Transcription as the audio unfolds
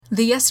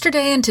The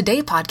Yesterday and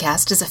Today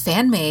podcast is a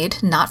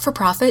fan-made,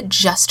 not-for-profit,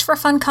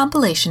 just-for-fun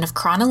compilation of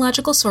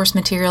chronological source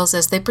materials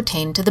as they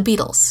pertain to the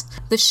Beatles.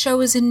 The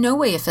show is in no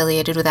way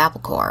affiliated with Apple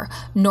Corps,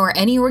 nor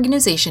any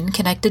organization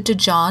connected to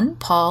John,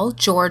 Paul,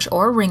 George,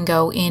 or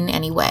Ringo in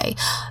any way,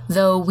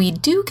 though we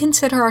do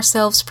consider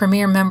ourselves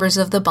premier members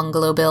of the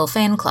Bungalow Bill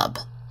fan club.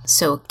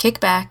 So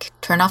kick back,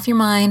 turn off your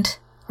mind,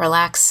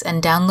 relax,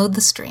 and download the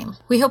stream.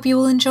 We hope you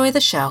will enjoy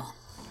the show.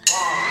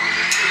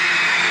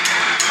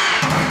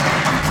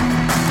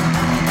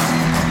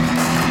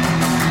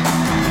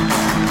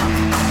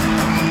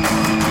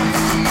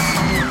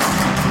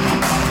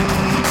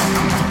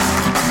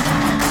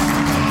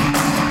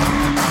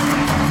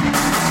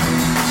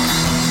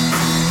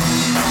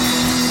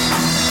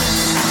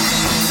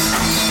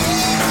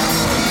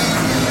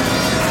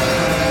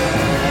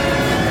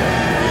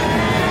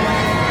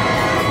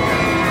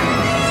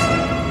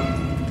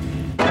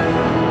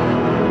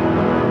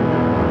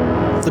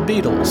 The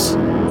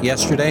Beatles,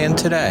 Yesterday and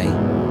Today.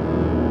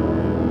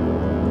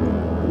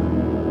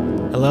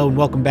 Hello and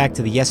welcome back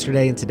to the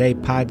Yesterday and Today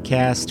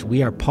podcast.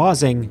 We are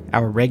pausing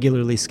our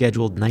regularly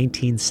scheduled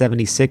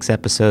 1976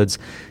 episodes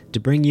to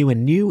bring you a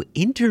new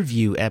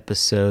interview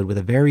episode with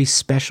a very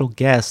special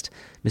guest,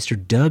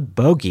 Mr. Doug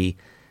Bogie.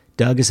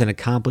 Doug is an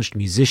accomplished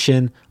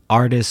musician,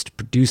 artist,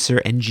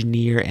 producer,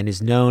 engineer, and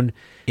is known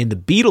in the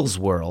Beatles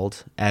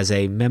world as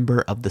a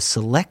member of the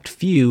select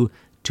few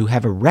to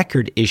have a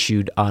record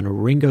issued on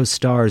Ringo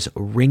Starr's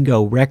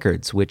Ringo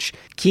Records, which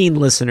keen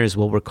listeners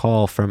will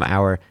recall from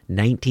our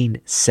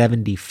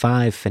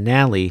 1975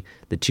 finale,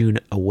 the tune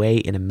Away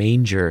in a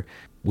Manger,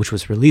 which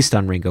was released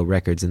on Ringo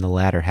Records in the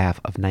latter half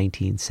of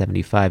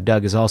 1975.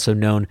 Doug is also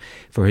known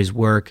for his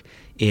work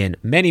in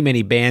many,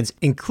 many bands,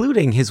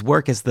 including his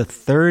work as the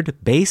third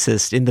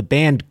bassist in the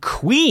band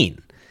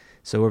Queen.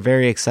 So we're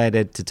very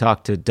excited to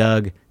talk to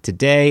Doug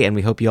today, and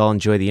we hope you all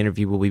enjoy the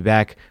interview. We'll be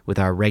back with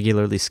our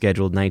regularly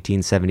scheduled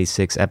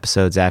 1976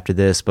 episodes after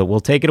this, but we'll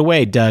take it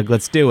away, Doug.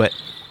 Let's do it.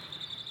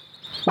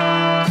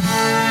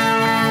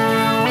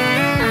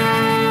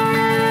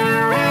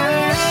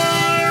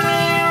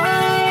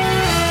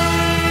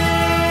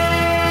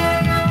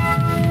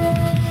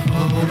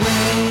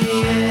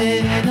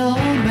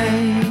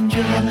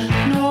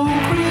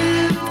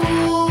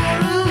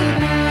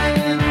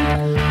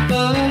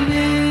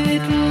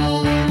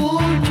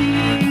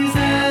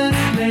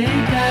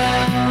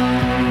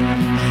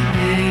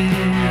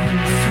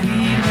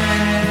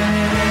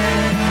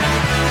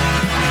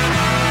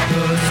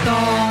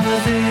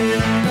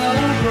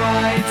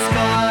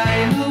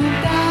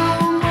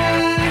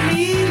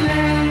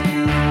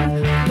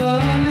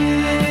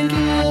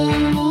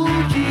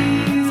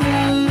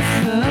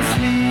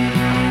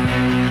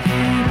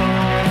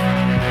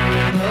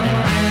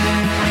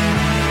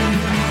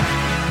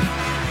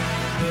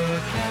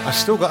 I've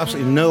still got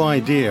absolutely no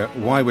idea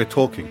why we're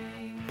talking,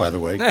 by the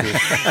way.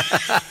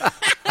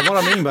 And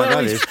what I mean by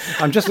that is,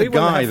 I'm just a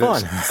guy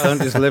that's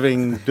earned his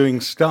living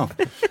doing stuff.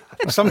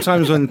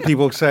 Sometimes when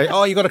people say,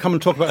 oh, you've got to come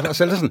and talk about it, I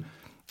say, listen,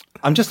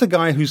 I'm just a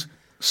guy who's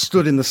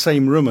stood in the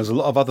same room as a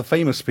lot of other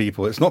famous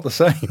people. It's not the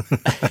same.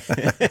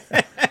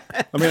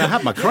 I mean, I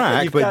had my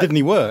crack, but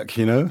didn't work,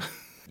 you know?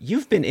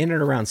 You've been in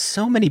and around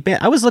so many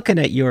bands. I was looking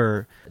at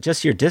your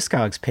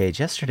Discogs page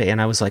yesterday, and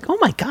I was like, oh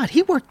my God,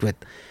 he worked with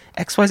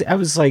XYZ. I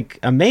was like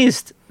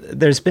amazed.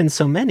 There's been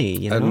so many,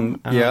 you know.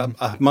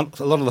 A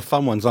lot of the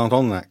fun ones aren't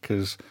on that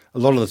because a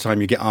lot of the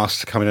time you get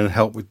asked to come in and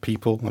help with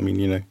people. I mean,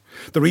 you know,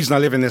 the reason I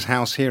live in this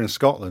house here in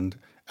Scotland,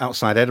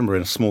 outside Edinburgh,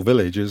 in a small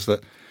village, is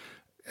that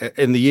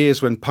in the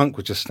years when punk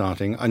was just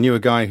starting, I knew a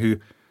guy who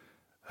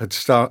had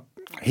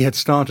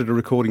started a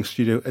recording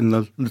studio in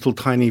the little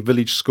tiny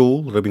village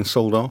school that had been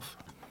sold off.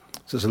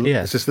 So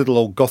it's this little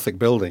old Gothic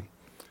building,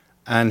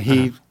 and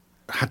he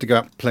had to go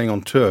out playing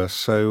on tour.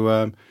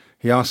 So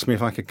he asked me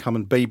if I could come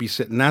and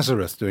babysit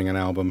Nazareth doing an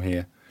album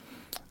here.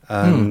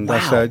 And I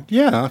said,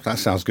 yeah, that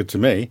sounds good to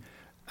me.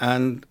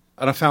 And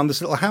I found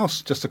this little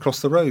house just across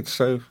the road.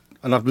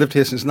 And I've lived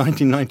here since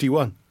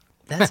 1991.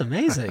 That's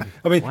amazing.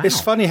 I mean, It's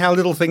funny how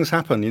little things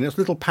happen, you know, it's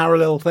little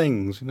parallel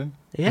things, you know.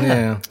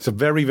 Yeah. It's a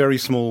very, very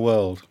small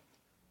world.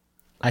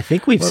 I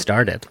think we've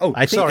started.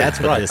 I think that's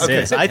what this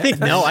is. I think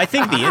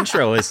the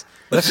intro is.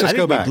 Let's just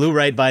go back. We blew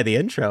right by the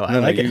intro. I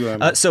like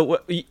it. So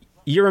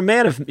you're a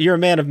man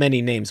of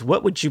many names.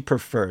 What would you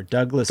prefer,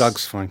 Douglas?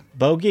 Doug's fine.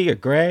 Bogie or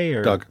Gray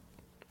or Doug?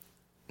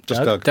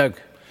 Just Doug. Doug.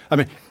 I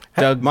mean,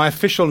 Doug. My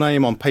official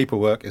name on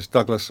paperwork is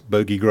Douglas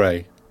Bogie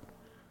Gray.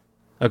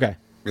 Okay.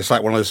 It's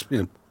like one of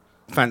those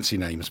fancy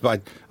names,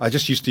 but I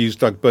just used to use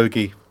Doug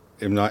Bogie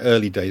in my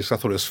early days. I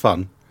thought it was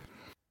fun.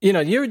 You know,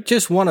 you're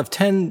just one of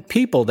 10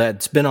 people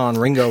that's been on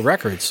Ringo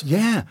Records.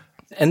 Yeah.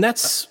 And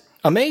that's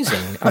amazing.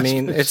 I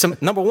mean,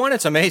 number one,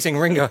 it's amazing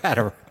Ringo had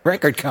a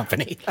record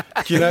company.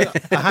 You know,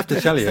 I have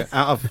to tell you,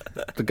 out of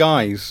the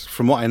guys,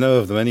 from what I know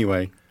of them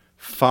anyway,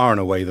 far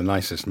and away the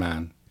nicest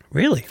man.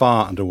 Really?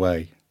 Far and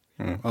away.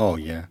 Oh,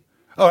 yeah.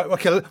 All right,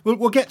 okay,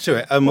 we'll get to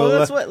it.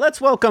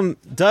 Let's welcome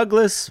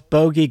Douglas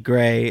Bogie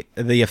Gray,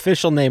 the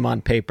official name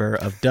on paper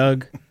of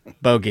Doug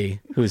Bogey,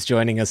 who's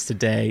joining us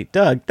today.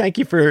 Doug, thank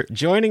you for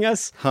joining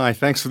us. Hi,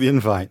 thanks for the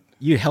invite.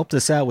 You helped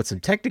us out with some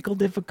technical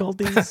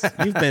difficulties.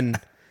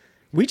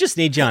 We just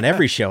need you on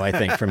every show, I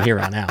think, from here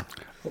on out.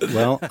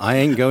 Well, I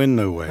ain't going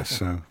nowhere,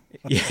 so.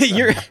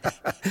 You're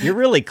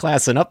really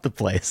classing up the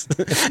place.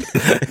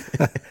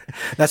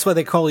 That's why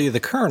they call you the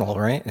Colonel,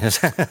 right?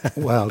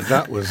 Well,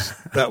 that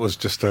was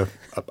just a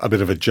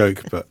bit of a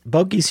joke, but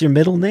Bogey's your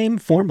middle name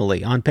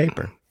formally on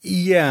paper.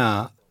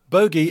 yeah,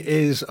 Bogey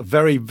is a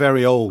very,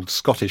 very old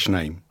Scottish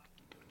name,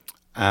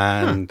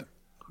 and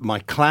my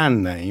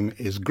clan name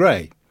is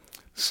Gray.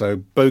 So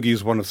Bogey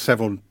is one of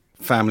several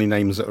family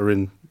names that are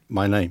in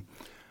my name,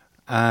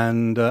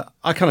 and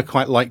I kind of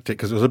quite liked it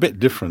because it was a bit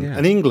different. Yeah.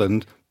 In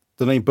England,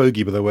 the name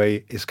Bogey, by the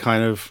way, is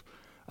kind of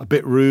a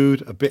bit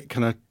rude, a bit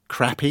kind of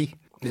crappy.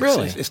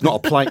 Really? It's not a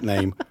polite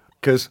name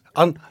because,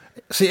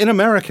 see, in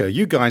America,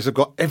 you guys have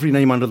got every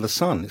name under the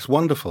sun. It's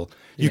wonderful.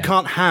 You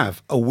can't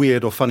have a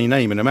weird or funny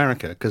name in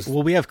America because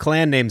Well, we have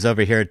clan names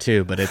over here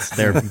too, but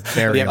they're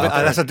very Yeah, but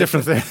that's a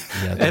different thing.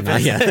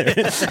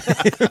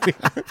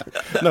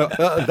 No,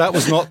 that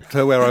was not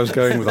where I was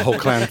going with the whole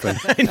clan thing.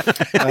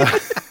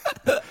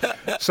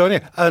 So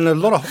anyway, and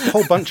a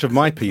whole bunch of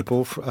my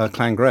people,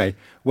 Clan Grey,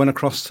 went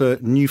across to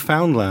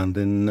Newfoundland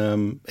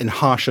in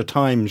harsher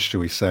times,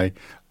 shall we say,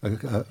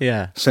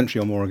 a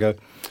century or more ago,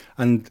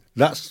 and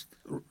that's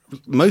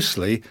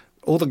mostly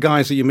all the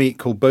guys that you meet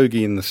called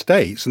Bogey in the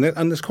States, and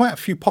there's quite a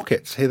few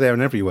pockets here, there,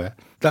 and everywhere.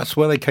 That's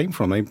where they came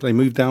from. They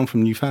moved down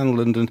from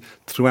Newfoundland and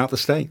throughout the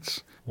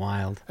States.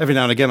 Wild. Every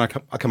now and again, I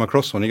come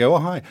across one. You go, oh,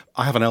 hi.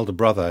 I have an elder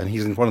brother, and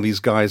he's one of these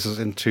guys that's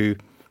into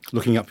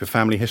looking up your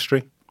family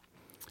history.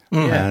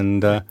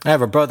 And I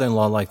have a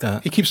brother-in-law like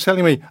that. he keeps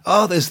telling me,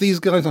 oh, there's these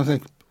guys. I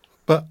think,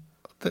 but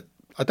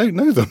I don't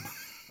know them.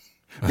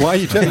 Why are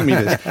you telling me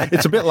this?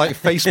 It's a bit like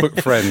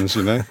Facebook friends,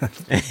 you know.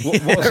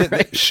 What was it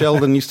that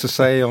Sheldon used to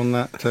say on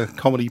that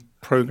comedy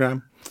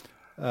program?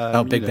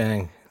 Big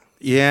Bang.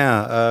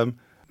 Yeah.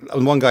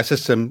 And one guy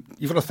says to him,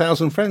 you've got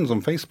 1,000 friends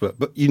on Facebook,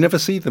 but you never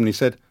see them. And he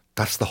said,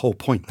 that's the whole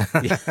point.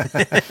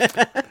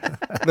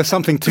 There's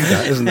something to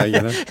that, isn't there?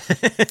 You know,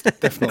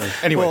 definitely.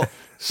 Anyway, Well,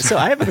 so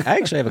I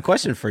actually have a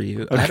question for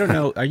you. Okay. I don't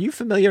know. Are you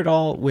familiar at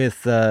all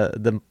with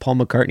the Paul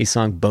McCartney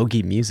song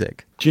 "Bogey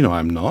Music"? do you know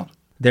I'm not?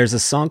 There's a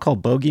song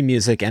called "Bogey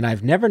Music," and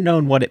I've never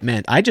known what it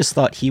meant. I just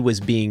thought he was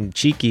being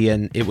cheeky,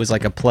 and it was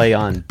like a play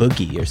on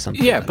boogie or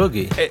something. Yeah, like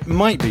Boogie. It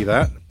might be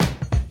that.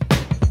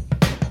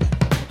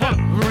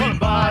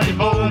 Everybody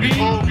bogey,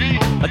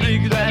 I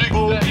dig that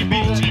bogey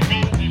beat.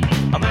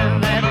 I'm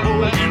in that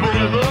bogey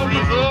river,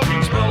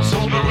 smells so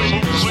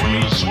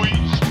sweet, sweet.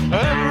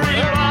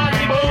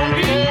 Everybody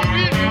bogey,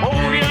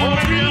 bogey on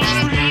the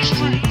streets.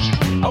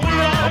 I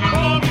will have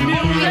bogey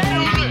music.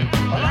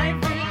 I like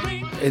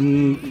bogey. In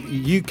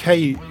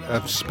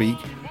UK speak,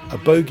 a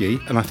bogey,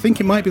 and I think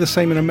it might be the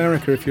same in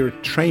America if you're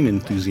a train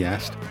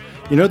enthusiast.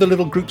 You know the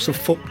little groups of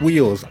foot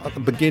wheels at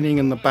the beginning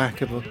and the back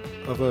of a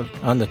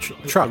On the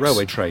trucks.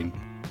 railway train?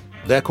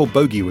 They're called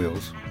bogey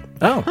wheels.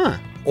 Oh,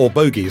 Or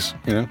bogies,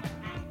 you know.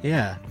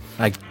 Yeah.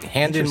 I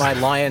hand in my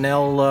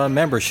Lionel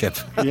membership.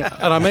 Yeah,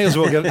 and I may as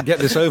well get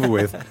this over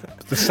with.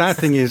 The sad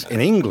thing is, in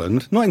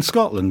England, not in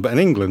Scotland, but in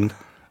England,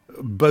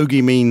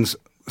 bogey means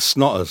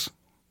snotters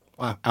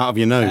out of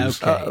your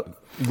nose. Okay.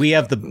 We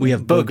have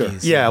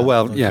bogies. Yeah,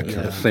 well, yeah,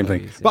 Yeah, same thing.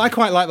 bogies, yeah. But I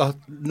quite like the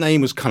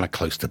name was kind of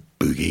close to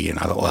boogie, and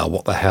I thought, well,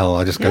 what the hell?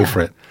 I'll just go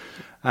for it.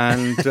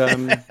 And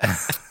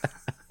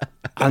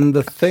and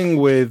the thing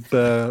with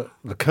the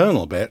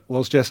Colonel bit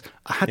was just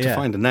I had to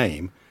find a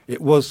name. It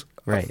was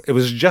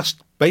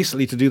just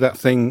basically to do that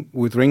thing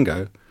with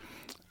Ringo,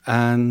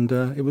 and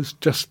it was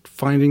just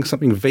finding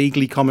something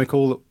vaguely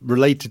comical that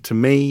related to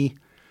me.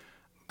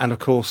 And of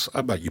course,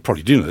 well, you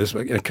probably do know this,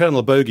 but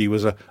Colonel Bogey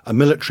was a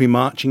military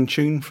marching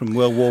tune from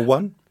World War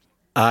One.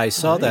 I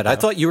saw that. I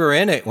thought you were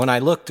in it when I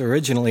looked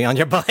originally on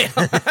your bio.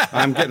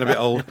 I'm getting a bit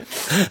old.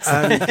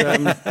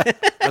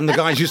 And the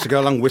guys used to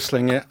go along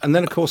whistling it. And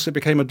then, of course, it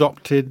became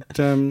adopted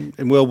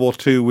in World War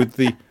II with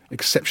the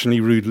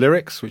exceptionally rude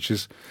lyrics, which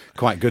is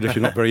quite good if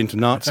you're not very into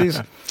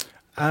Nazis.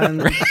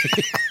 And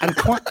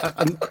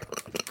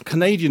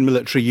Canadian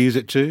military use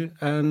it too.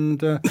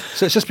 And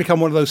so it's just become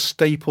one of those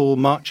staple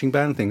marching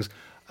band things.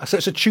 So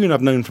it's a tune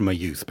I've known from my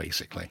youth,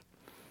 basically.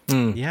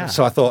 Yeah.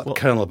 So I thought,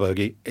 Colonel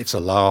Bogey, it's a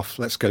laugh.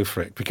 Let's go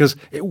for it. Because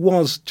it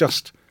was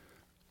just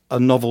a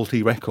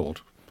novelty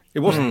record. It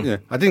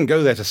wasn't, I didn't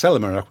go there to sell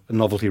him a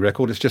novelty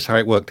record. It's just how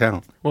it worked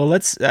out. Well,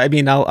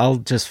 I'll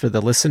just, for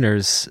the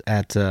listeners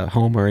at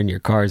home or in your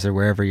cars or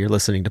wherever you're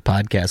listening to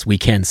podcasts, we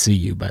can see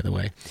you, by the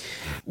way.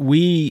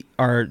 We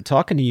are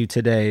talking to you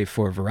today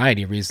for a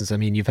variety of reasons. I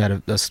mean, you've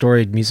had a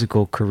storied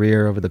musical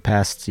career over the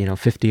past,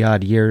 50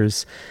 odd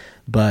years.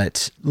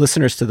 But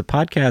listeners to the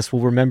podcast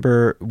will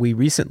remember we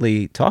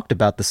recently talked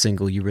about the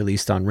single you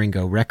released on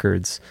Ringo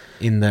Records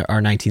in our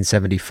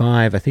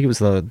 1975. I think it was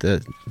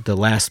the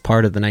last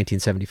part of the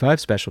 1975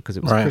 special because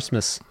it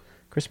was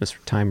Christmas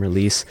time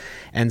release.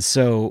 And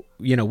so,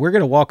 we're going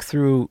to walk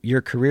through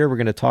your career. We're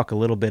going to talk a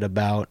little bit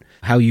about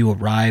how you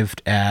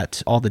arrived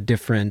at all the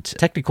different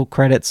technical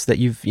credits that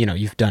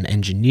you've done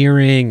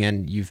engineering,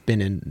 and you've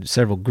been in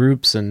several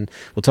groups, and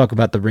we'll talk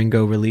about the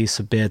Ringo release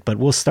a bit. But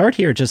we'll start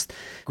here, just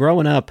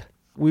growing up.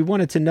 We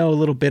wanted to know a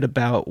little bit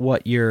about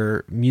what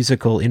your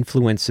musical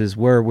influences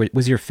were.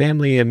 Was your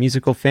family a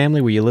musical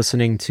family? Were you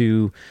listening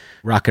to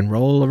rock and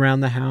roll around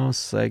the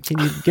house? Can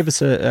you give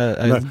us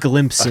a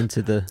glimpse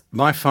into the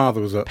My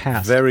father was a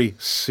past? very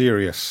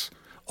serious,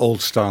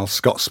 old-style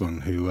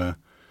Scotsman who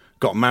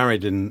got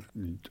married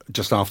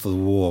just after the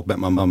war, met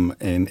my mum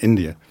in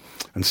India,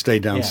 and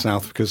stayed down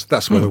south because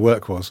that's where the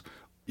work was.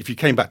 If you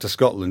came back to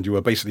Scotland, you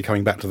were basically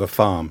coming back to the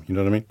farm, you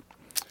know what I mean?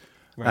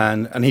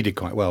 Right. And he did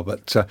quite well.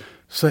 But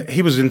so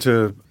he was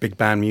into big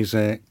band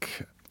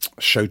music,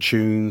 show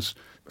tunes,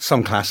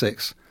 some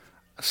classics.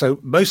 So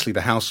mostly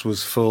the house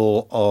was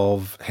full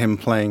of him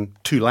playing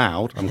too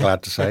loud, I'm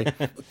glad to say.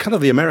 Kind of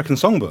the American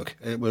songbook.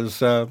 It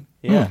was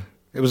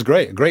it was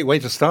great, a great way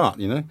to start,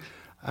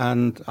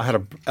 And I had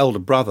an elder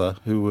brother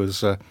who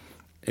was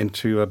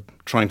into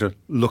trying to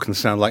look and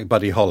sound like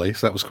Buddy Holly,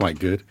 so that was quite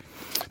good.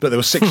 But there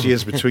were 6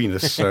 years between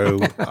us, so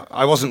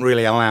I wasn't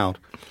really allowed.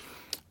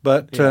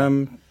 But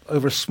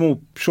over a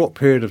short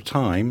period of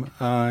time,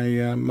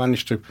 I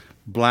managed to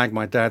blag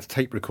my dad's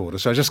tape recorder.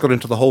 So I just got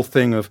into the whole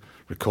thing of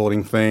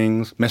recording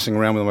things, messing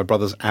around with my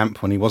brother's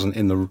amp when he wasn't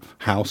in the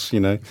house,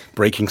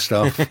 breaking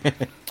stuff.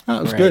 That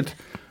was good.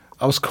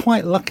 I was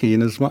quite lucky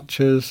in as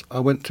much as I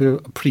went to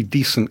a pretty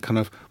decent kind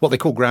of what they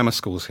call grammar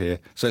schools here.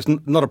 So it's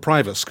not a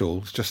private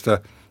school, it's just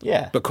but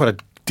quite a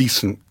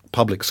decent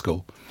public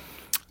school.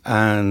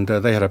 And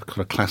they had a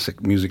kind of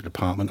classic music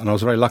department, and I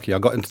was very lucky. I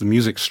got into the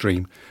music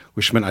stream,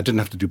 which meant I didn't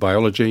have to do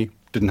biology,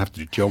 didn't have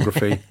to do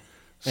geography.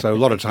 So a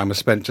lot of time was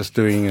spent just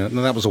doing, and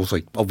that was also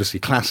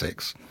obviously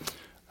classics.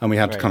 And we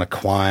had kind of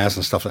choirs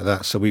and stuff like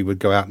that. So we would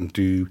go out and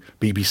do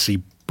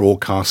BBC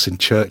broadcasts in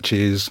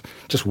churches,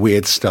 just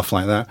weird stuff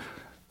like that.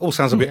 All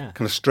sounds a bit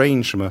kind of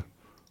strange from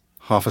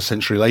half a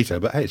century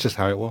later, but hey, it's just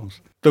how it was.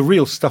 The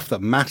real stuff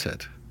that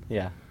mattered.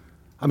 Yeah.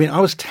 I mean,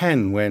 I was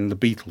 10 when the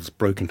Beatles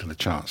broke into the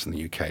charts in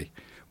the UK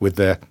with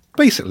their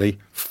basically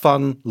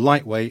fun,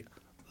 lightweight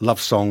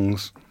love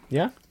songs.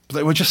 Yeah. But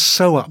they were just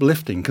so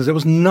uplifting because there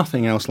was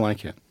nothing else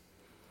like it.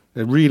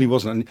 There really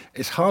wasn't. And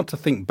it's hard to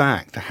think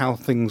back to how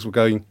things were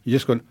going. You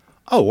just going,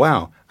 oh,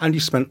 wow. And you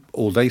spent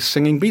all day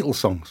singing Beatles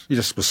songs. You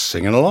just were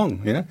singing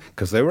along,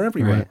 because they were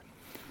everywhere. Right.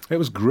 It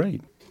was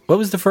great. What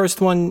was the first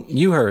one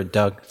you heard,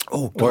 Doug?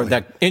 Oh, God. Or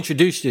that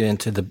introduced you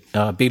into the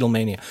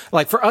Beatlemania?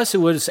 Like for us, it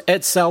was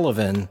Ed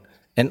Sullivan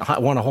and I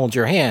Want to Hold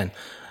Your Hand.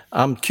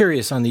 I'm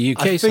curious on the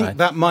UK I think side.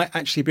 that might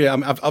actually be.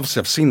 I've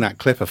seen that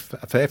clip a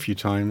fair few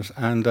times,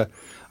 and I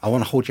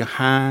Want to Hold Your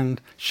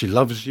Hand. She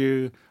Loves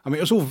You. I mean,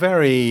 it was all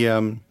very.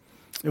 It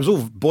was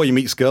all boy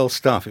meets girl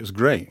stuff. It was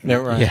great. Yeah,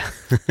 right. Yeah.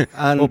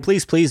 And Well,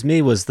 Please Please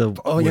Me was the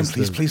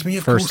Please Me.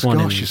 Of first course, one.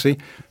 gosh, you see,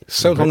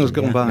 so long has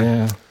gone by.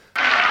 Yeah.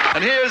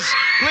 And here's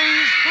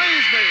Please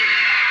Please Me.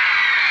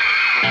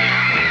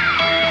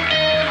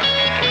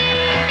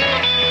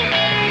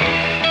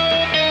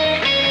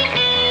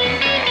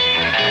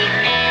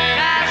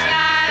 Last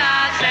night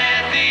I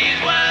said these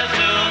words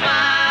to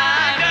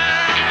my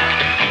girl.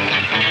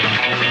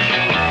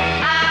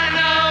 I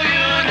know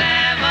you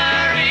never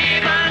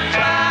even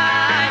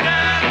tried,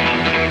 girl.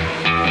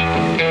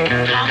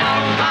 Come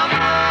on, come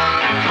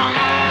on, come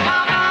on,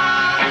 come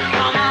on,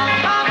 come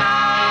on, come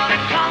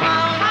on, come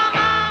on, come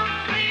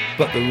on.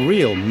 But the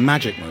real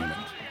magic moment,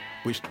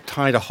 which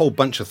tied a whole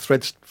bunch of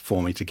threads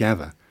for me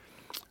together,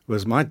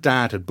 was my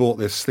dad had bought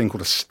this thing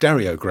called a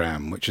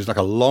stereogram, which is like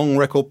a long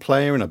record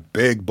player in a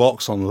big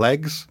box on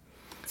legs,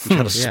 which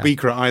had a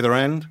speaker at either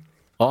end.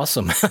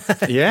 Awesome.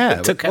 Yeah.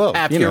 It took up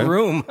half your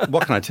room.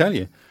 What can I tell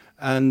you?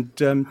 And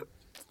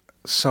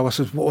so I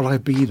said, what will I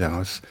be then? I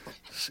was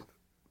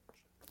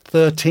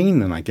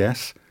 13 then, I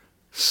guess.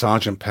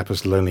 Sergeant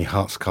Pepper's Lonely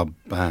Hearts Club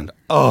Band.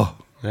 Oh,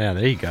 Yeah,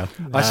 there you go.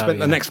 I spent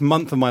the next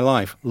month of my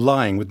life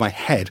lying with my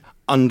head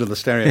under the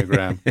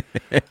stereogram,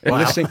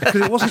 listening,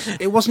 because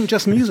it wasn't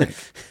just music;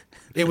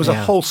 it was a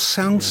whole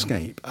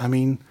soundscape. I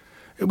mean,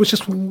 it was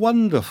just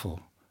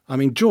wonderful. I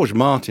mean, George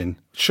Martin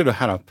should have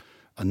had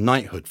a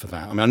knighthood for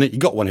that. I mean, he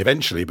got one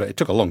eventually, but it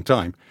took a long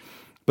time.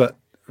 But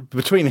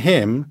between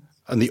him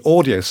and the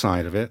audio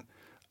side of it,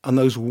 and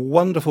those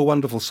wonderful,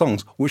 wonderful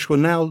songs, which were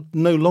now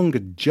no longer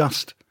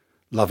just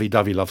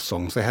lovey-dovey love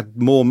songs. They had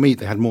more meat.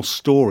 They had more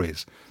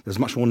stories. There's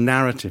much more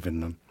narrative in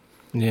them.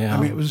 Yeah. I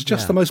mean, it was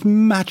just the most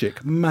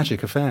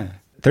magic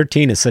affair.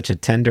 13 is such a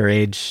tender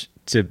age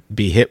to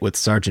be hit with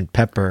Sgt.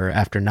 Pepper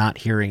after not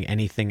hearing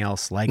anything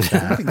else like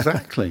that.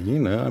 Exactly.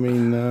 I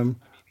mean,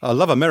 I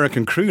love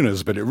American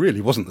crooners, but it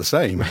really wasn't the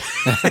same.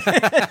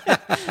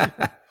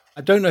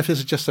 I don't know if this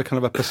is just a kind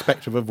of a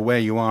perspective of where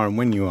you are and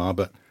when you are,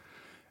 but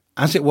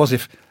as it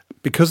was,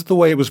 because of the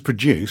way it was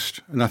produced,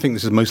 and I think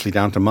this is mostly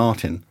down to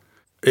Martin,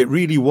 it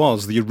really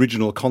was the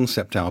original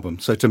concept album.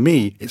 So to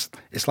me, it's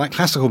like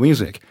classical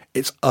music.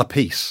 It's a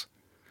piece.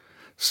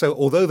 So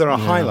although there are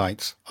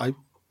highlights, I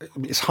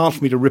it's hard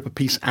for me to rip a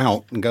piece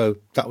out and go,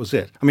 that was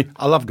it. I mean,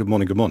 I love Good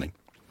Morning, Good Morning.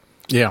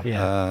 Yeah.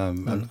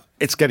 And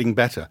it's getting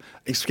better.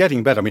 It's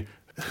getting better. I mean,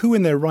 who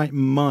in their right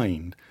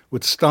mind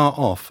would start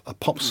off a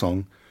pop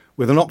song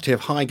with an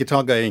octave high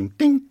guitar going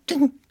ding,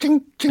 ding,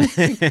 ding, ding,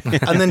 ding,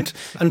 and then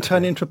and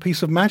turn it into a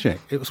piece of magic?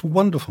 It was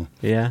wonderful.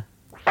 Yeah.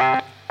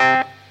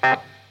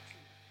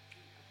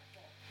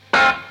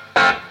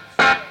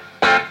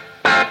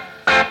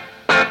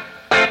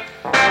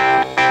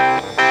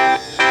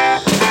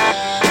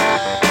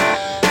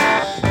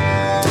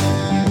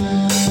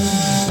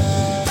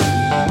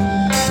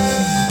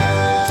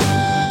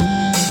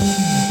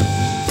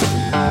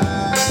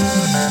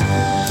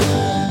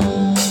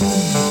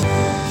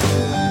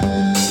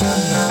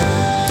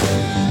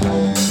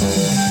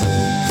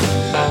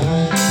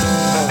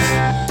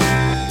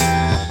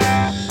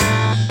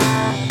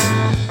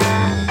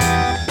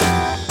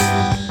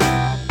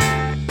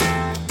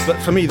 But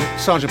for me,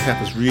 Sgt.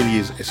 Pepper's really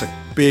is, it's a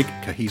big,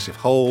 cohesive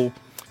whole.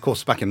 Of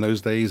course, back in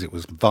those days, it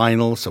was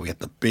vinyl, so we had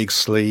the big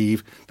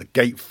sleeve, the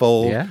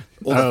gatefold, Yeah.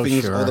 all the Oh,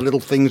 things, sure. all the little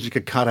things you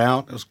could cut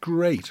out. It was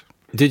great.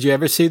 Did you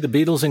ever see the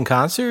Beatles in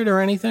concert or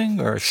anything,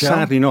 or a show?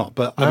 Sadly not,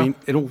 but I No? mean,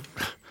 it all.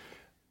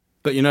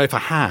 But you know, if I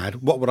had,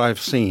 what would I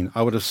have seen?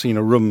 I would have seen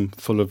a room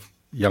full of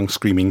young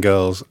screaming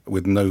girls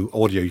with no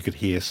audio you could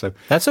hear. So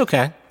That's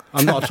okay.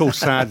 I'm not at all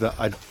sad that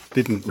I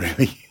didn't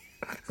really.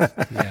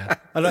 Yeah.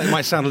 I know it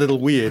might sound a little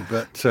weird,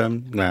 but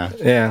nah.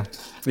 Yeah.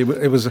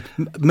 It was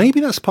maybe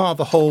that's part of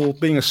the whole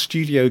being a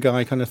studio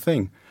guy kind of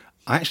thing.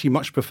 I actually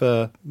much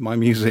prefer my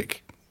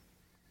music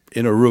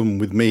in a room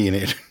with me in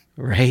it.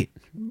 Right.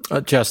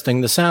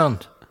 Adjusting the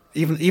sound.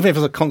 Even if it's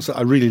a concert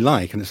I really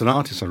like and it's an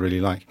artist I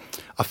really like,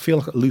 I feel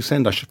like at a loose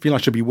end. I should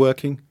be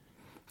working,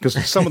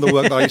 because some of the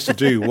work that I used to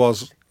do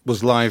was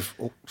live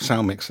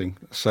sound mixing.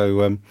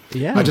 So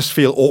Yeah. I just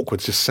feel awkward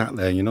just sat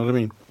there. You know what I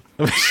mean?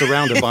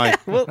 Surrounded by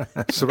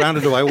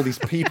all these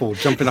people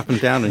jumping up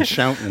and down and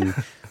shouting.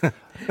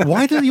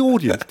 Why do the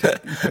audience?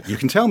 You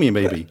can tell me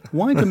maybe.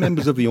 Why do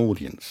members of the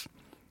audience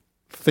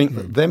think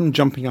that them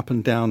jumping up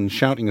and down and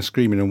shouting and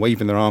screaming and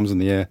waving their arms in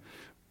the air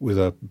with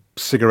a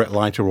cigarette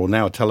lighter or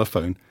now a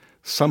telephone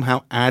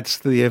somehow adds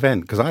to the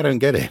event? Because I don't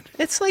get it.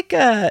 It's like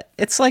a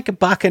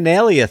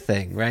bacchanalia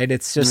thing, right?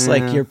 It's just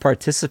like you're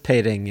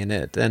participating in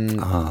it, and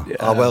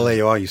Well, there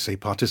you are. You see,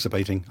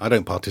 participating. I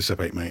don't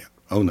participate, mate.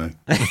 Oh no.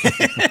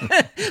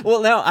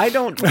 well, no, I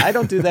don't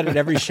do that at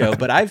every show,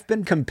 but I've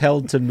been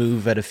compelled to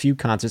move at a few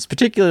concerts,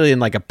 particularly in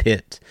like a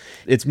pit.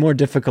 It's more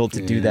difficult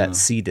to do that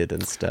seated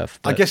and stuff.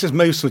 I but- guess it's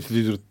mostly to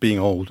do with being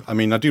old. I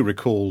mean, I do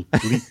recall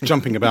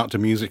jumping about to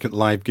music at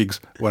live gigs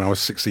when I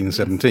was 16 and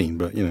 17,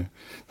 but, you know,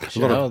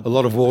 a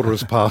lot of water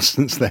has passed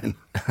since then.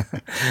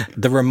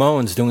 The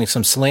Ramones doing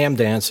some slam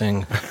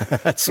dancing.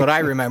 That's what I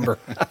remember.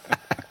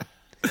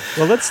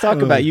 Well, let's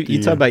talk about you. You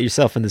dear. talk about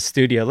yourself in the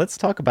studio. Let's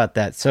talk about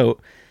that. So,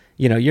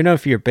 you know, you're known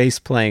for your bass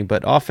playing,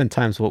 but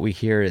oftentimes what we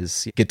hear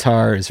is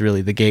guitar is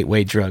really the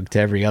gateway drug to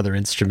every other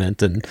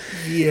instrument. And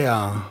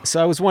Yeah.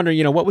 so I was wondering,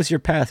 you know, what was your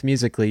path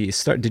musically?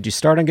 Did you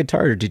start on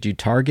guitar, or did you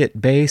target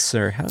bass,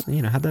 or how'd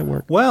that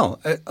work? Well,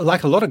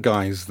 like a lot of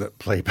guys that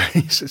play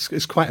bass,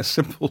 it's quite a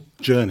simple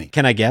journey.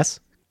 Can I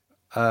guess?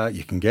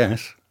 You can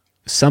guess.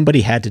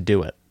 Somebody had to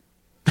do it.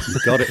 You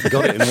got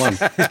it in one.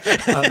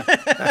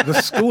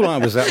 The school I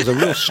was at was a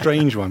real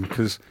strange one,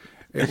 because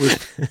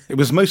it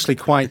was mostly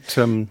quite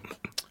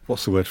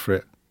what's the word for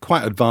it?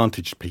 Quite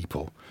advantaged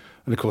people,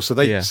 and of course,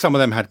 so some of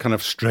them had kind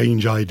of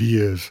strange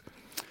ideas,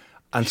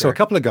 and so a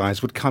couple of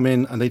guys would come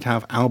in and they'd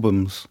have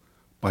albums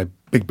by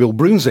Big Bill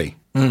Broonzy,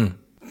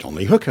 John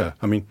Lee Hooker.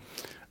 I mean,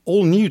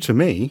 all new to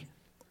me.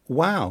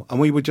 Wow! And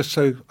we were just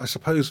so, I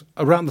suppose,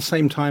 around the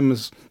same time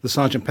as the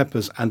Sgt.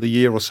 Pepper's, and the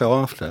year or so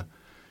after,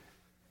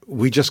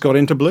 we just got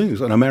into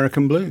blues and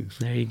American blues.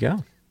 There you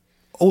go.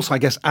 Also, I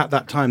guess at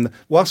that time,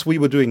 whilst we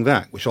were doing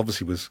that, which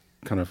obviously was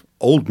kind of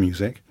old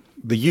music,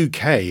 the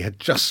UK had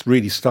just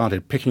really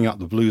started picking up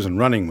the blues and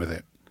running with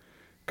it.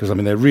 Because, I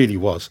mean, there really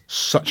was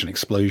such an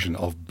explosion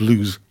of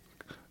blues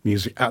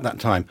music at that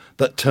time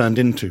that turned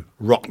into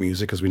rock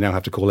music, as we now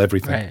have to call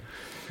everything. Right.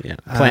 Yeah.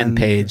 Plant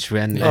Page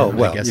and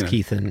I guess you know.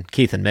 Keith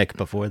and Mick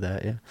before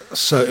that. Yeah.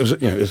 So it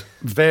was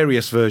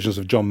various versions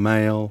of John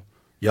Mayall,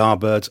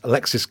 Yardbirds,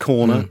 Alexis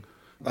Corner.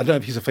 I don't know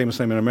if he's a famous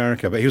name in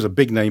America, but he was a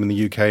big name in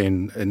the UK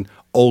in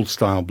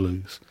old-style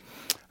blues.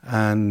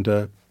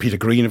 And Peter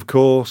Green, of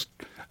course.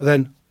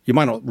 Then, you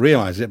might not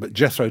realise it, but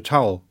Jethro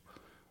Tull,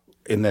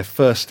 in their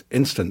first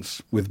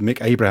instance with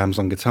Mick Abrahams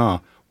on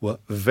guitar, were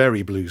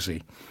very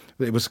bluesy.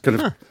 It was kind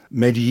of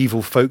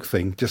medieval folk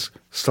thing, just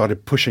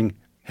started pushing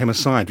him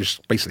aside, which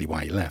is basically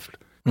why he left.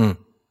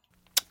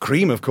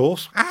 Cream, of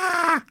course.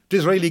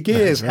 Disraeli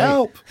Gears,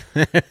 help!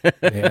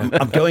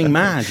 I'm going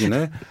mad, you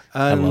know.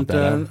 And, love that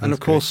album. and of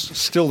course,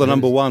 still the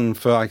number one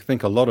for, I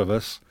think, a lot of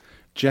us,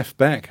 Jeff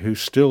Beck, who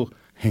still,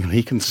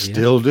 he can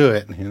still do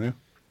it, you know.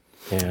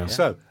 Yeah.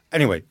 So,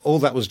 anyway, all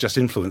that was just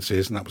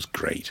influences, and that was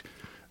great.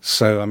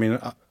 So, I mean,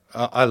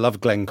 I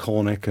love Glenn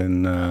Cornick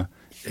and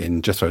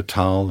in Jethro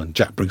Tull and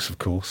Jack Bruce, of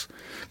course,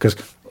 because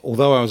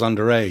although I was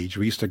underage,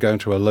 we used to go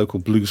into a local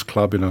blues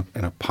club in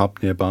a pub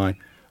nearby,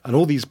 And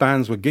all these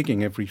bands were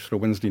gigging every sort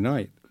of Wednesday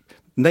night.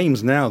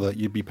 Names now that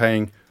you'd be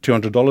paying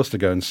 $200 to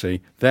go and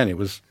see. Then it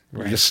was,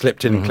 you just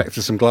slipped in and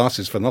collected some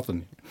glasses for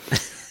nothing.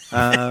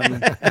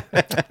 And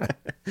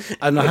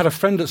I had a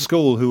friend at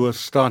school who was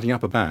starting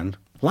up a band.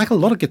 Like a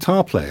lot of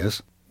guitar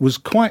players, was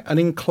quite an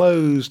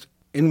enclosed,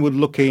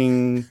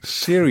 inward-looking,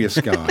 serious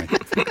guy,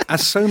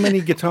 as so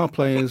many guitar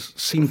players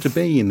seem to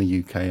be in the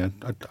UK.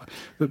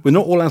 We're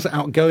not all as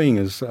outgoing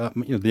as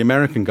the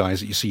American guys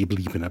that you see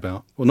bleeping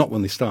about. Well, not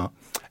when they start.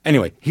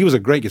 Anyway, he was a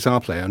great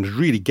guitar player and was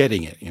really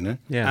getting it,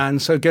 Yeah.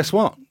 And so guess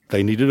what?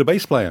 They needed a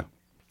bass player.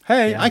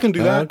 Hey, I can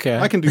do that. Okay.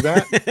 I can do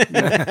that.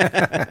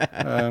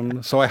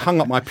 So I hung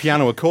up my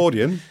piano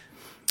accordion,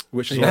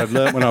 which is what I'd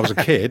learnt when I was a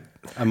kid,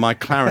 and my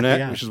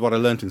clarinet, which is what I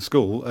learnt in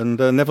school, and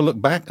never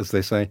looked back, as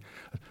they say.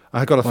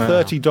 I got a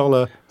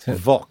 $30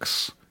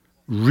 Vox,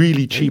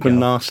 really cheap and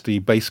nasty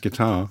bass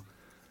guitar,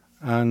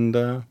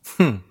 and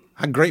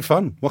had great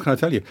fun. What can I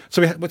tell you?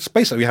 So we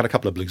had a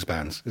couple of blues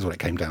bands, is what it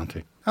came down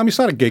to. And we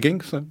started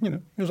gigging, so,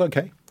 it was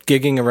okay.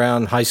 Gigging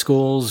around high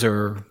schools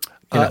or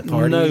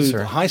parties?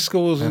 No, high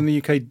schools in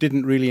the UK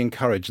didn't really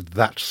encourage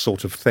that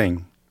sort of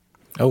thing.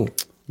 Oh.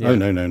 Oh,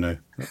 no.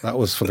 That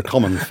was for the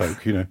common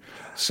folk,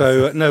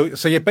 So,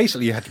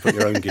 basically you had to put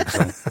your own gigs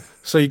on.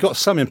 So you got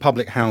some in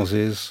public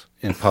houses,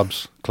 in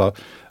pubs, club.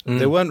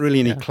 There weren't really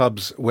any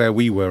clubs where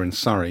we were in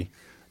Surrey,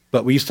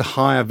 but we used to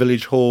hire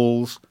village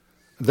halls.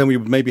 Then we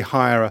would maybe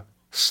hire a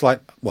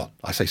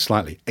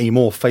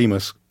more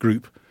famous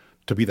group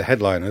to be the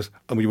headliners,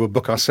 and we would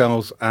book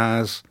ourselves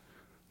as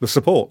the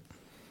support.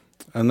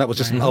 And that was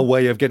just a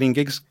way of getting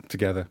gigs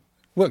together.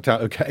 Worked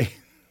out okay.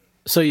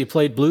 So you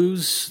played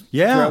blues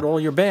throughout all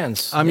your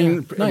bands? I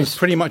mean, nice. It was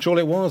pretty much all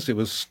it was. It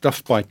was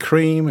stuffed by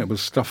Cream. It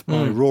was stuffed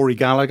by Rory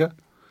Gallagher.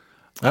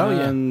 Oh,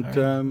 yeah.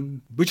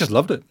 And we just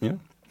loved it,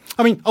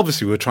 I mean,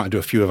 obviously we were trying to do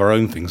a few of our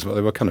own things, but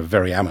they were kind of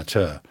very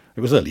amateur.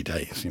 It was early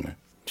days,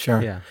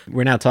 Sure. Yeah.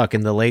 We're now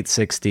talking the late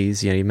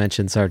 60s. You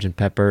mentioned Sgt.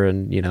 Pepper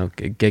and,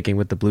 gigging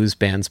with the blues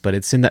bands, but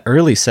it's in the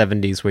early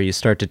 70s where you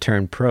start to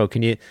turn pro.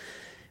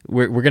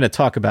 We're going to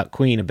talk about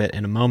Queen a bit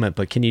in a moment,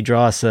 but can you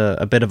draw us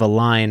a bit of a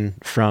line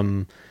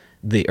from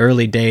the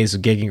early days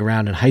of gigging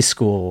around in high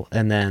school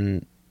and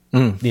then,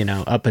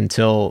 up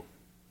until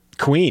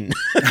Queen?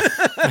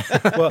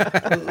 Well,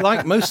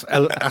 like most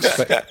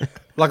aspects,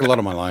 like a lot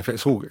of my life,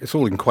 it's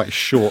all in quite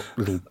short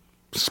little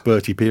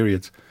spurty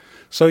periods.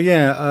 So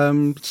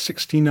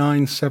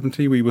 69,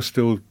 70, we were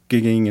still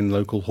gigging in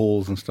local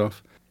halls and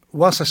stuff.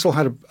 Whilst I still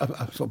had a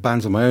sort of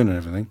bands of my own and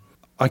everything,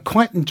 I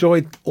quite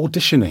enjoyed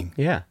auditioning.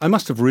 Yeah. I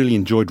must have really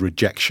enjoyed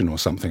rejection or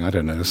something. I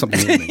don't know. There's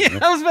something in me.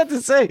 I was about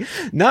to say,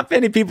 not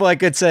many people I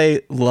could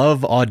say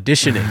love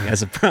auditioning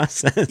as a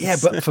process. Yeah,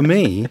 but for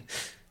me,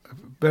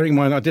 bearing in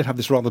mind, I did have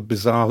this rather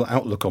bizarre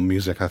outlook on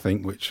music, I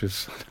think, which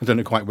is, I don't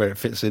know quite where it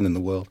fits in the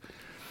world.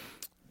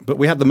 But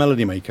we had the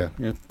Melody Maker,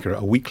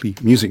 a weekly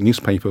music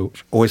newspaper,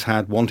 which always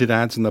had wanted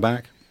ads in the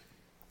back.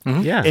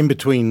 Mm-hmm. Yeah. In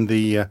between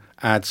the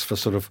ads for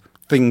sort of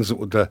things that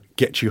would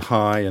get you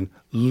high and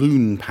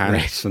loon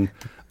pants and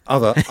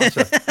other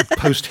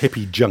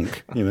post-hippie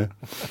junk,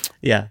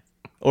 Yeah.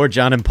 Or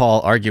John and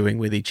Paul arguing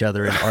with each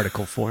other in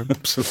article form.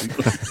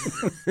 Absolutely.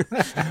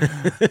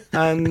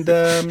 And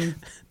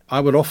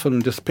I would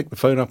often just pick the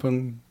phone up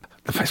and...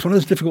 It's one of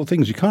those difficult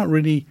things. You can't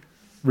really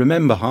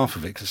remember half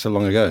of it because it's so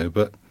long ago,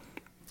 but...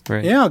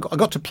 Right. Yeah, I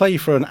got to play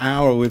for an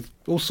hour with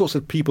all sorts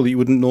of people that you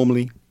wouldn't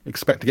normally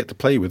expect to get to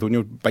play with when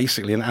you're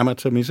basically an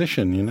amateur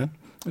musician, It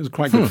was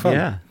quite good fun.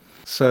 Yeah.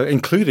 So,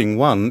 including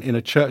one in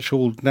a church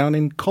hall down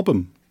in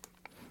Cobham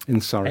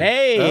in Surrey.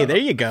 Hey, there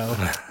you go.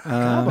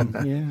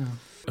 Yeah.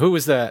 Who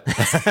was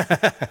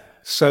that?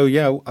 So,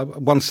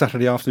 one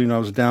Saturday afternoon I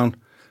was down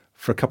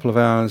for a couple of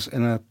hours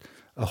in a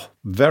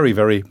very,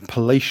 very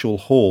palatial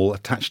hall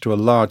attached to a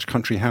large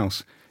country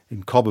house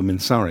in Cobham in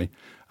Surrey.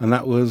 And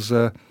that was...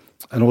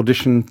 an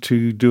audition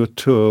to do a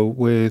tour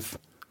with,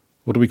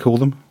 what do we call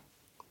them?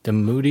 The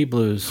Moody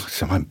Blues.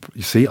 So I'm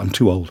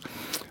too old.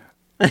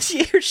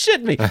 You're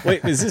shitting me.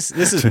 Wait, this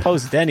is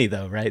post Denny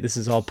though, right? This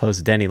is all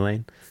post Denny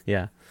Lane.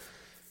 Yeah.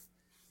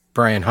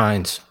 Brian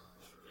Hines.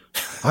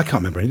 I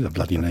can't remember any of the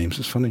bloody names.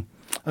 It's funny.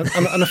 And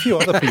a few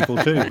other people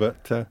too,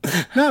 but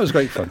no, it was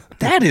great fun.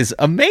 That is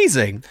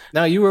amazing.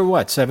 Now, you were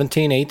what,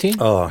 17, 18?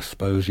 Oh, I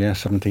suppose,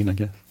 17, I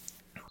guess.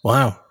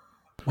 Wow.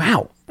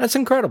 Wow. That's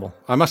incredible.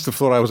 I must have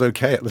thought I was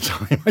okay at the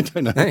time. I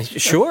don't know.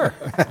 Sure.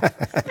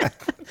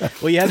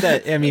 Well, you have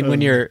that. I mean,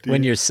 when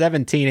you're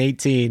 17,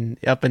 18,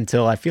 up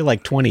until I feel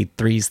like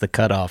 23 is the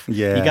cutoff.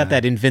 Yeah. You got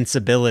that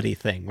invincibility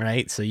thing,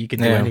 right? So you can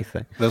do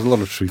anything. There's a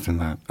lot of truth in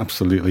that.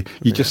 Absolutely.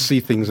 You just see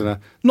things in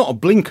not a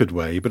blinkered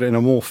way, but in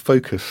a more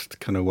focused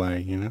kind of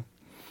way, And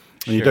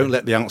you don't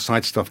let the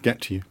outside stuff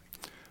get to you.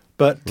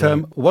 But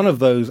one of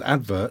those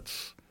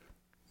adverts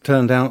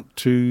turned out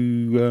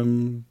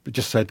to, it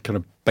just said kind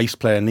of bass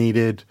player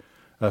needed,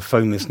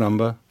 phone this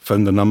number,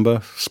 phoned the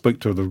number, spoke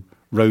to the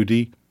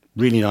roadie,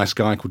 really nice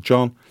guy called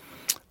John.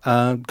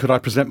 Could I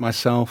present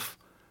myself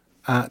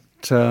at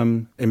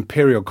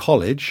Imperial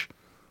College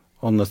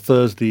on the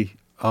Thursday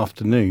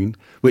afternoon,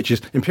 which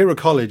is Imperial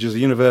College is a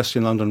university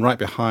in London right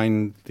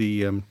behind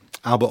the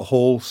Albert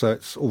Hall, so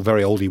it's all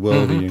very oldie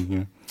worldy. You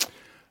know.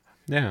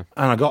 Yeah.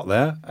 And I got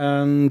there,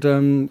 and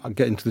I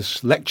get into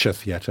this lecture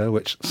theatre,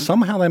 which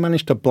somehow they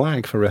managed to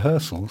blag for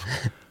rehearsals.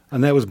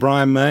 And there was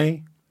Brian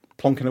May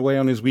plonking away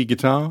on his wee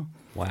guitar.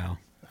 Wow.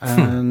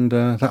 And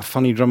that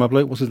funny drummer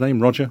bloke, what's his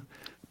name, Roger?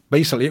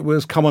 Basically, it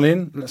was, come on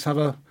in, let's have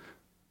a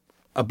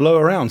blow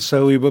around.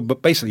 So we were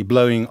basically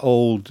blowing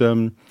old,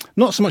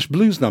 not so much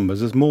blues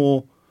numbers, as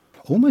more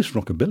almost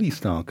rockabilly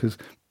style, because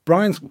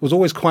Brian was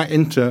always quite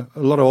into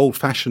a lot of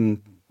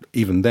old-fashioned,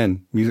 even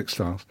then, music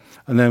styles.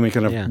 And then we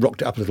kind of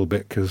rocked it up a little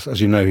bit, because,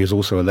 as you know, he was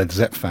also a Led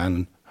Zepp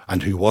fan,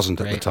 and who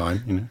wasn't at the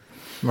time, you know.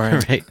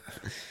 Right. Right.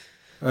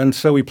 And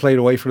so we played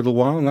away for a little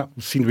while, and that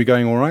seemed to be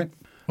going all right.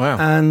 Wow.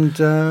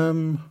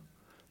 And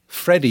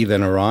Freddie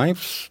then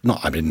arrives.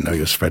 I didn't know he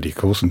was Freddie, of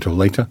course, until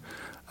later,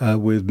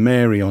 with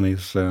Mary on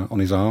his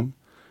arm.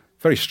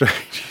 Very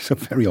strange. He's a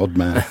very odd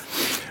man.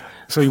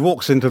 So he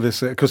walks into this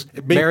because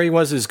Mary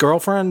was his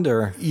girlfriend,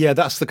 or yeah,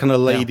 that's the kind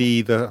of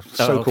lady, the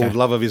so-called okay.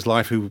 love of his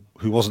life, who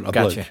wasn't a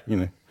Gotcha. bloke. You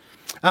know,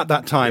 at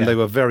that time they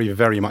were very,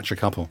 very much a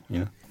couple. You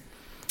know,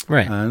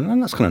 Right.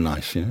 and that's kind of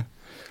nice. You know,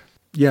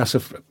 yeah.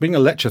 So being a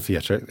lecture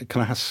theatre, it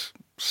kind of has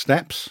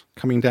steps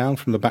coming down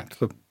from the back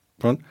to the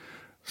front.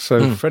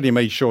 So Freddie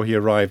made sure he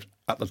arrived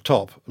at the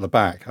top, at the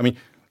back. I mean,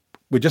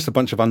 we're just a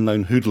bunch of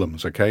unknown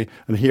hoodlums, okay?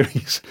 And here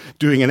he's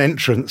doing an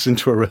entrance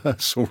into a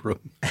rehearsal room.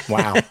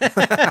 wow.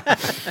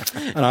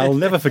 And I'll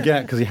never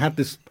forget, because he had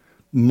this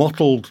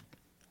mottled,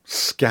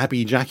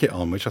 scabby jacket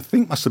on, which I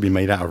think must have been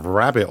made out of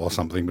rabbit or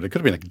something, but it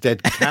could have been a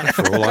dead cat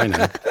for all I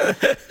know.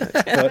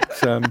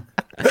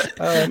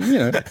 But, you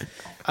know,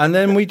 and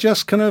then we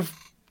just kind of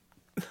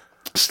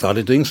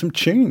started doing some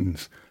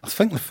tunes. I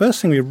think the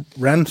first thing we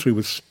ran through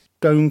was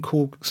Stone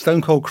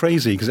Cold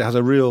Crazy, because it has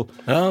a real,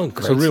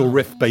 it's a real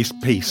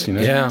riff-based piece, you know.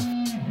 Yeah.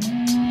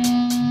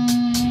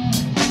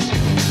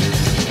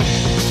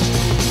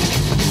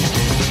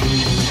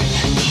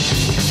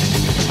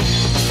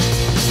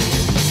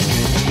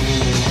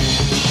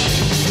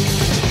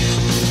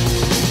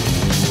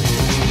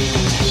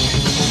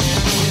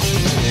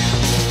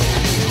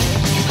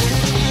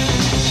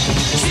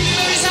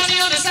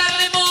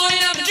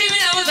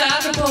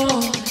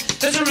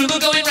 There's a rumor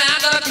going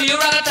round, got a clear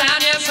out of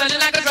town, yeah, smelling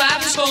like a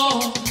driving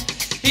score.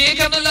 Here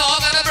come the law,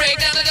 gonna break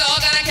down the door,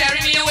 gonna carry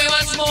me away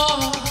once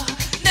more.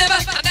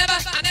 I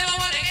never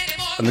want it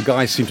anymore. And the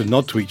guys seemed to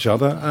nod to each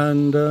other,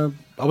 and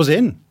I was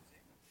in.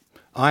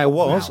 I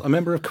was a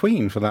member of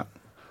Queen for that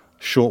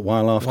short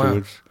while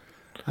afterwards.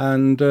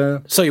 And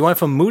So you went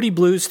from Moody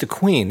Blues to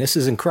Queen. This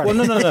is incredible.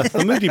 well, no.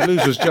 The Moody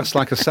Blues was just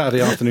like a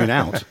Saturday afternoon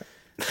out.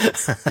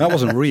 That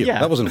wasn't real. Yeah.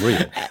 That wasn't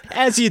real.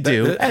 As you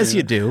do. As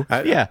you do.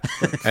 Yeah.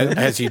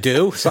 As you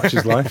do. Such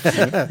is life.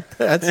 You know?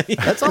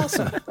 That's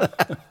awesome.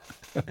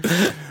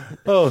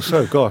 Oh,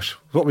 so gosh.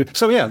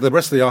 The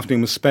rest of the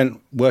afternoon was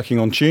spent working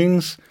on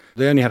tunes.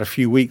 They only had a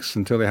few weeks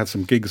until they had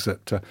some gigs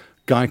that a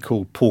guy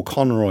called Paul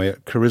Conroy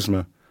at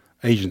Charisma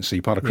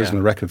Agency, part of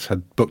Charisma Records,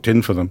 had booked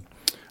in for them,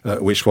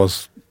 which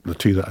was the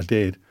two that I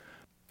did.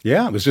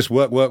 Yeah, it was just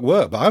work,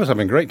 but I was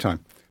having a great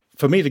time.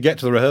 For me to get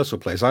to the rehearsal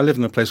place, I lived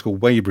in a place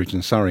called Weybridge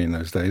in Surrey in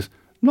those days,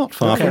 not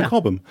far from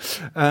Cobham.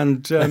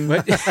 And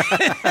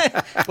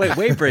Wait,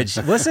 Weybridge.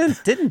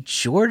 Didn't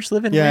George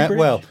live in yeah, Weybridge?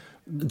 well,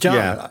 John.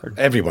 yeah,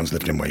 everyone's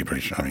lived in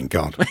Weybridge. I mean,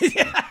 God,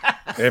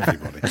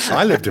 everybody.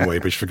 I lived in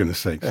Weybridge, for goodness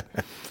sakes.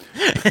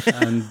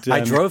 And I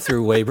drove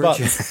through But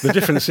Weybridge. the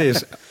difference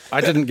is, I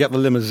didn't get the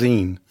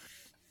limousine.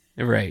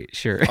 Right,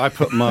 sure. I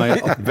put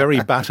my very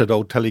battered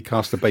old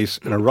Telecaster bass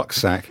in a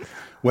rucksack,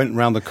 went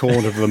round the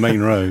corner of the main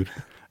road,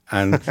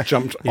 and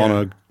jumped on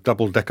a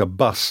double-decker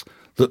bus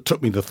that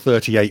took me the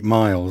 38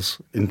 miles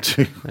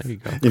into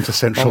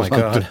central Oh, my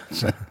London.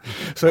 God.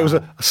 So it was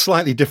a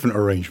slightly different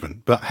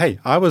arrangement. But hey,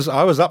 I was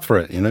up for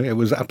it. You know, it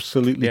was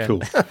absolutely Yeah.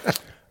 cool.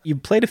 You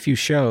played a few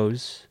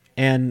shows,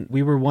 and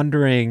we were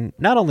wondering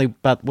not only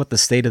about what the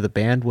state of the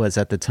band was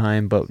at the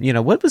time, but, you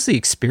know, what was the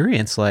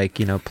experience like,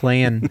 you know,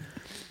 playing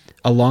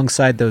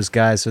alongside those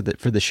guys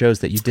for the shows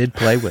that you did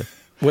play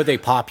with? Were they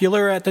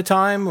popular at the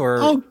time, or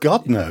Oh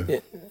God, no,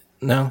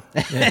 no?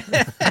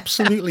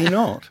 absolutely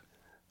not.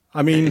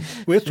 I mean,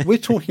 we're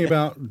talking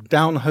about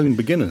down-home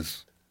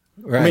beginners.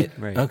 Right.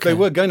 Right. Okay. They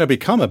were going to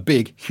become a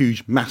big,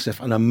 huge,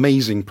 massive, and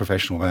amazing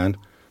professional band,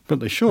 but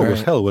they sure as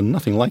Right. hell were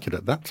nothing like it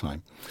at that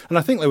time. And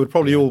I think they would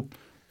probably all,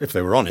 if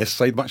they were honest,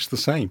 say much the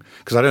same.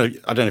 Because I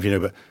don't know if you know,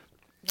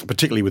 but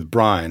particularly with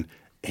Brian,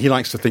 he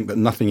likes to think that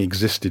nothing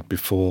existed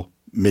before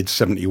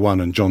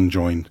mid-71 and John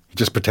joined. He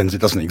just pretends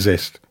it doesn't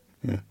exist.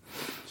 Yeah.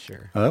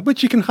 Sure.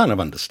 Which you can kind of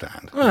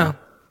understand. Well,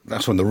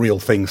 That's when the real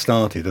thing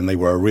started, and they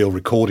were a real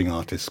recording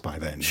artist by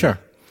then. sure.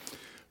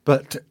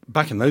 But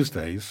back in those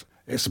days,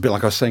 it's a bit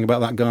like I was saying about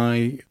that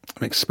guy,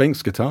 Mick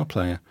Spinks, guitar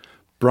player.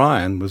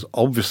 Brian was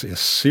obviously a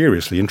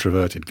seriously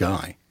introverted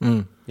guy.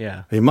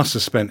 Yeah. He must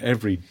have spent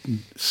every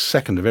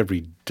second of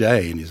every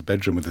day in his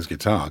bedroom with his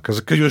guitar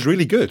because he was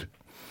really good,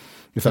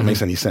 if that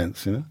makes any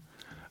sense, you know.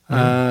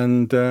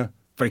 And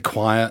very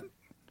quiet.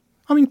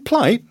 I mean,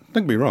 polite,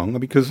 don't get me wrong,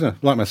 because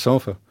like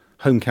myself, a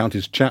home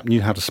counties chap,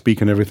 knew how to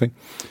speak and everything,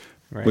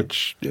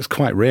 which is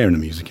quite rare in the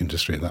music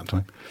industry at that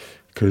time,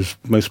 because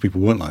most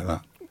people weren't like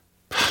that.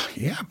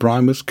 Yeah,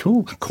 Brian was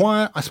cool.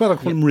 Quiet. I suppose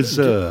I call him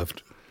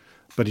reserved.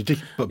 But he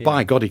did. But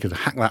by God, he could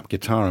hack that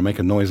guitar and make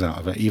a noise out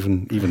of it.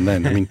 Even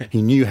then, I mean,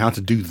 he knew how to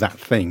do that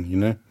thing, you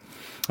know.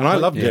 And I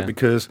loved it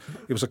because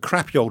it was a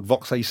crappy old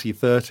Vox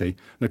AC30. And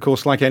of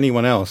course, like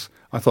anyone else,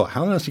 I thought,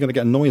 how on earth are you going to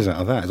get a noise out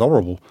of that? It's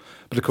horrible.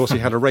 But of course, he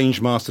had a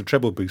Rangemaster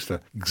treble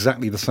booster,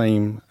 exactly the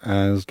same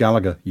as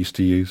Gallagher used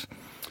to use.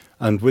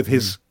 And with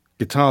his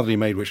guitar that he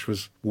made, which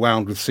was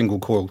wound with single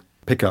coil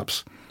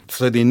pickups,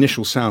 so the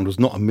initial sound was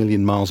not a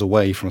million miles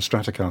away from a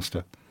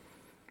Stratocaster.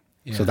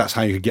 Yeah. So that's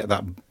how you could get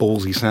that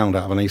ballsy sound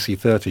out of an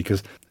AC30,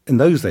 because in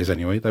those days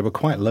anyway, they were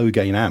quite low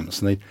gain amps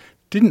and they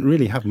didn't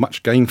really have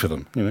much gain for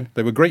them. You know,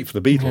 they were great for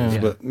the Beatles,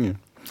 but you know,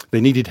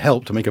 they needed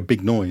help to make a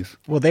big noise.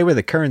 Well, they were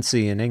the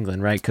currency in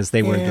England, right? Because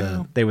they were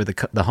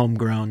the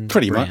homegrown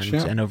pretty brand. much,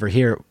 yeah. And over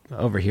here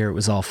it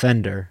was all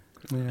Fender.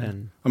 Yeah.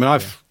 And, I mean,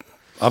 I've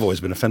always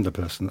been a Fender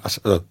person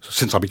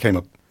since I became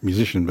a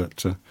musician.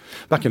 But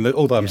back in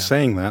although I'm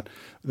saying that,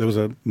 there was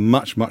a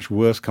much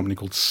worse company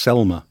called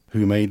Selmer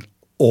who made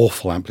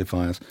awful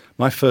amplifiers.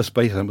 My first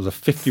bass amp was a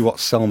 50-watt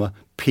Selmer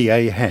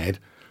PA head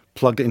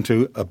plugged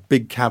into a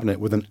big cabinet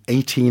with an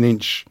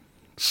 18-inch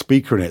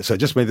speaker in it. So it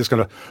just made this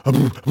kind of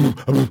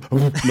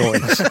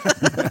noise.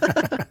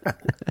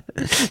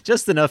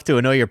 Just enough to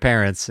annoy your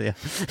parents. Yeah.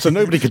 So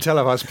nobody could tell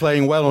if I was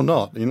playing well or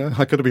not. You know,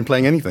 I could have been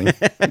playing anything.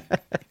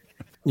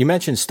 You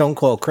mentioned Stone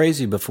Cold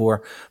Crazy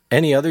before.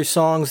 Any other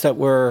songs that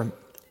were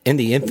in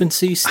the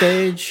infancy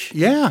stage?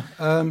 Yeah.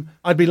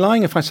 I'd be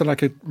lying if I said I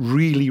could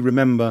really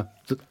remember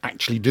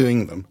actually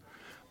doing them.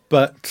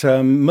 But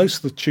most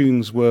of the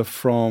tunes were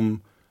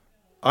from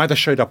either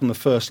showed up on the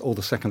first or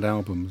the second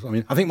albums. I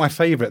mean, I think my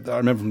favourite that I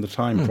remember from the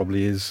time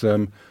probably is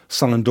Son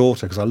and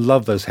Daughter, because I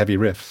love those heavy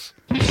riffs.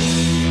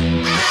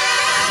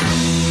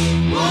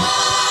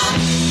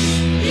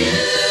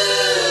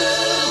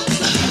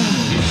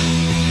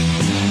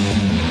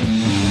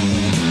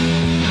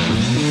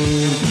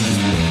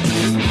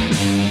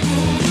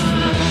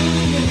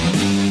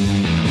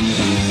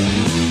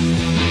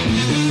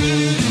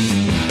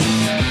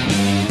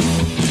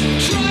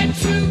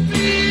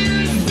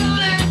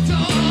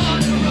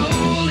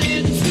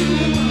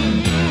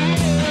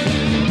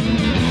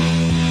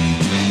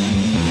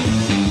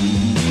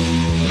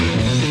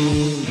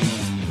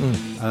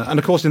 And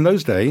of course, in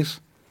those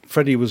days,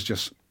 Freddie was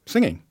just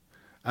singing.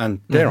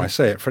 And dare I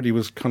say it, Freddie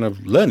was kind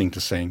of learning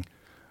to sing.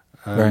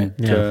 Right.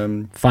 Yeah.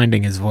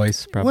 Finding his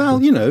voice, probably.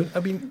 Well, you know, I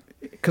mean,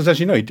 because as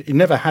you know, he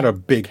never had a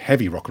big,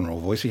 heavy rock and roll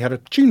voice. He had a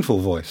tuneful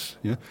voice.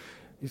 You know?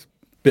 He's a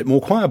bit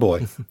more choir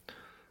boy.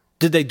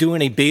 Did they do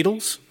any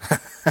Beatles?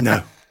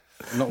 No.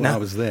 Not when I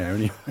was there,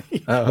 anyway.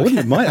 I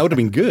would have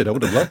been good. I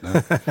would have loved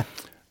that.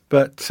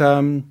 But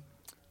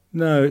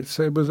no,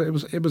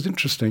 it was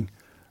interesting.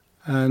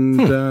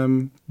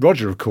 And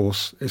Roger, of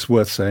course, it's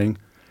worth saying,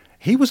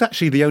 he was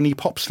actually the only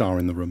pop star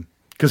in the room,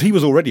 because he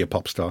was already a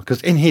pop star,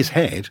 because in his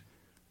head,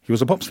 he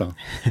was a pop star.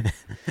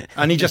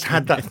 And he just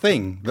had that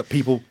thing that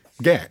people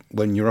get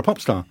when you're a pop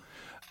star.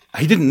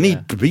 He didn't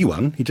need to be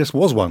one, he just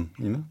was one,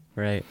 you know?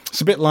 Right.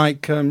 It's a bit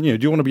like, you know,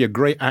 do you want to be a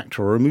great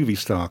actor or a movie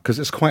star? Because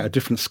it's quite a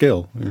different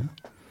skill. You know?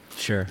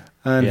 Sure.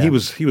 And he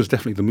was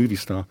definitely the movie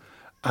star.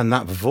 And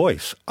that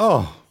voice,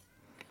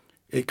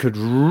 it could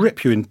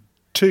rip you in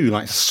two,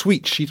 like a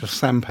sweet sheet of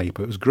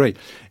sandpaper. It was great.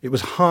 It was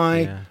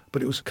high,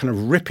 but it was kind of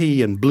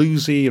rippy and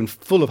bluesy and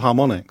full of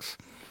harmonics.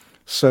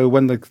 So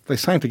when they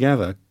sang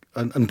together,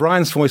 and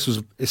Brian's voice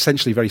was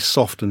essentially very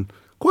soft and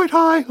quite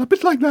high, a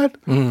bit like that.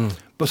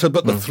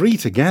 But the three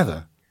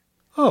together,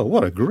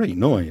 what a great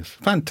noise.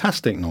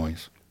 Fantastic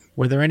noise.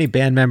 Were there any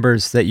band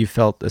members that you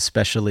felt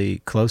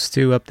especially close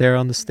to up there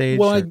on the stage?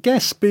 Well, I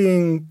guess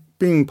being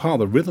part of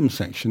the rhythm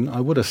section,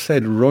 I would have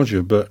said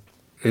Roger, but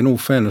in all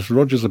fairness,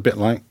 Roger's a bit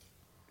like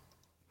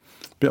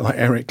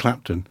Eric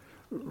Clapton.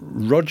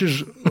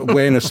 Roger's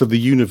awareness of the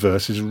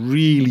universe is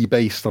really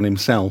based on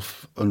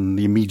himself and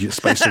the immediate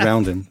space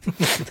around him.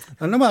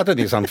 And I don't think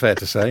it's unfair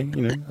to say,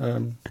 you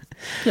know.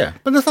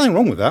 But there's nothing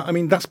wrong with that. I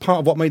mean, that's part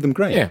of what made them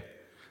great. Yeah.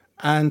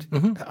 And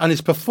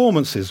his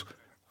performances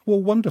were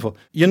wonderful.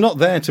 You're not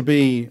there to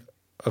be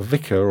a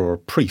vicar or a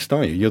priest,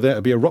 are you? You're there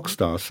to be a rock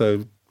star,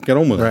 so get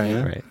on with it. You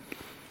know? Right.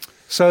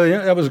 So, yeah,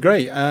 that was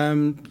great.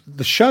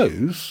 The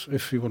shows,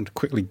 if you want to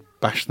quickly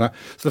bash that.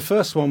 So the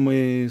first one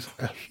was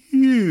a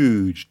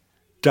huge,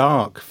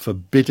 dark,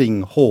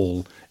 forbidding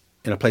hall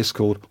in a place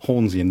called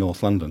Hornsey in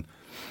North London.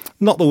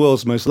 Not the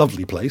world's most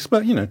lovely place,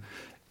 but, you know,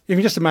 if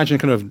you just imagine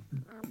kind of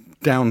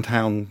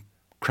downtown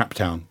crap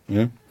town, you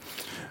know.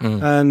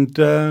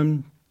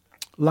 And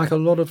like a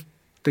lot of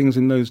things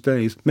in those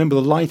days, remember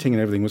the lighting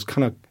and everything was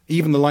kind of,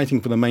 even the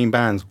lighting for the main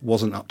bands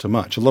wasn't up to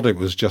much. A lot of it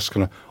was just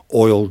kind of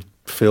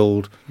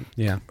oil-filled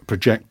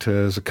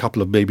projectors, a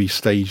couple of maybe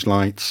stage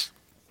lights.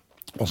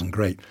 Wasn't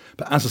great.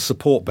 But as a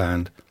support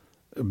band,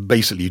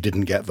 basically you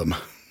didn't get them.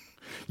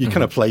 You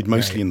kind of played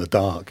mostly in the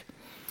dark.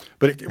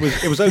 But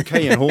it was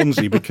okay in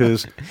Hornsey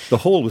because the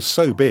hall was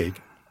so big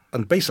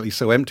and basically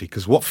so empty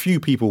because what few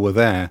people were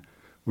there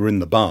were in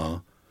the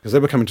bar because they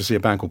were coming to see a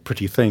band called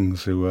Pretty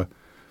Things who were,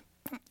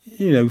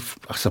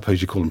 I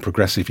suppose you call them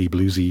progressive-y,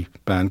 bluesy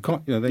band.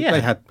 They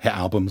had hit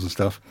albums and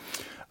stuff.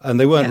 And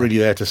they weren't really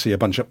there to see a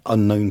bunch of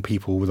unknown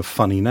people with a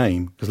funny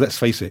name. Because let's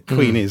face it,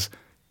 Queen is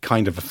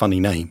kind of a funny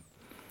name.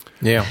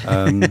 Yeah.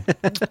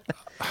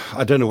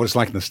 I don't know what it's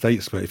like in the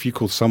States, but if you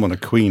called someone a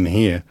Queen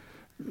here,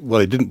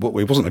 well,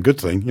 it wasn't a good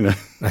thing,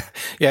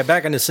 Yeah,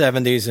 back in the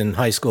 70s in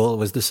high school, it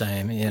was the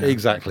same.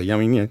 Exactly. I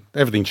mean,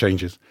 everything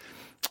changes.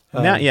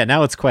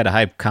 Now it's quite a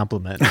hype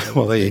compliment.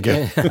 Well, there you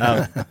go.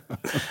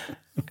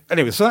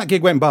 Anyway, so that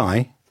gig went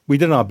by. We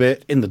did our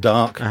bit in the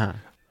dark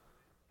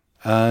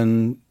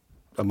and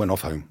went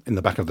off home in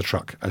the back of the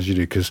truck, as you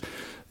do, because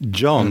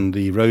John,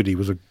 the roadie,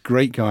 was a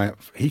great guy.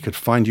 He could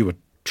find you a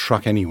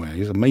truck anywhere.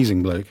 He's an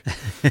amazing bloke.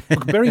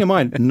 Bearing in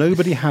mind,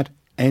 nobody had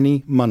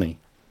any money.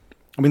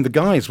 I mean, the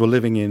guys were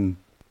living in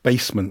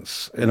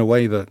basements in a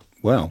way that,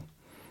 well,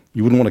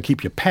 you wouldn't want to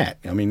keep your pet.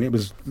 I mean,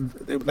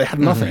 they had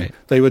nothing. Right.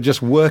 They were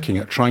just working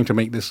at trying to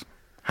make this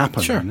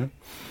happen. Sure.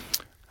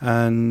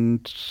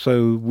 And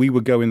so we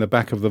would go in the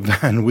back of the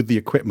van with the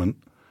equipment,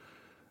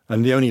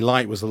 and the only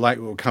light was the light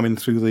that would come in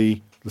through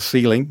the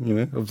ceiling,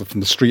 from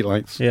the street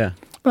lights. Yeah.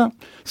 Well,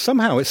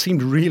 somehow it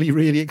seemed really,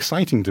 really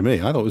exciting to me.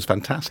 I thought it was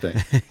fantastic.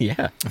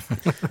 Yeah.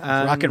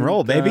 Rock and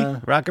roll, baby.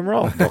 Rock and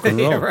roll. Rock and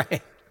roll. Yeah,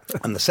 right.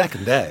 And the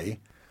second day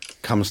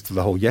comes to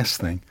the whole Yes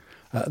thing.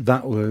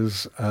 That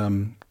was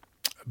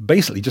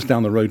basically just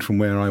down the road from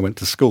where I went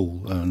to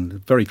school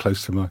and very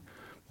close to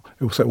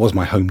it was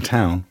my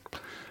hometown.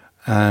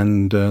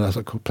 And that's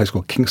a place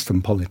called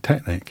Kingston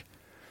Polytechnic.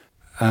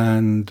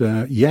 And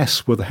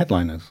Yes were the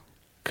headliners.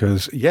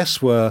 Because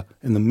Yes were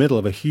in the middle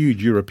of a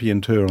huge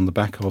European tour on the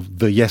back of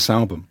the Yes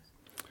album.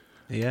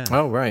 Yeah.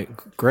 Oh, right.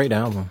 Great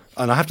album.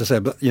 And I have to say,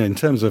 but in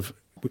terms of,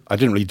 I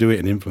didn't really do it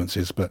in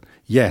Influences, but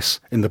Yes,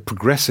 in the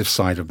progressive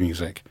side of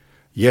music,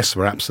 Yes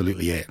were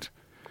absolutely it.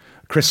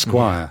 Chris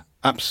Squire,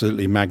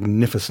 absolutely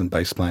magnificent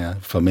bass player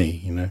for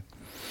me,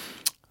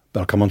 But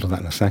I'll come on to that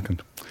in a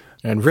second.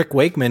 And Rick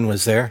Wakeman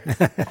was there.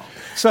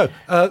 So,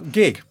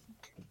 gig.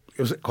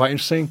 It was quite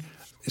interesting.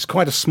 It's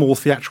quite a small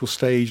theatrical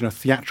stage and a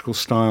theatrical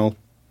style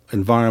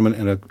environment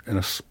in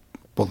a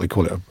what they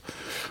call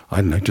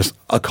it, just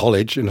a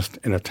college in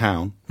a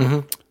town. Mm-hmm.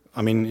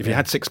 I mean, if you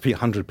had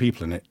 600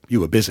 people in it, you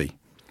were busy.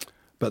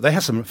 But they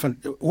had some fun.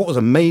 What was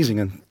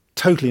amazing and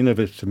totally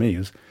innovative to me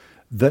is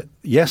that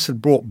Yes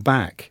had brought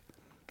back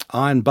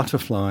Iron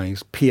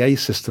Butterfly's PA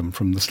system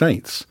from the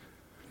States.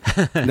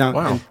 Now,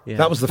 Wow.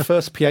 that was the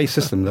first PA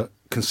system that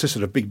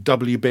consisted of big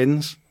W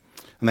bins,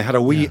 and they had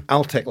a wee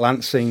Altec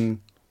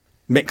Lansing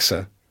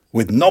mixer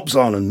with knobs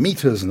on and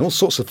meters and all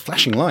sorts of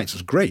flashing lights. It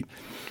was great.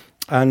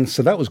 And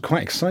so that was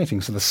quite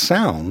exciting. So the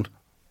sound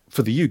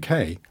for the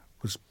UK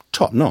was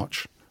top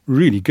notch,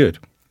 really good.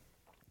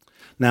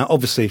 Now,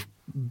 obviously,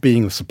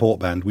 being the support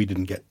band, we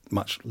didn't get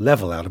much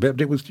level out of it,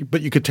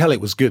 but you could tell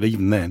it was good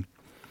even then.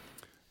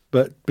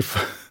 But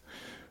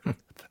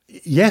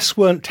Yes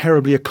weren't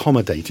terribly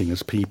accommodating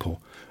as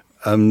people.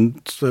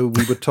 So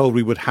we were told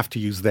we would have to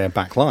use their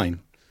back line.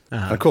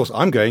 And of course,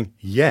 I'm going,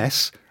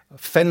 Yes,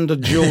 Fender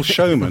dual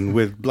showman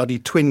with bloody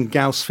twin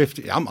Gauss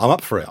 50. I'm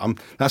up for it.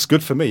 That's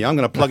good for me. I'm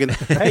going to plug in.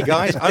 Hey,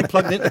 guys, I'm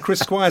plugging into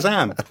Chris Squire's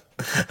amp.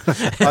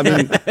 I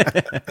mean,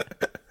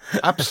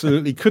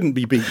 absolutely couldn't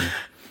be beaten.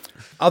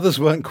 Others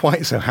weren't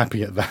quite so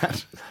happy at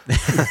that.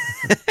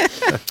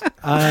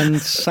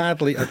 And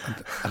sadly, I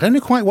don't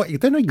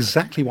know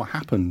exactly what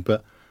happened,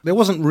 but there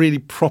wasn't really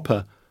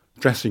proper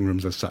dressing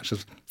rooms as such.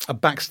 As a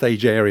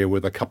backstage area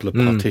with a couple of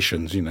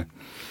partitions,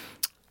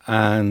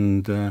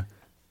 And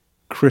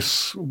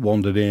Chris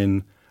wandered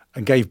in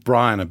and gave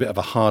Brian a bit of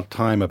a hard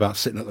time about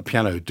sitting at the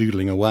piano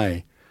doodling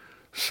away.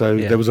 So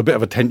there was a bit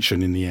of a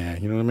tension in the air,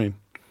 you know what I mean?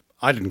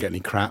 I didn't get any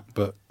crap,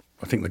 but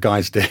I think the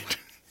guys did.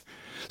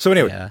 So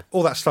anyway,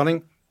 all that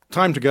stunning.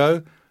 Time to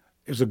go.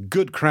 It was a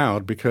good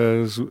crowd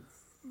because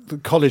the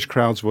college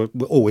crowds were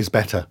always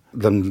better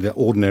than the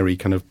ordinary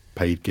kind of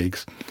paid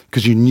gigs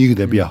because you knew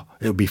it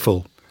would be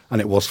full, and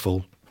it was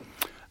full.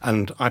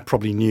 And I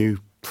probably knew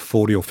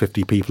 40 or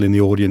 50 people in the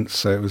audience,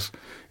 so it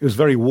was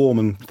very warm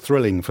and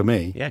thrilling for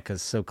me. Yeah,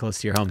 because so close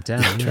to your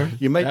hometown.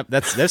 You make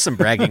There's some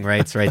bragging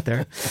rights right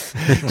there.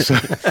 so,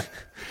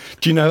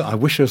 do you know? I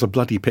wish there was a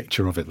bloody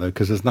picture of it though,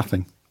 because there's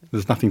nothing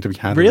to be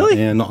had. Really?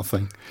 Yeah, not a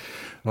thing.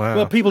 Wow.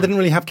 Well, people didn't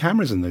really have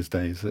cameras in those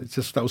days. It's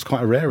just that was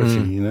quite a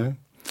rarity,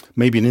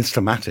 Maybe an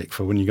Instamatic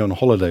for when you go on a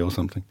holiday or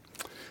something.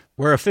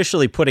 We're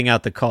officially putting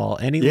out the call.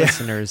 Any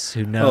listeners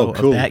who know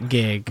cool. of that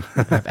gig,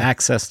 have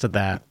access to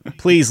that,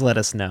 please let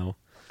us know.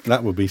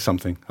 That would be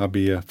something. I'd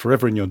be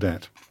forever in your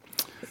debt.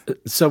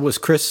 So was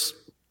Chris,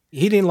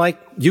 he didn't like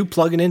you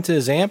plugging into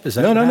his amp? Is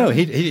that No.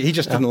 He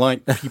just didn't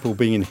like people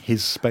being in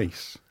his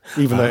space,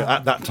 even though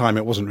at that time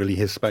it wasn't really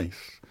his space.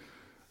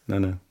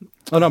 No.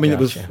 Oh, no, I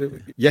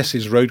mean, Yes,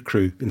 his road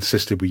crew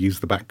insisted we use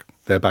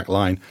their back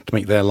line to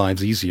make their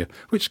lives easier,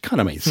 which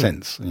kind of made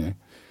sense,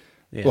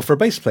 Yeah. Well, for a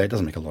bass player, it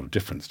doesn't make a lot of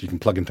difference. You can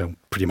plug into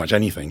pretty much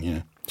anything, you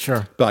know.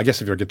 Sure. But I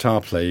guess if you're a guitar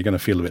player, you're going to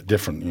feel a bit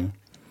different, you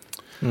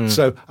know.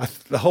 So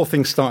the whole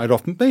thing started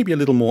off maybe a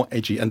little more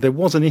edgy, and there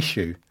was an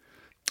issue.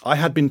 I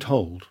had been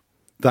told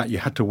that you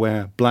had to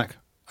wear black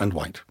and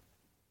white.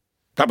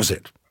 That was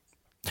it.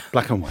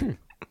 Black and white.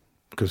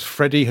 Because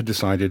Freddie had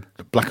decided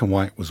that black and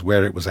white was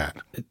where it was at.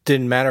 It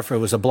didn't matter if it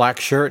was a black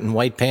shirt and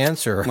white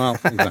pants or... Well,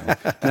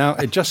 exactly. Now,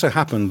 it just so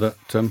happened that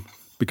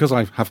because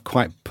I have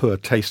quite poor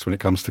taste when it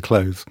comes to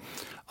clothes,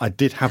 I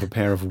did have a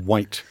pair of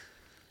white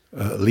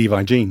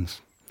Levi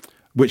jeans,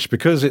 which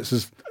because this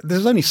is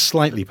only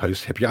slightly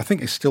post-hippie, I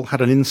think it still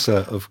had an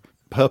insert of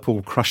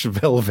purple crushed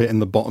velvet in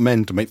the bottom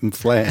end to make them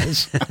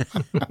flares.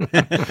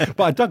 But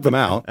I dug them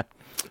out,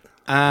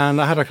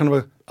 and I had a kind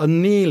of a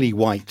nearly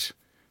white,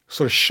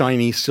 sort of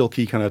shiny,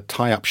 silky kind of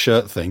tie-up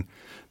shirt thing,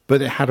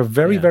 but it had a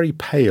very, very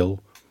pale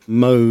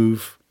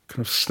mauve kind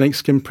of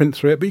snakeskin print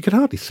through it, but you could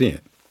hardly see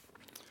it.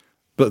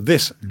 But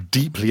this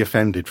deeply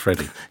offended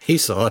Freddie. He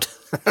saw it.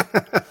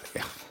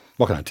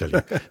 What can I tell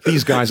you?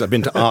 These guys have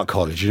been to art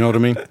college, you know what I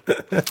mean?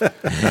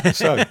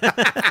 So,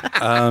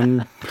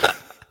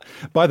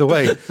 by the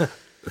way,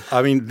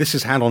 I mean, this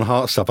is hand on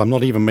heart stuff. I'm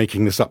not even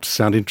making this up to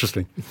sound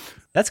interesting.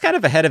 That's kind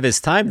of ahead of his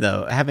time,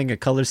 though, having a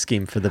color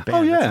scheme for the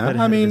band. Oh, That's a yeah. bit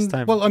ahead of his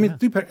time. Well, I mean,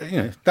 you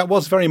know, that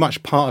was very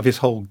much part of his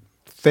whole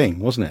thing,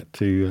 wasn't it?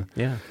 To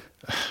yeah.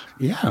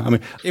 Yeah, I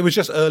mean, it was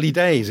just early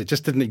days. It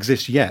just didn't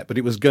exist yet, but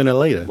it was going to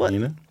later, What? you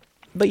know?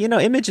 But, you know,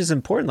 image is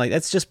important. Like,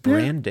 that's just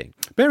branding.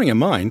 Bearing in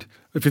mind,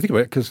 if you think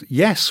about it, because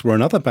Yes were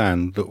another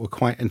band that were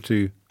quite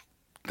into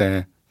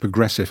their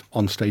progressive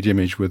on-stage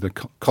image with the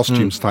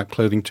costumes type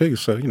clothing too.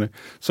 So, you know,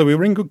 so we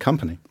were in good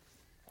company.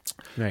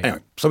 Right.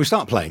 Anyway, so we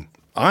start playing.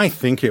 I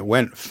think it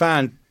went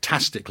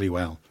fantastically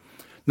well.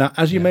 Now,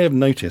 as you may have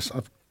noticed,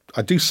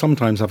 I do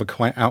sometimes have a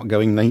quite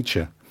outgoing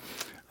nature.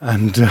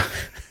 And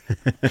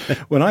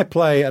when I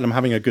play and I'm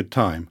having a good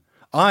time,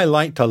 I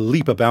like to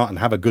leap about and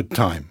have a good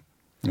time.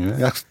 You know,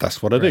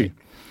 that's what I do.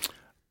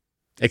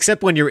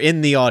 Except when you're in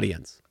the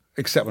audience.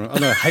 Except when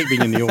I hate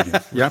being in the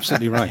audience. You're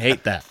absolutely right. I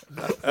hate that.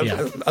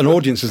 Yeah. An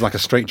audience is like a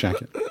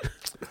straitjacket.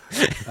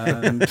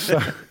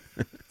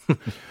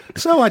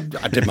 So I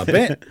did my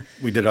bit.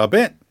 We did our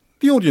bit.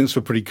 The audience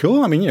were pretty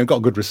cool. I mean, you know, got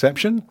a good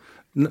reception.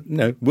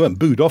 Weren't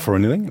booed off or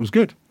anything. It was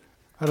good.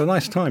 Had a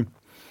nice time.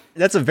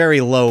 That's a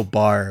very low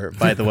bar,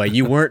 by the way.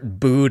 You weren't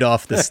booed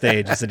off the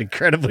stage. It's an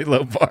incredibly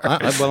low bar.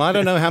 Well, I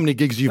don't know how many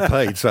gigs you've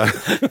played, so.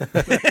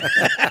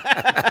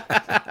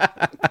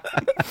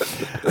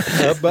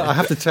 But I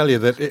have to tell you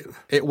that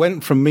it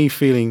went from me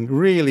feeling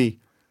really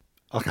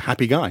like a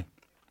happy guy.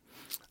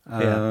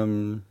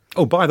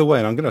 Oh, by the way,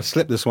 and I'm going to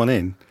slip this one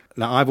in.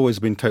 Now, I've always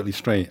been totally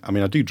straight. I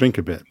mean, I do drink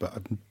a bit, but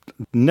I've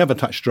never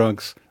touched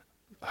drugs.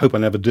 Hope I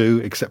never do,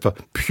 except for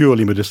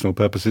purely medicinal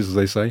purposes, as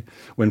they say,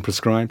 when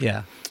prescribed.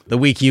 Yeah. The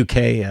weak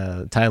UK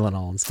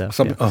Tylenol and stuff.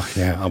 Oh,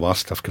 yeah. Our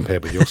stuff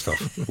compared with your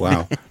stuff.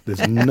 Wow.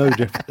 There's no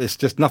difference. There's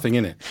just nothing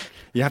in it.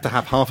 You have to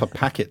have half a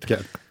packet to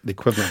get the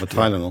equivalent of a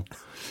Tylenol.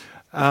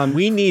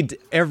 We need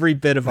every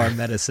bit of our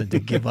medicine to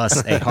give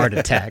us a heart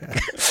attack.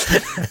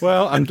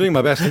 Well, I'm doing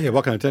my best here.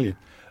 What can I tell you?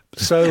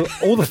 So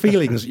all the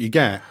feelings that you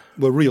get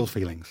were real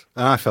feelings.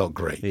 And I felt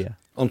great. Yeah.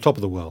 On top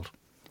of the world.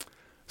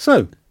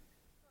 So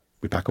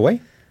we pack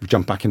away. We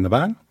jump back in the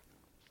van.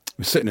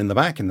 We're sitting in the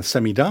back in the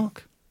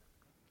semi-dark.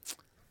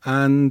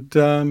 And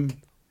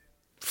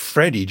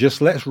Freddie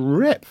just lets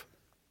rip.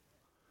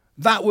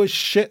 That was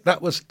shit.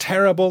 That was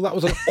terrible. That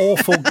was an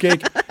awful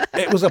gig.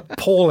 It was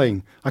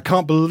appalling. I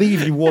can't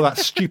believe you wore that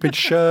stupid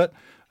shirt.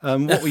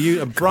 What were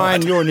you?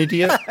 Brian, you're an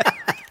idiot.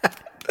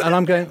 And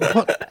I'm going,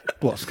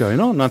 what's going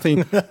on?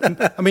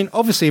 And I mean,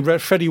 obviously,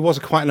 Freddie was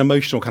quite an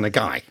emotional kind of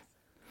guy.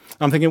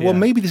 I'm thinking, well,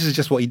 maybe this is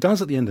just what he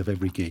does at the end of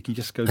every gig. He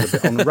just goes a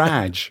bit on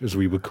rage, as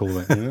we would call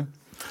it. You know?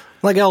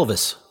 Like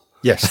Elvis.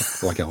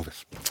 Yes, like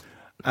Elvis.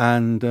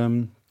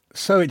 And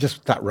so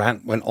that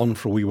rant went on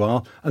for a wee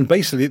while. And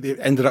basically, it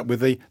ended up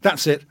with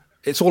that's it.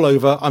 It's all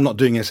over. I'm not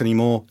doing this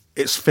anymore.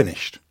 It's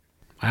finished.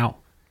 Wow.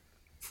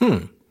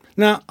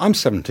 Now, I'm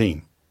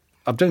 17.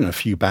 I've done a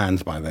few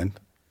bands by then.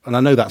 And I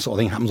know that sort of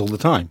thing happens all the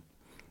time.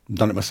 I've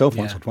done it myself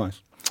once or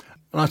twice.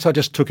 And I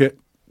just took it,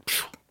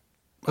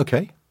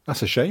 okay,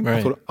 that's a shame.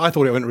 Right. I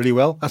thought it went really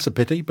well. That's a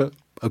pity, but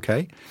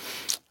okay.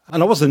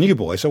 And I was the new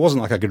boy, so it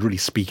wasn't like I could really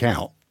speak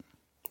out,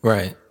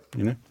 Right.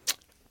 you know.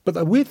 But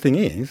the weird thing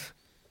is,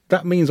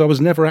 that means I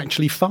was never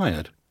actually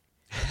fired.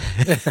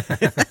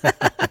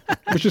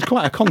 Which is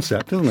quite a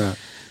concept, isn't it?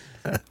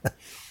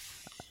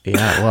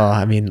 Yeah, well,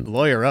 I mean,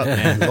 lawyer up,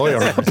 man. Lawyer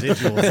up.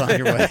 Residuals on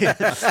your way.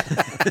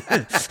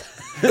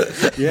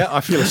 Yeah,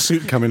 I feel a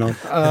suit coming on.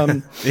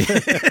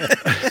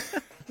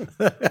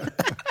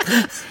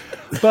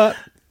 But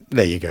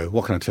there you go.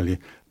 What can I tell you?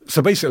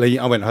 So basically,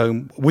 I went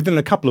home. Within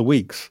a couple of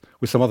weeks,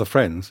 with some other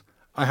friends,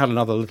 I had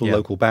another little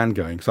local band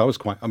going. So I was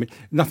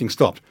nothing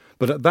stopped.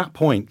 But at that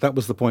point, that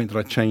was the point that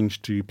I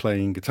changed to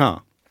playing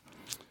guitar.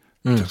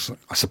 Just,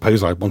 I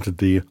suppose I wanted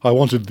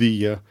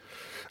the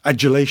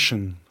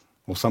adulation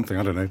or something.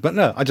 I don't know. But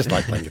no, I just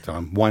like playing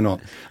guitar. Why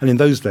not? And in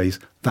those days,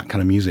 that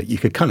kind of music, you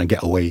could kind of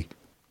get away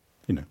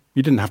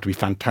you didn't have to be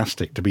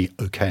fantastic to be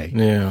okay.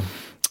 Yeah.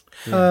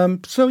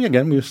 So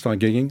again, we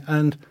started gigging,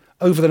 and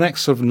over the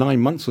next sort of 9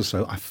 months or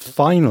so, I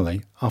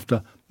finally,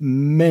 after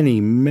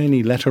many,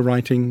 many letter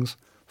writings,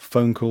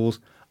 phone calls,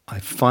 I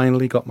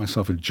finally got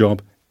myself a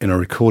job in a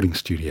recording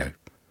studio.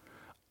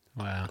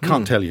 Wow.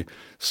 Can't tell you.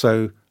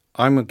 So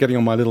I'm getting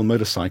on my little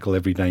motorcycle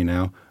every day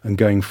now and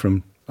going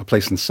from a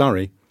place in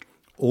Surrey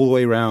all the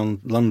way around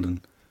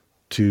London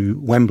to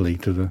Wembley,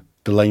 to the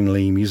Delane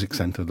Lee Music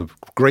Centre, the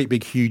great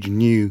big huge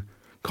new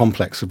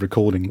complex of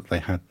recording that they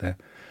had there.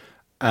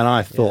 And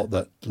I thought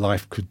that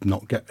life could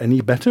not get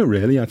any better,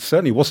 really. I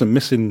certainly wasn't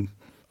missing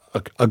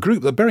a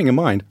group that, bearing in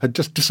mind, had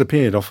just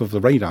disappeared off of the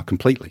radar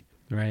completely.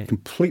 Right.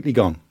 Completely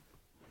gone.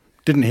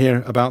 Didn't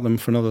hear about them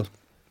for another,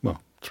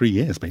 3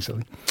 years,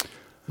 basically.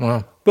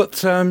 Wow. But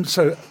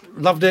so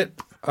loved it.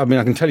 I mean,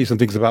 I can tell you some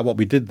things about what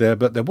we did there,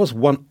 but there was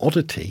one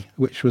oddity,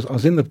 which was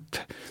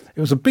it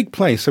was a big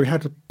place, so we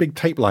had a big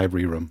tape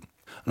library room.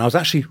 And I was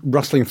actually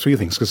rustling through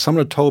things because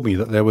someone had told me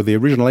that there were the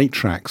original 8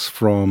 tracks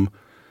from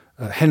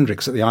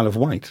Hendrix at the Isle of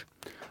Wight.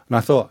 And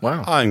I thought,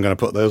 wow, I'm going to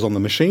put those on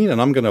the machine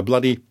and I'm going to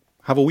bloody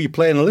have a wee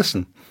play and a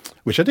listen,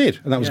 which I did.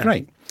 And that was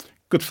great.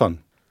 Good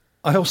fun.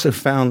 I also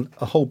found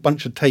a whole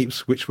bunch of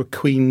tapes which were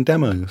Queen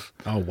demos.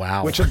 Oh,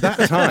 wow. Which at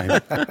that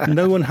time,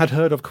 no one had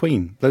heard of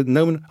Queen.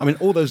 No one. I mean,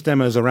 all those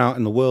demos are out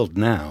in the world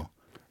now.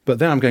 But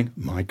then I'm going,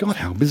 my God,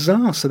 how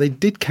bizarre. So they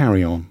did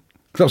carry on.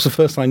 That was the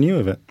first I knew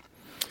of it.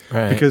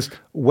 Right. Because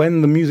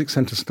when the Music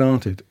Centre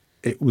started,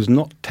 it was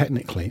not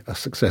technically a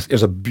success. It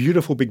was a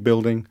beautiful big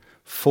building,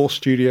 4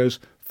 studios,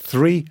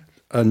 3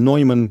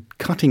 Neumann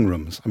cutting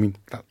rooms. I mean,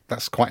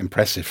 that's quite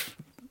impressive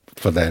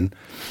for then.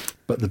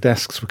 But the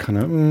desks were kind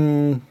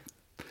of...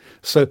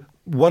 So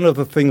one of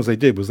the things they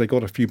did was they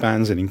got a few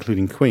bands in,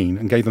 including Queen,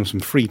 and gave them some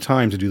free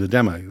time to do the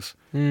demos.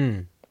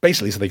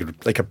 Basically, so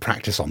they could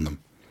practice on them.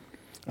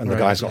 And the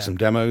guys got some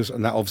demos,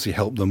 and that obviously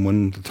helped them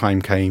when the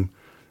time came,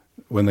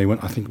 when they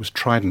went, I think it was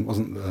Trident,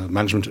 wasn't the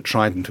management at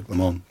Trident took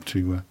them on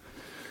to...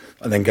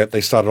 and then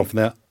they started off from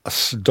there,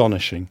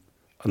 astonishing,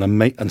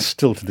 and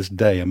still to this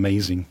day,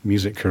 amazing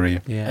music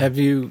career. Yeah. Have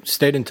you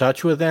stayed in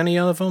touch with any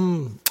of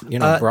them?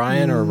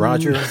 Brian or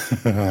Roger?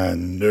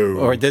 No.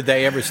 Or did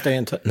they ever stay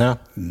in touch? No.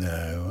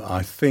 No,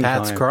 I think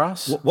Pat's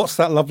Cross? What's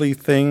that lovely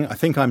thing? I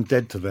think I'm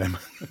dead to them.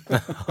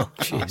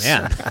 Jeez.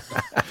 Man.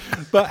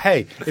 But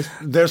hey,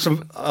 there's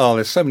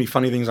so many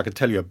funny things I could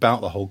tell you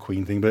about the whole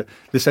Queen thing, but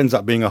this ends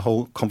up being a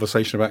whole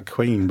conversation about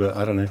Queen, but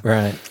I don't know.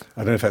 Right. I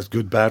don't know if that's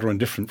good, bad, or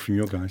indifferent from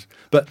your guys.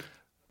 But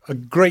a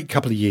great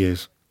couple of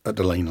years at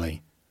Delane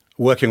Lee,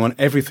 working on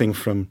everything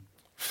from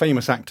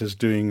famous actors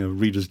doing a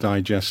Reader's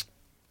Digest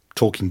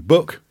talking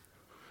book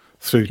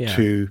through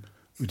to,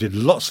 we did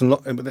lots and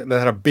lots. They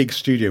had a big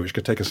studio which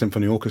could take a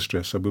symphony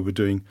orchestra, so we were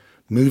doing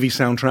movie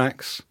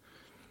soundtracks,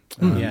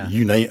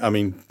 you name, I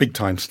mean, big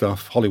time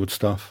stuff, Hollywood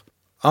stuff.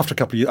 After a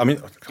couple of years, I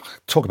mean,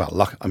 talk about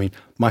luck. I mean,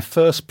 my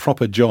first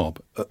proper job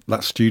at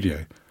that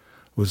studio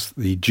was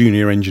the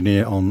junior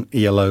engineer on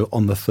ELO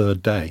on the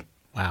 3rd day.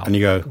 Wow. And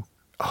you go,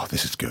 oh,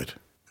 this is good.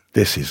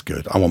 This is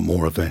good. I want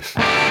more of this.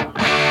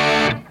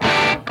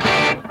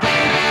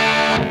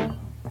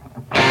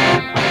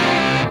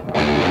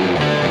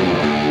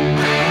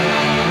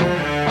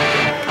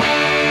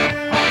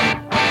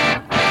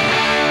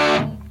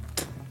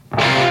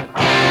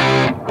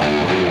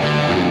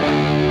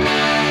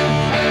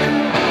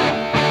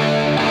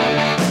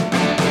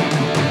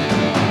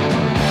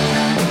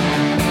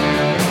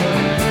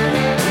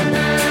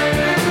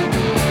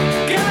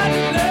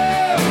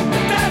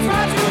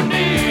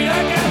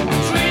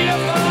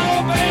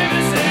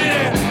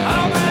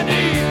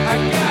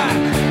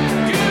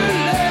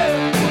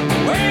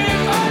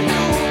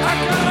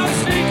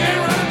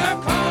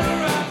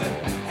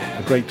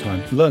 Great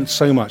time. Learned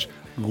so much.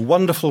 A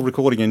wonderful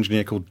recording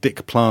engineer called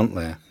Dick Plant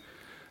there,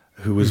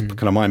 who was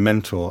kind of my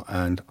mentor,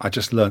 and I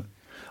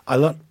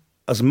learned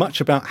as much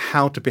about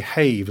how to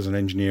behave as an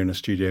engineer in a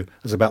studio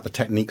as about the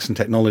techniques and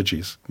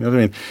technologies. You know what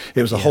I mean?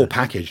 It was a whole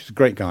package. He's a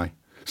great guy.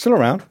 Still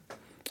around,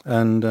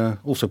 and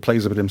also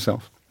plays a bit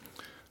himself.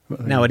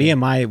 Now, at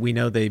EMI, we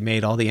know they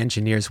made all the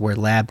engineers wear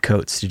lab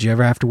coats. Did you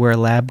ever have to wear a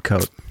lab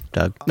coat,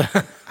 Doug?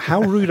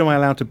 How rude am I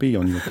allowed to be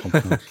on your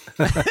podcast?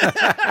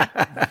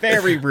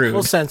 Very rude.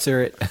 We'll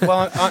censor it.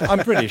 Well, I'm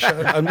British,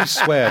 and we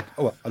swear.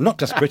 Well, I'm not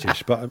just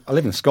British, but I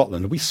live in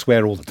Scotland, and we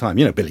swear all the time.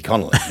 You know, Billy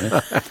Connolly. You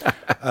know?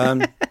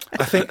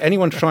 I think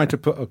anyone trying to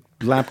put a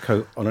lab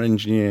coat on an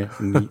engineer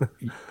in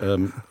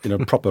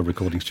a proper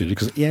recording studio,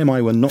 because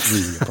EMI were not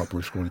really a proper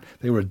recording.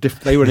 They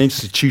were an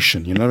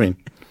institution. You know what I mean?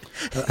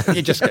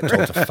 You just get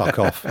told to fuck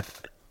off.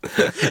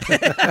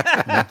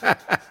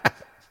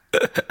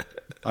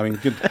 I mean,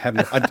 good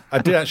heavens. I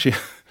did actually...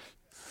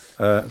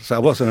 so I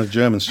was in a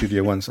German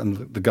studio once,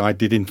 and the guy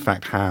did, in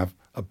fact, have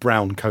a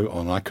brown coat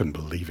on. I couldn't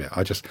believe it.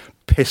 I just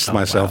pissed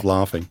myself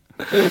laughing.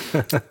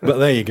 But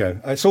there you go.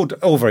 It's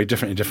all very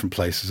different in different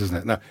places, isn't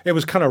it? Now, it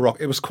was kind of rock.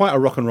 It was quite a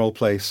rock and roll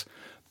place,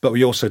 but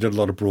we also did a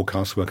lot of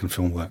broadcast work and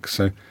film work.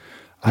 So,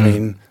 I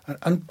mean,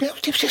 and it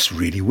was just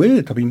really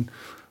weird. I mean,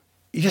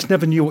 you just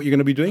never knew what you're going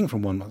to be doing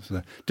from 1 month to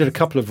there. Did a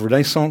couple of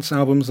Renaissance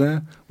albums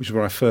there, which is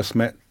where I first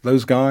met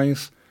those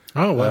guys.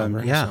 Oh, wow.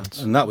 yeah.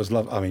 And that was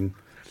love. I mean,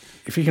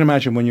 if you can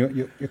imagine when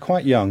you're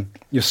quite young,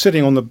 you're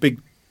sitting on the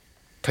big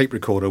tape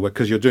recorder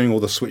because you're doing all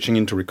the switching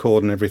into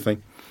record and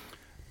everything,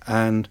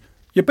 and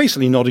you're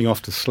basically nodding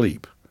off to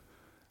sleep.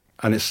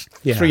 And it's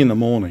 3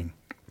 a.m,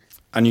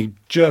 and you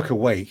jerk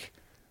awake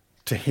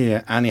to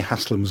hear Annie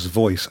Haslam's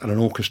voice and an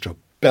orchestra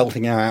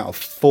belting out of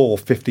 4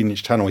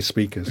 15-inch tannoy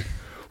speakers.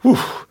 Whew,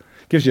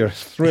 gives you a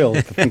thrill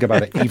to think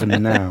about it even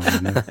now.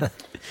 You know?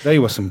 They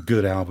were some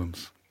good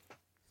albums.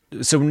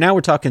 So now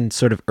we're talking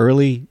sort of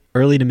early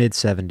to mid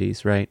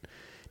 70s, right?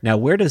 Now,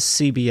 where does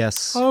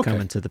CBS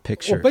come into the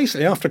picture? Well,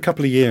 basically, after a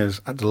couple of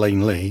years at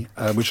Delane Lee,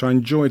 which I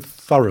enjoyed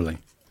thoroughly,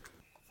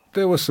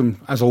 there was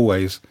some, as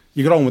always,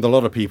 you got on with a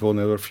lot of people, and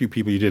there were a few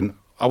people you didn't.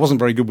 I wasn't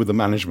very good with the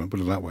management, put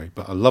it that way,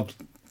 but I loved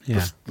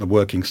the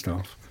working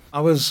staff.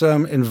 I was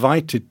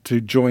invited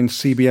to join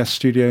CBS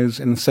Studios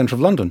in the centre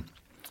of London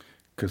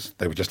because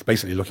they were just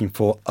basically looking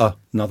for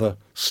another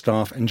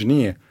staff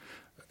engineer.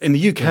 In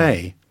the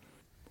UK,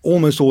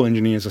 almost all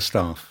engineers are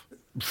staff.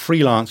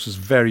 Freelance was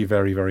very,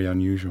 very, very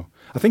unusual.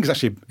 I think it's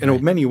actually,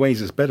 in many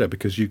ways, it's better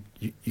because you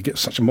get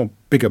such a more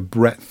bigger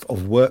breadth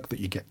of work that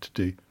you get to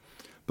do.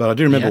 But I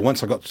do remember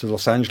once I got to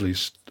Los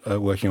Angeles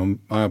working on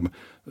my album,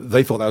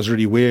 they thought that was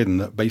really weird and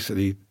that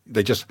basically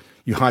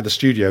you hired the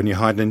studio and you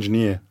hired an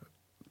engineer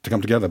to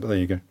come together. But there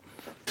you go.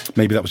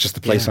 Maybe that was just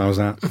the place I was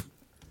at.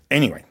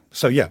 Anyway,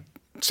 so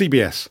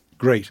CBS,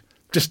 great.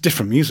 Just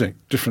different music,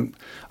 just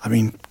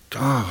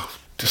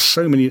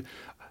so many.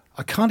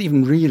 I can't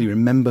even really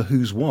remember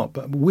who's what,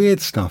 but weird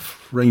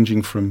stuff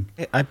ranging from...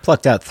 I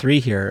plucked out 3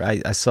 here.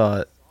 I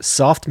saw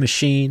Soft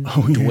Machine,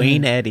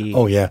 Dwayne Eddy,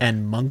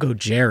 and Mungo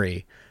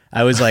Jerry.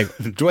 I was like...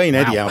 The Dwayne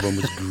Eddy album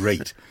was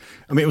great.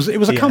 I mean, it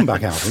was a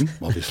comeback album,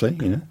 obviously,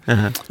 you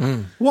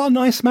know. What a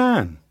nice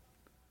man.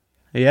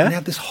 Yeah? And he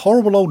had this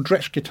horrible old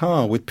Gretsch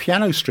guitar with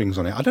piano strings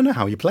on it. I don't know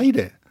how he played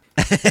it.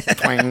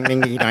 Twang,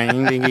 dingy,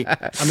 dang, dingy.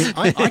 I mean,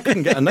 I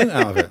couldn't get a note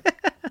out of it.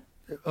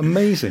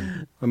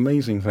 Amazing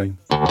thing.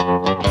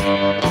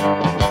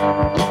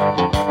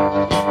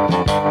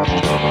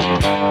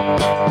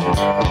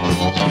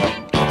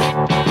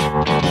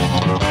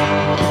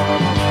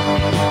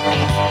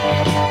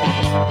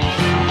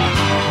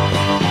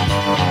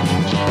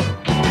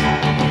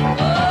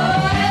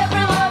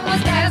 Everyone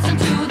was dancing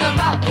to the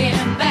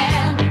rocking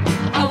band.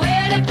 I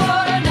waited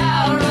for an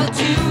hour or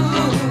two,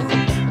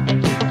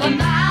 but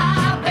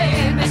my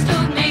baby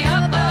stood me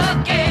up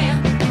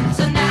again.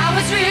 So now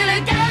it's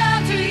really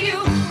down to you,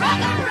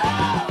 rock and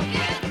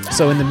roll.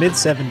 So in the mid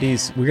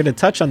 70s, we're going to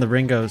touch on the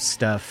Ringo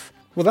stuff.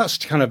 Well, that's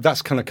kind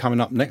of coming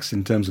up next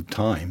in terms of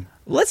time.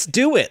 Let's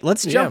do it.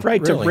 Let's jump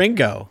right to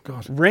Ringo.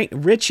 God.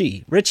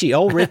 Richie,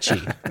 old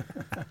Richie.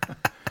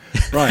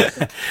 Right.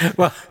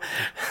 Well,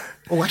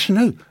 oh, actually,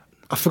 no.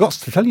 I forgot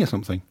to tell you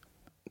something.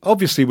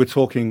 Obviously, we're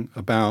talking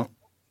about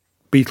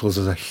Beatles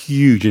as a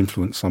huge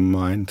influence on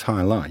my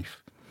entire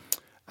life.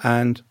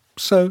 And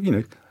so, you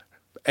know,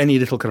 any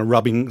little kind of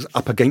rubbing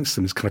up against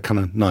them is kind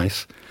of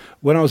nice.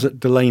 When I was at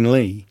Delane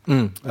Lee,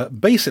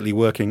 basically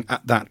working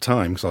at that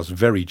time, because I was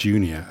very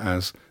junior,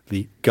 as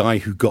the guy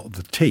who got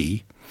the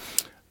tea,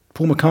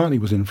 Paul McCartney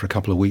was in for a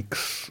couple of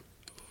weeks.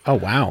 Oh,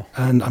 wow.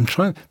 And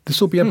this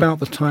will be about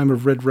the time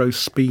of Red Rose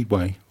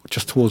Speedway,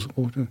 just towards...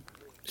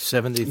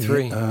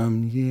 73.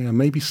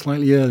 Maybe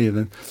slightly earlier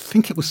than... I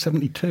think it was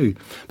 72.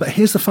 But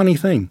here's the funny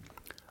thing.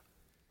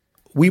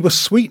 We were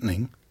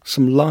sweetening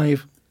some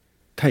live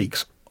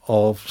takes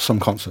of some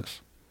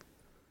concerts.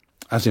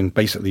 As in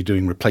basically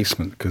doing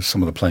replacement, because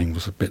some of the playing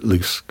was a bit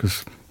loose,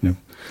 because, you know,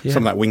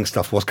 some of that Wing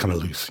stuff was kind of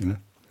loose, you know.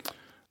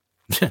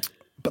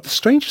 But the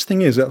strangest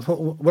thing is that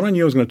when I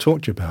knew I was going to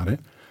talk to you about it,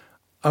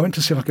 I went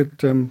to see if I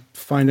could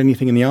find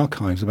anything in the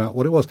archives about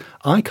what it was.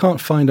 I can't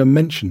find a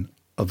mention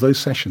of those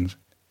sessions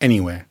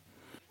anywhere.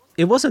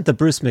 It wasn't the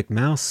Bruce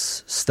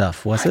McMouse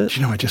stuff, was it? Do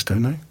you know, I just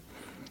don't know.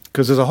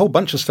 Because there's a whole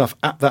bunch of stuff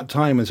at that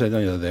time and said,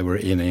 they were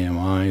in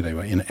AMI, they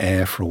were in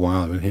Air for a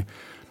while, they were here,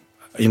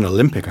 in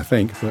Olympic, I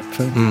think. But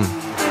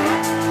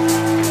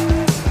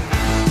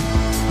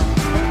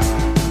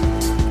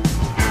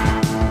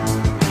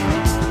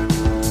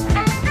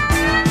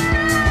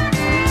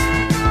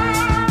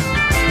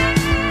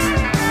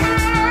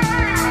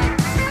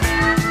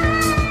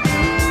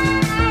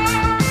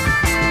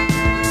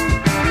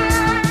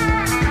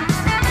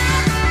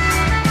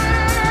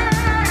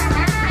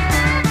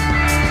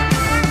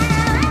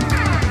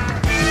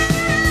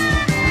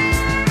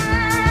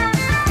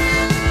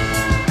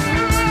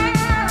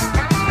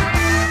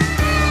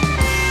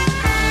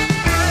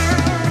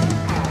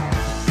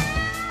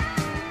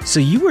So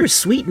you were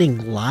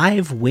sweetening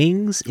live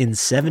Wings in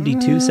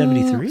 72,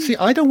 73? See,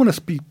 I don't want to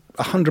be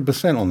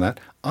 100% on that.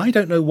 I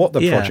don't know what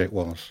the project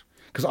was.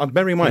 Because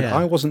bear in mind,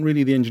 I wasn't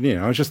really the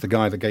engineer. I was just the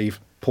guy that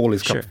gave Paul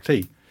his cup of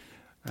tea.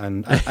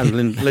 And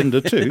Linda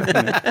too.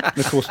 And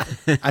of course,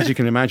 as you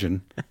can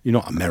imagine, you're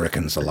not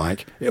Americans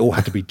alike. It all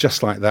had to be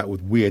just like that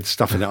with weird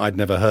stuff in it I'd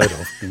never heard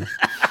of. You know?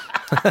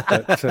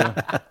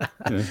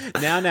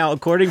 But, Now,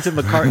 according to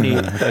McCartney,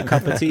 a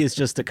cup of tea is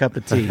just a cup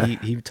of tea.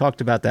 He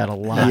talked about that a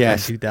lot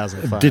yes, in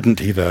 2005. didn't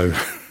he, though?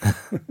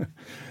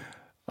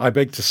 I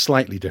beg to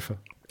slightly differ.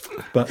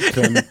 But,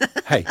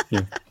 hey,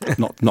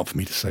 not for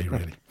me to say,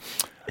 really.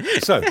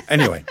 So,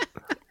 anyway,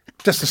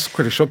 just a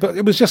quick shot. But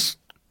it was just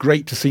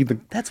great to see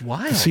That's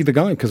wild. to see the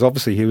guy, because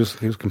obviously he was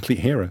a complete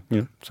hero,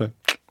 so...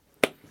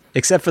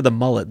 Except for the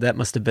mullet. That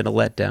must have been a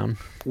letdown.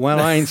 Well,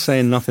 I ain't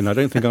saying nothing. I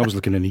don't think I was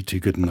looking any too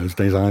good in those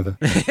days either.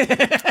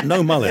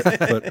 No mullet,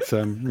 but...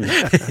 So,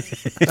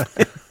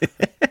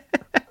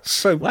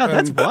 Wow,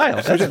 that's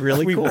wild. That's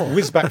really cool. We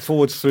whizzed back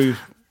forwards through...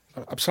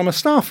 I'm a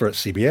staffer at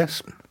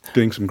CBS,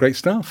 doing some great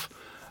stuff,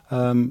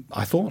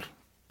 I thought.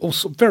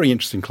 Also, very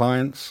interesting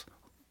clients,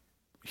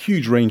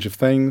 huge range of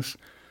things.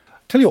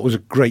 Tell you what was a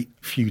great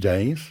few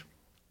days,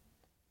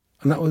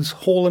 and that was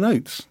Hall &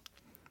 Oates.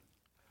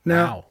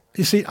 Now, Wow.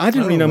 you see, I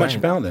didn't really know much right.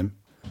 about them,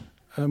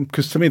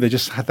 because to me they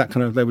just had that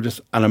kind of, they were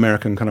just an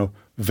American kind of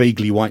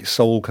vaguely white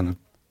soul kind of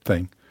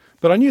thing.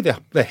 But I knew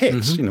their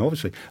hits,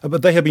 obviously.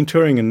 But they had been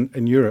touring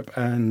in Europe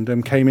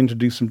and came in to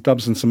do some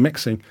dubs and some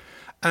mixing.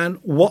 And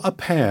what a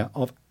pair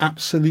of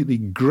absolutely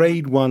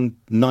grade one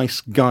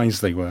nice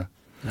guys they were.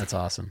 That's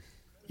awesome.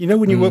 You know,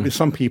 when you work with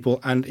some people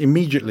and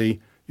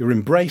immediately you're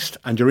embraced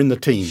and you're in the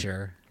team.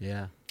 Sure.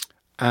 Yeah.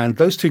 And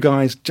those two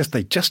guys,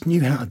 they just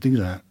knew how to do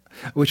that,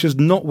 which is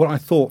not what I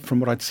thought from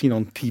what I'd seen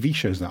on TV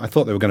shows. Now I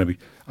thought they were going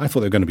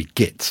to be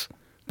gits,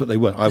 but they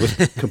weren't. I was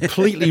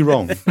completely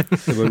wrong.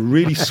 They were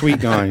really sweet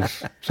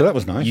guys. So that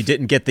was nice. You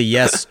didn't get the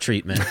yes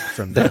treatment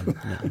from them.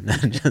 No.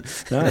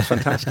 No, it's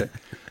fantastic.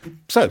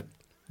 So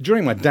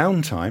during my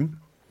downtime,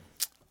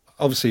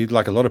 obviously,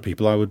 like a lot of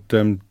people, I would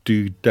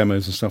do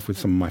demos and stuff with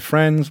some of my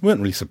friends. We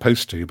weren't really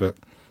supposed to, but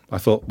I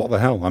thought, what the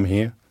hell? I'm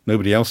here.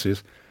 Nobody else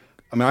is.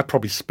 I mean, I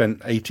probably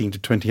spent 18 to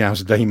 20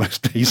 hours a day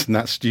most days in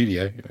that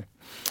studio.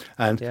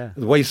 And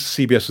the way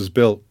CBS was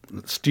built,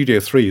 Studio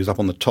 3 was up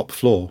on the top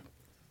floor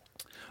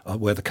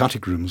where the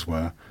cutting rooms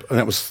were. And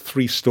that was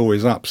 3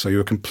 stories up. So you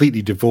were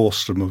completely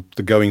divorced from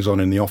the goings-on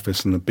in the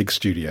office and the big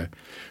studio.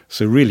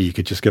 So really, you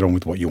could just get on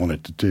with what you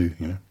wanted to do,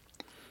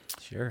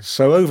 Sure.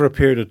 So over a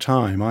period of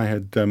time, I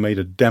had made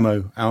a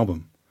demo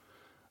album,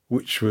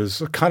 which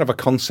was a kind of a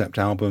concept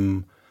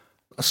album,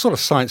 a sort of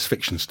science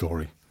fiction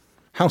story.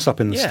 House Up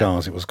in the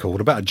Stars, it was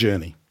called, about a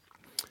journey.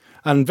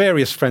 And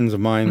various friends of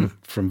mine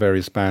from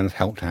various bands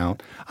helped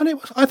out. And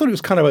I thought it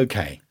was kind of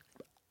okay.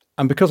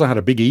 And because I had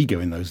a big ego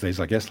in those days,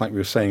 I guess, like we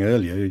were saying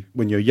earlier,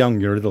 when you're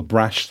young, you're a little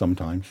brash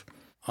sometimes.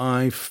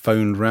 I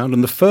phoned round,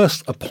 and the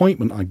first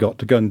appointment I got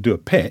to go and do a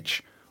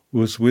pitch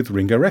was with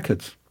Ringo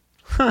Records.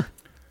 Huh.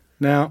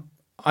 Now,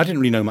 I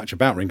didn't really know much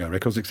about Ringo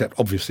Records, except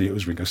obviously it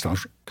was Ringo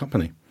Starr's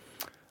company.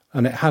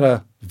 And it had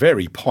a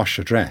very posh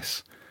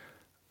address.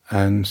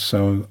 And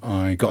so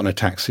I got in a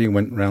taxi and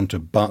went round to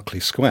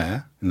Berkeley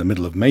Square in the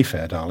middle of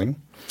Mayfair,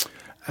 darling,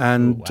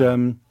 and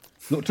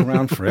looked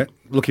around for it,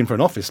 looking for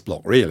an office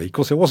block, really. Of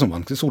course, there wasn't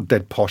one, because it's all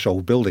dead posh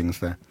old buildings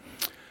there.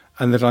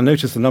 And then I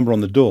noticed the number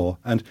on the door,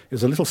 and it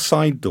was a little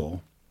side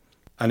door,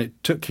 and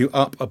it took you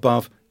up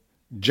above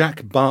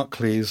Jack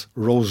Barclay's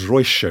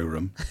Rolls-Royce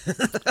showroom,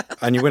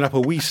 and you went up a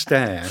wee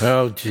stair.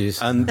 Oh,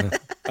 jeez.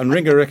 And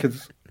Ringo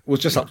Records was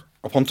just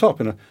up on top.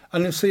 And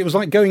it was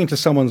like going into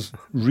someone's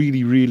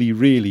really, really,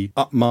 really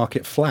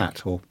upmarket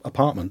flat or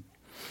apartment.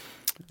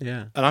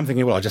 Yeah. And I'm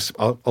thinking, well, I'll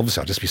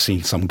just be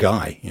seeing some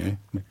guy,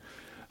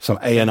 some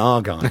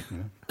A&R guy.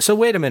 So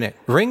wait a minute.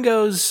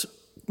 Ringo's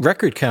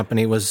record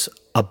company was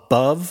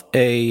above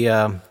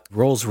a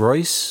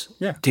Rolls-Royce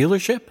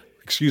dealership?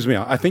 Excuse me,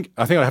 I think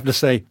I have to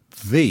say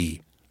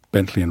the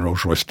Bentley and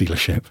Rolls-Royce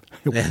dealership.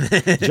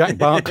 Jack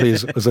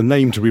Barclay's was a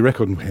name to be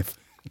reckoned with.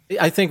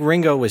 I think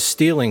Ringo was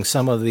stealing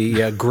some of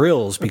the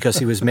grills because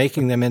he was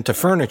making them into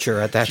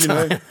furniture at that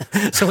time.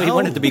 So he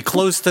wanted to be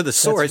close to the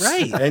source.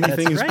 That's right.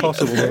 Anything is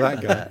possible with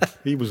that guy.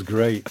 He was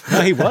great.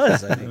 No, he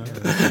was, I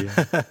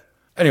think.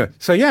 Anyway,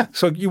 so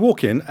you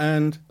walk in,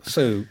 and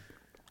so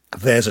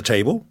there's a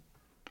table,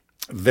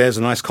 there's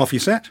a nice coffee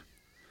set,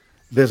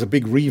 there's a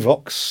big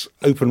Revox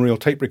open reel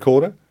tape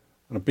recorder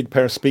and a big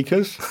pair of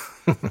speakers,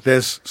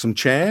 there's some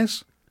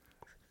chairs,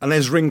 and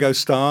there's Ringo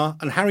Starr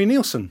and Harry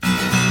Nilsson.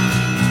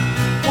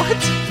 What?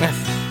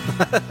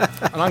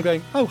 And I'm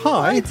going, oh,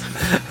 hi.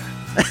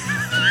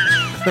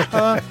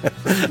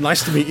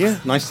 Nice to meet you.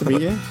 Nice to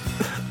meet you.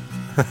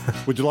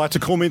 Would you like to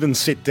come in and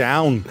sit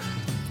down?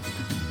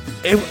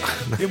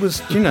 It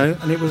was,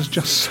 and it was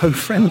just so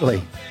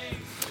friendly.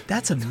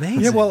 That's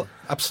amazing. Yeah, well,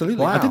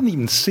 absolutely. Wow. I didn't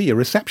even see a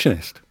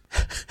receptionist.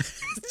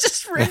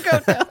 Just Ringo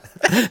down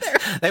there.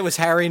 That was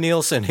Harry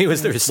Nilsson. He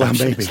was the Well,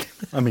 receptionist. maybe.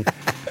 I mean,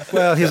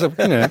 well,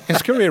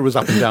 his career was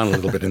up and down a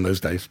little bit in those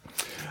days.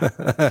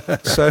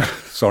 So,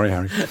 sorry,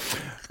 Harry.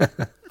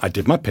 I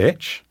did my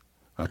pitch.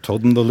 I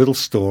told them the little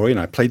story, and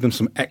I played them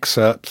some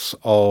excerpts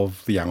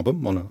of the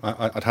album.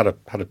 I'd had a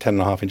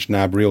 10.5-inch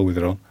nab reel with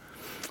it on.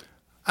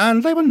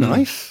 And they were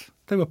nice.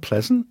 They were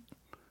pleasant.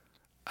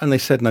 And they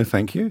said, no,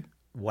 thank you.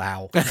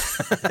 Wow.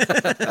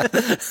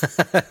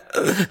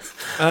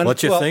 And,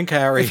 What you think,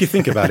 Harry? If you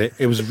think about it,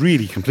 it was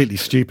really completely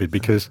stupid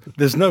because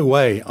there's no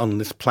way on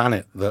this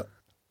planet that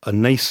a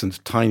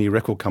nascent, tiny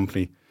record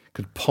company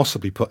could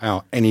possibly put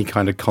out any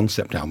kind of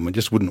concept album. It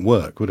just wouldn't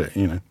work, would it?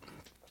 You know.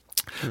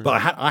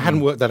 But I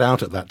hadn't worked that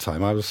out at that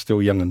time. I was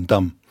still young and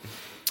dumb.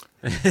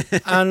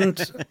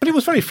 But it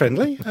was very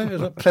friendly. It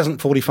was a pleasant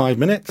 45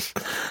 minutes,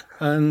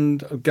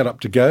 and I'd get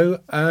up to go.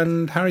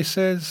 And Harry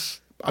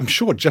says, "I'm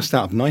sure, just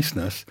out of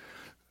niceness,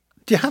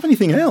 do you have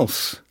anything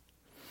else?"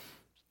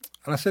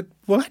 And I said,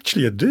 "Well,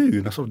 actually, I do."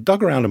 And I sort of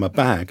dug around in my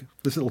bag,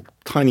 this little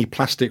tiny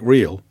plastic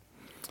reel,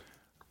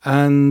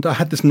 and I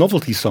had this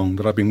novelty song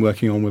that I'd been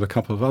working on with a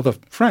couple of other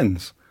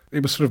friends.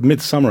 It was sort of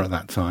midsummer at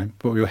that time,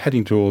 but we were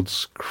heading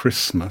towards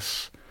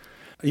Christmas.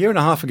 A year and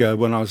a half ago,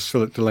 when I was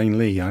still at Delane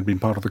Lee, I'd been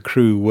part of the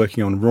crew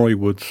working on Roy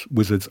Wood's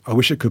Wizards' I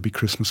Wish It Could Be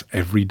Christmas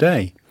Every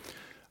Day.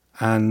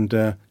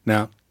 And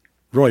now,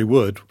 Roy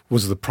Wood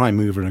was the prime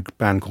mover in a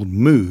band called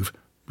Move,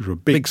 which were a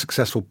big,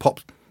 successful pop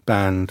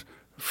band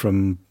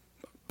from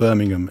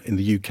Birmingham in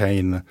the UK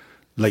in the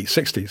late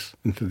 60s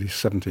into the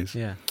 70s.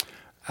 Yeah.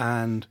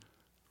 And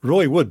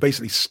Roy Wood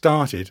basically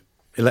started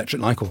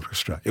Electric Light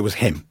Orchestra. It was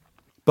him.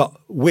 But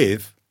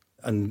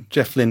and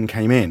Jeff Lynne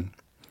came in,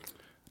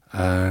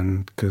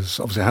 and because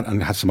obviously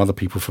I had some other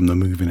people from the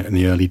Move in it in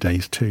the early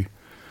days too.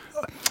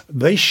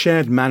 They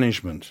shared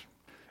management.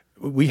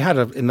 We had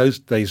in those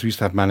days we used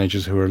to have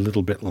managers who were a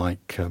little bit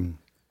like,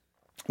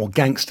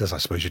 gangsters, I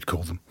suppose you'd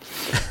call them.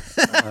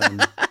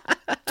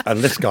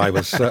 And this guy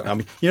was,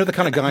 the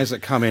kind of guys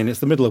that come in. It's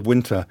the middle of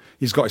winter.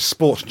 He's got his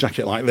sports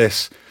jacket like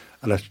this,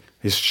 and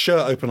his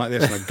shirt open like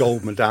this, and a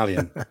gold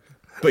medallion.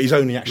 But he's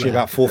only actually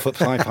about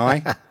 4'5"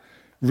 high.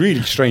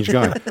 Really strange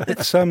guy.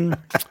 It's it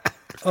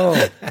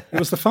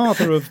was the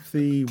father of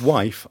the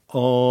wife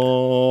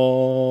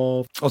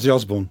of Ozzy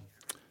Osbourne,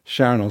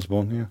 Sharon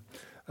Osbourne.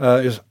 Yeah,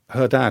 it was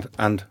her dad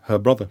and her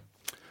brother,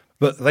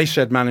 but they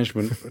shared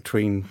management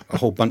between a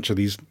whole bunch of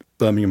these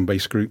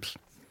Birmingham-based groups,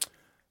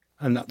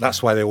 and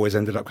that's why they always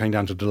ended up going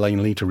down to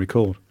Delane Lee to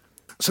record.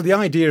 So the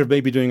idea of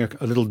maybe doing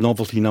a little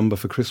novelty number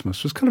for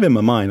Christmas was kind of in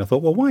my mind. I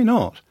thought, well, why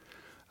not?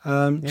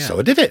 So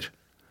I did it.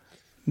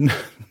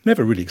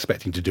 Never really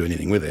expecting to do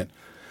anything with it.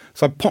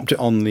 So I popped it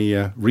on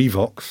the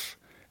Revox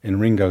in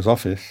Ringo's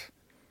office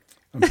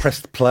and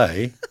pressed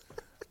play.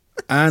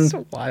 And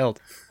So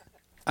wild.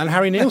 And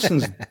Harry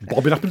Nilsson's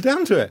bobbing up and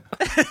down to it.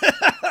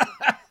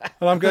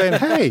 And I'm going,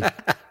 hey,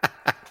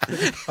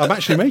 I'm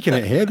actually making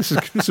it here. This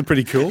is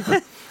pretty cool.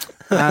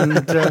 And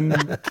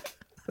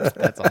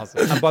That's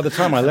awesome. and by the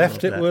time I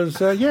left, it was,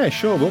 yeah,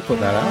 sure, we'll put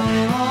that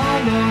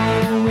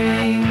out.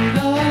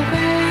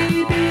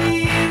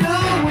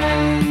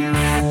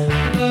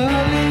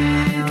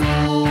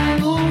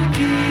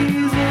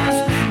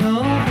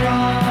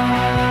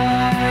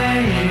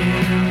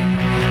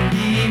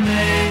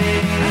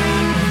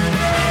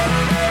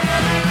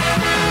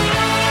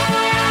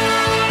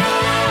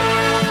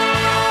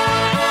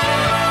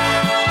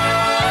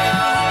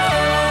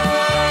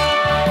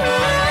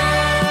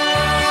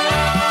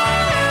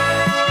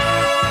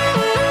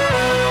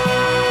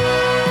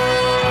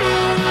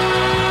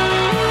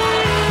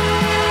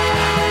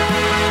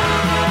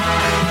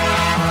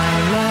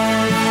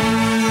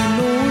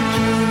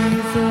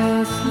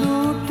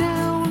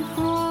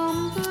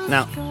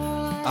 Now,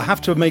 I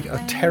have to make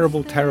a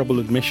terrible, terrible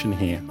admission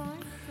here.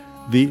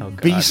 The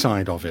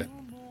B-side of it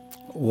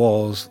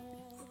was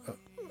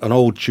an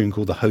old tune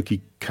called the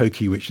Hokey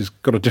Cokey, which has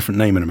got a different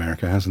name in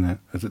America, hasn't it?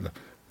 Is it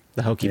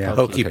The Hokey Yeah.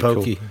 Pokey. Hokey Okay,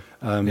 pokey.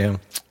 cool. Yeah.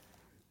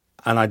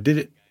 And I did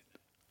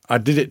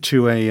it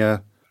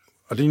to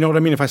do you know what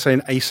I mean if I say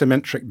an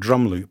asymmetric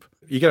drum loop?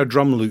 You get a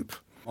drum loop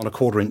on a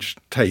 1/4-inch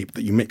tape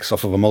that you mix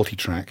off of a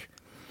multi-track,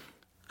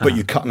 but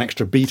you cut an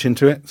extra beat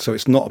into it, so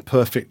it's not a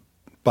perfect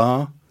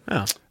bar.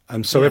 Oh.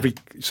 And so you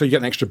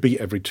get an extra beat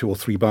every 2 or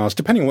 3 bars,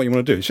 depending on what you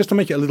want to do. It's just to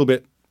make it a little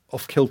bit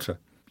off kilter.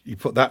 You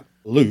put that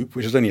loop,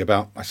 which is only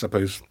about, I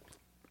suppose,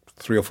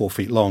 3 or 4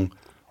 feet long,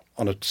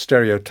 on a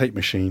stereo tape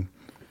machine,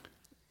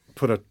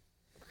 put a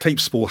tape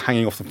spool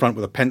hanging off the front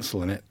with a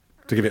pencil in it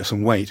to give it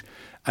some weight,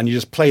 and you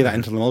just play that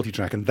into the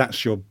multitrack, and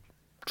that's your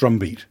drum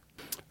beat.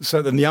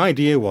 So then the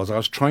idea was I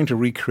was trying to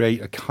recreate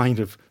a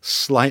kind of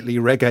slightly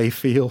reggae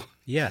feel.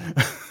 Yeah.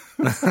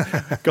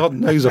 God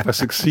knows if I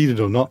succeeded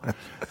or not.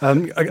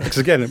 Because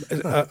again,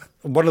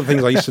 one of the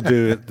things I used to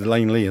do at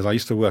Delane Lee is I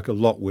used to work a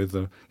lot with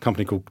a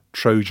company called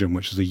Trojan,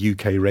 which is a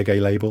UK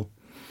reggae label.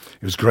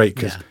 It was great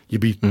because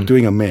you'd be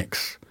doing a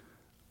mix,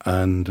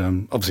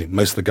 and obviously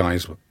most of the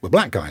guys were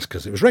black guys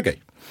because it was reggae.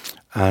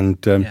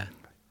 And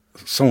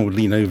someone would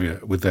lean over you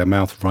with their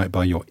mouth right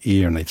by your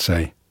ear and they'd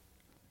say,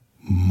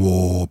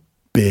 "More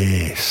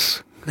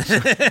bass."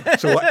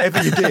 So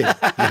whatever you did,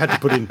 you had to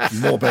put in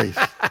more bass.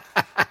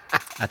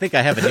 I think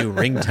I have a new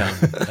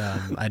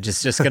ringtone. I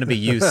just going to be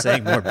you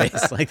saying more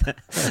bass like that.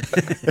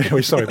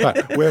 Anyway, sorry,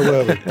 back. Where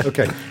were we?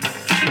 Okay.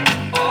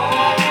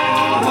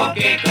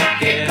 Okay,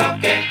 okay,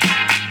 okay.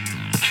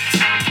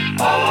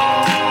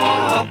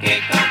 Oh, okay,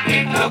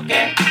 okay,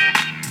 okay.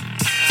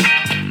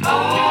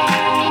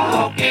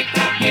 Oh, okay,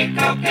 okay,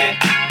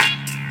 okay.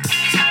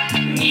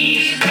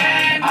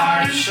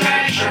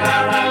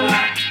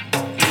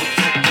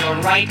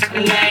 right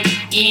leg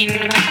in,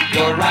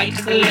 your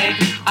right leg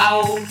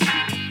out,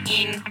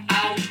 in,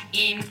 out,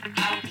 in,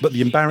 out. But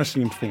the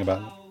embarrassing thing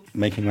about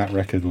making that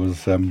record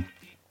was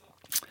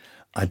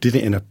I did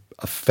it in a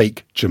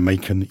fake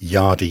Jamaican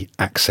Yardie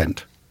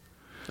accent,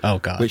 Oh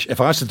God. which if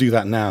I was to do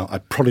that now,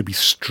 I'd probably be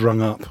strung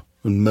up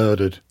and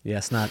murdered. Yeah,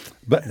 it's not.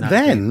 But not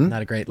then, great,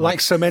 not a great. like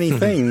so many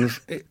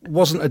things, it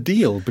wasn't a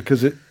deal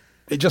because it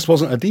just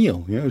wasn't a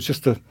deal. You know, it was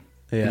just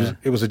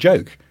it was a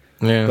joke.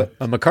 Yeah. But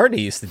McCartney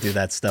used to do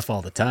that stuff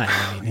all the time.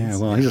 I mean, yeah,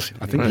 well, I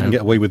think he can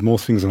get away with more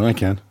things than I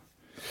can.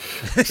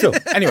 Still,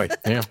 anyway,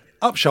 Yeah.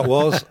 upshot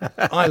was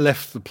I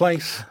left the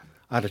place.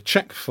 I had a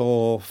check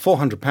for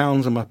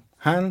 £400 in my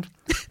hand.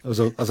 It was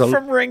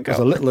From Ringo. It was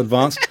a little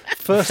advance.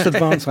 First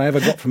advance I ever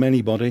got from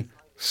anybody.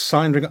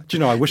 Signed Ringo. Do you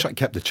know, I wish I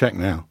kept the check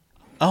now.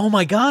 Oh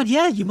my God!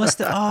 Yeah, you must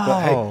have.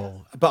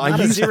 But I not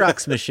used a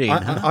Xerox machine.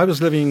 huh? I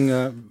was living.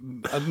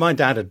 My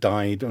dad had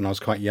died when I was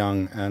quite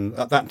young, and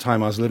at that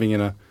time I was living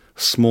in a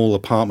small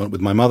apartment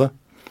with my mother,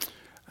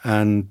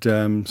 and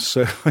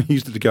so I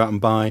used it to go out and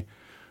buy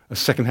a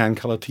second-hand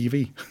colour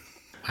TV.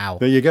 Wow.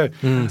 There you go.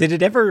 Did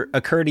it ever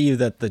occur to you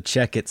that the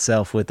check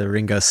itself with the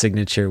Ringo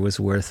signature was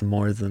worth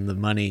more than the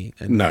money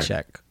in No. the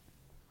check?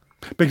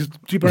 Because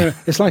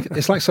it's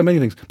like so many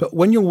things. But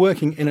when you're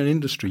working in an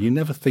industry, you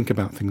never think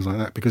about things like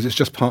that because it's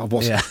just part of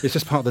it's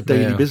just part of the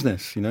daily Yeah.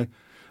 business. You know,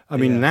 I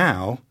mean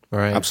now,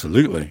 Right.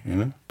 absolutely. You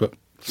know, but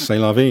c'est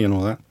la vie and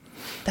all that.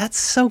 That's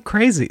so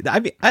crazy. I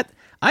mean,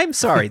 I'm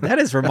sorry. That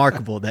is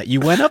remarkable that you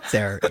went up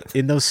there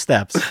in those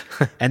steps,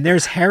 and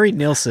there's Harry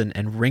Nilsson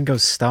and Ringo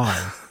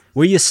Starr.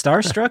 Were you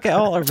starstruck at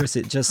all, or was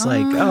it just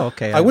like, oh,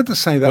 okay? I wouldn't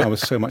say that I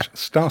was so much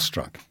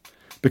starstruck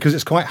because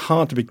it's quite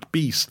hard to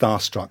be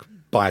starstruck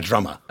by a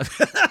drummer.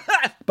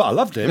 But I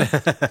loved him,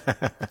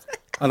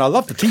 and I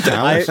loved the Tea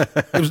Towers.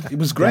 It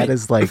was great. That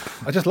is like,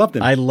 I just loved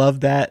him. I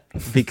love that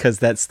because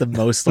that's the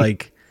most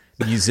like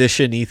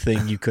musician-y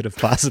thing you could have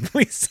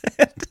possibly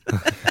said.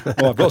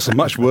 Well, I've got some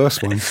much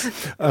worse ones.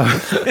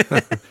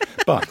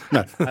 But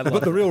no.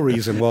 But the real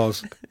reason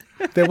was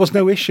there was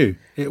no issue.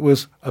 It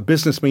was a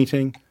business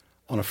meeting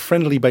on a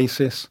friendly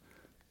basis,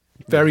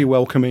 very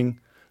welcoming.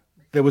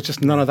 There was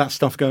just none of that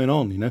stuff going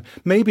on, you know.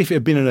 Maybe if it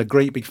had been in a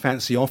great big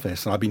fancy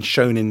office and I'd been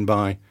shown in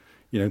by,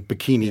 you know,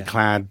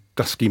 bikini-clad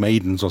dusky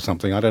maidens or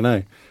something, I don't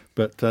know.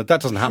 But that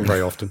doesn't happen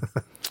very often.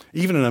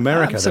 Even in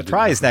America. I'm that didn't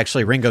surprised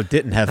actually Ringo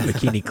didn't have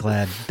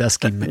bikini-clad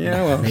dusky.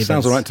 Yeah, well, maidens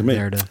sounds all right to me.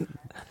 there to-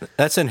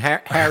 That's in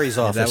Harry's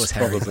office. that was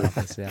Harry's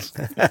probably. office.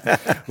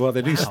 Yeah. Well,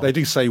 they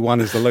do say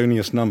one is the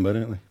loneliest number,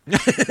 don't they?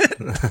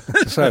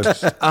 So,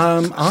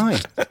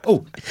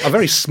 a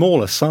very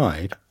small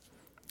aside.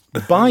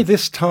 By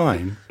this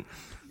time,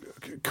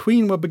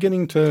 Queen were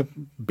beginning to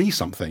be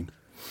something,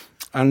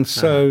 and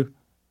so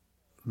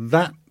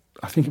that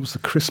I think it was the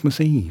Christmas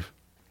Eve.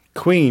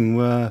 Queen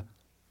were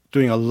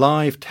doing a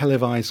live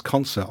televised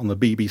concert on the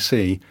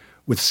BBC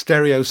with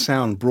stereo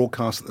sound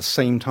broadcast at the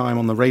same time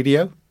on the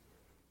radio.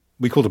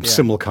 We called them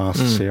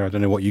simulcasts here. I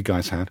don't know what you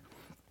guys had.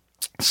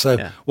 So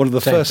one of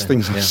the Same first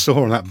thing, things I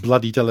saw on that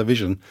bloody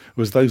television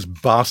was those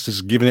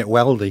bastards giving it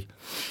weldy.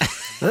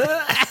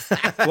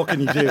 What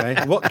can you do,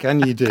 eh? What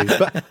can you do?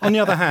 But on the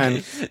other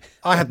hand,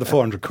 I had the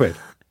 400 quid.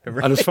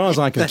 Right. And as far as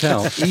I can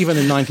tell, even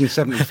in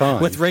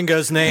 1975... With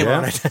Ringo's name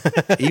on it.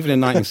 Even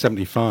in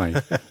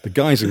 1975, the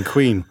guys in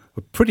Queen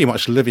were pretty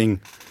much living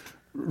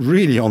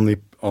really on the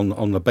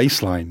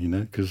baseline, you know,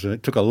 because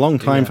it took a long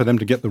time for them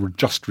to get the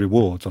just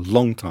rewards, a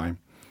long time.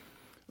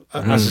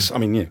 I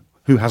mean, yeah,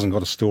 who hasn't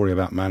got a story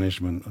about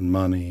management and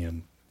money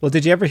and... Well,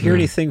 did you ever hear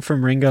anything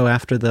from Ringo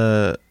after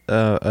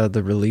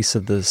the release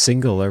of the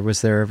single, or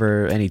was there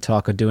ever any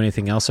talk of doing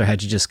anything else, or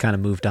had you just kind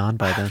of moved on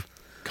by then?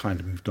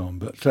 Kind of moved on,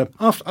 but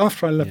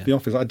after I left the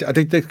office, I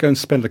did go and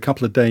spend a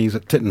couple of days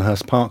at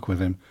Tittenhurst Park with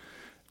him,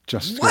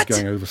 just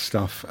going over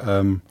stuff.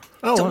 So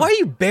why are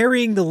you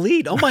burying the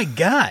lead? Oh my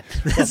God!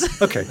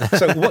 Okay,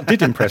 so what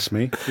did impress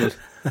me was,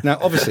 now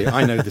obviously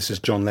I know this is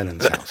John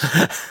Lennon's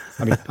house.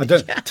 I mean, I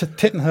don't.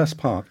 Tittenhurst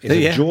Park is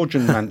a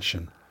Georgian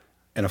mansion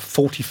in a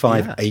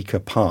 45-acre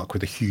park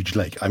with a huge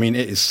lake. I mean,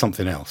 it is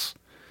something else.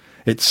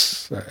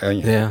 It's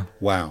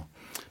wow.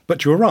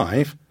 But you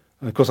arrive.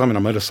 Of course, I'm in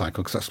a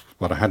motorcycle because that's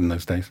what I had in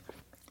those days.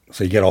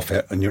 So you get off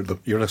it, and you're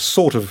in a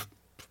sort of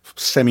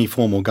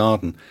semi-formal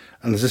garden,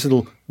 and there's this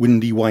little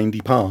windy, windy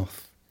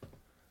path,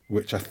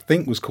 which I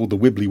think was called the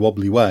Wibbly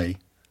Wobbly Way,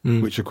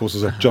 which of course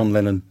is a John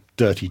Lennon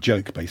dirty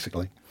joke,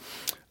 basically.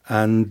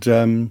 And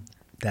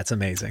That's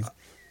amazing.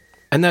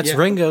 And that's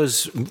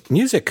Ringo's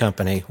music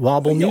company,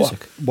 Wobble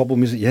Music. Wobble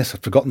Music, yes,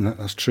 I'd forgotten that.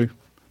 That's true.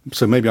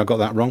 So maybe I got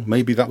that wrong.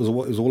 Maybe that was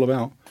what it was all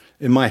about.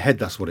 In my head,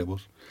 that's what it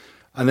was.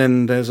 And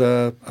then there's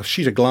a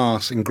sheet of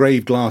glass,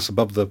 engraved glass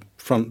above the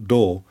front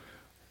door.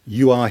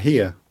 You are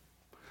here.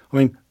 I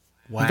mean,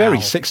 very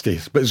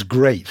 60s, but it's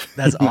great.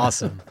 That's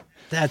awesome.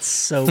 That's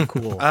so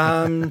cool.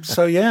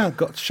 So yeah,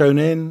 got shown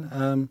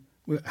in.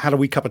 Had a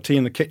wee cup of tea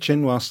in the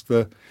kitchen whilst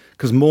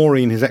because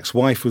Maureen, his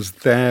ex-wife, was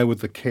there with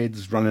the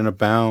kids running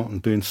about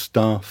and doing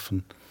stuff.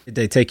 And Did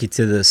they take you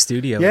to the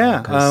studio?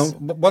 yeah,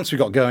 once we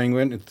got going, we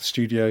went into the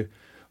studio.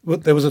 Well,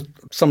 there was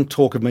some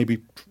talk of maybe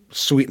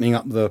sweetening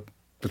up the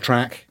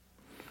track.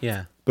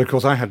 Yeah.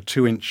 Because I had a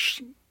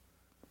 2-inch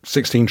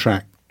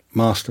 16-track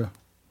master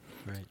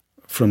Right.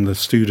 from the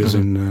studios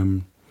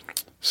in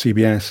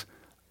CBS.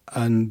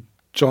 And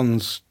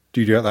John's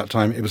studio at that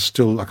time, it was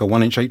still like a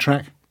 1-inch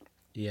 8-track.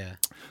 Yeah.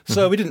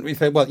 So we didn't really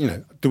think, well,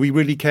 do we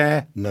really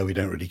care? No, we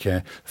don't really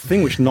care. The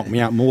thing which knocked me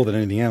out more than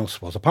anything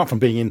else was, apart from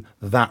being in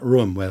that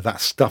room where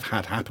that stuff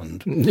had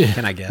happened,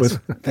 Can I guess? was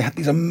they had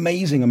these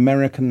amazing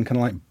American kind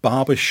of like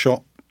barber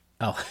shop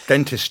Oh.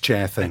 dentist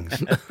chair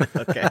things.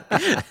 Okay.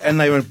 And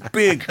they were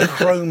big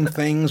chrome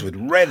things with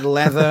red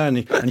leather, and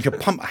you could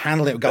pump a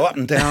handle, it would go up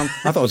and down.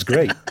 I thought it was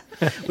great.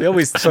 We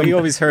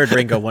always heard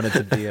Ringo wanted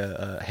to be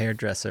a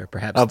hairdresser,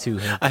 perhaps two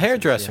hairdressers. A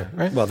hairdresser,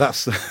 right? Well,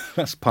 that's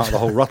part of the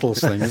whole Ruttles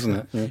thing, isn't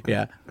it? Yeah.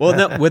 Yeah. Well,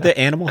 no, were the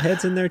animal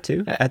heads in there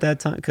too at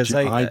that time? Because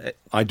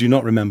I do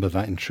not remember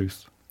that, in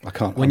truth. I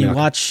can't. when you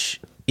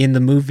watch in the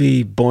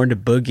movie Born to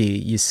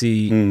Boogie, you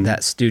see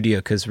that studio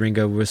because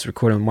Ringo was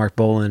recording with Mark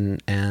Bolan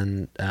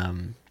and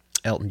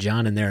Elton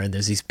John in there, and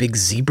there's these big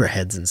zebra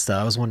heads and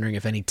stuff. I was wondering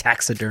if any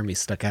taxidermy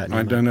stuck out.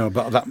 I don't know,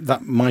 but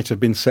that might have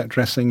been set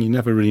dressing. You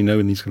never really know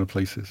in these kind of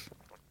places.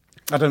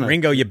 I don't know.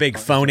 Ringo, you big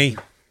phony,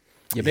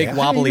 you big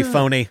wobbly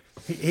phony.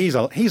 He's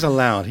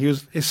allowed.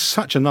 He's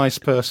such a nice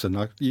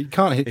person. You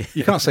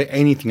can't say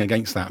anything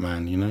against that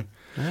man,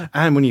 Yeah.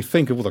 And when you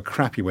think of all the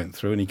crap he went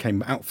through, and he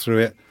came out through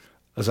it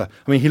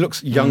he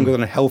looks younger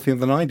and healthier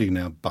than I do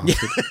now,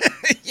 bastard.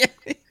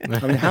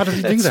 I mean, how does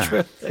he do that?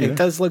 True. It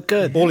does look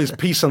good. All his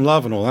peace and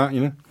love and all that,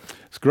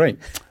 It's great.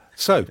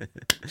 So,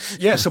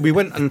 so we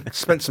went and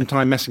spent some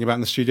time messing about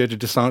in the studio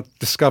to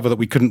discover that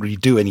we couldn't really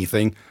do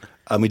anything,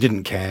 and we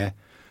didn't care.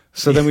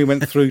 So then we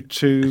went through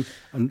to,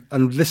 and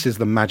this is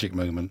the magic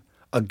moment.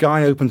 A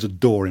guy opens a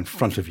door in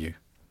front of you.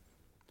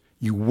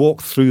 You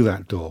walk through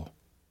that door.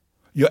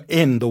 You're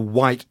in the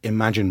white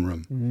Imagine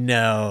room.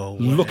 No.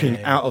 Looking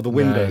out of the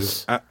window.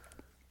 Nice.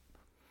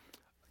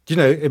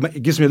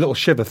 It gives me a little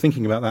shiver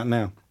thinking about that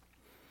now.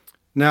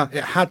 Now,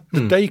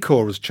 the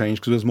decor was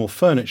changed because there was more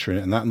furniture in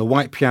it and the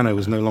white piano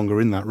was no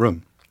longer in that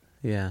room.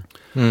 Yeah.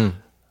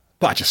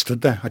 But I just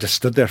stood there.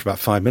 For about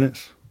 5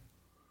 minutes.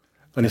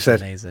 And he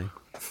said, Amazing.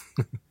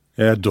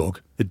 "Yeah,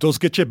 Doug, it does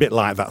get you a bit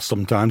like that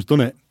sometimes,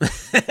 doesn't it?"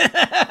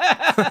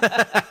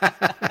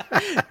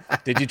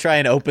 Did you try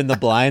and open the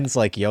blinds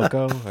like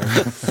Yoko?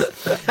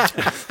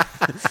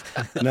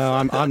 No,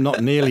 I'm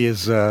not nearly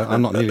as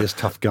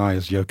tough guy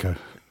as Yoko.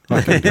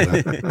 I can't do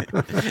that.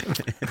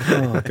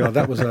 Oh God,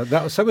 that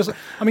was.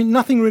 I mean,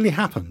 nothing really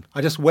happened.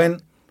 I just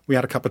went. We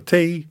had a cup of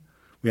tea.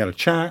 We had a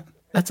chat.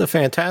 That's a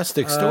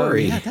fantastic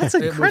story. Yeah, that's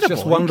It incredible. was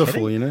just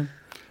wonderful, Yeah.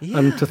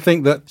 And to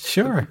think that,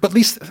 Sure. But at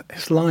least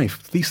it's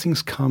life. These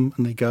things come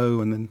and they go,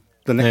 and then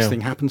the next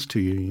thing happens to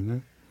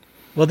you.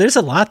 Well, there's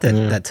a lot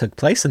that took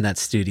place in that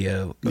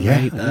studio,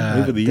 right?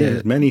 Over the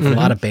years, many a things.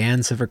 lot of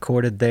bands have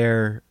recorded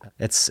there.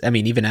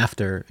 Even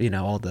after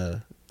all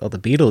the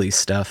Beatles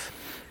stuff,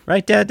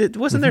 right, Dad?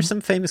 Wasn't there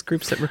some famous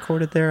groups that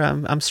recorded there?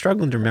 I'm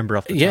struggling to remember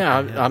off the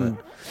top of my head,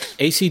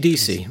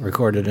 AC/DC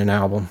recorded an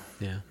album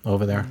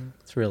over there.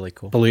 it's really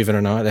cool. Believe it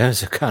or not,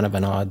 that's kind of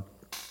an odd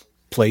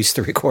place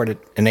to record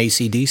an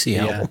AC/DC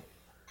album.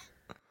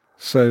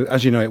 So,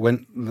 as you know,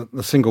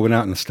 the single went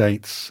out in the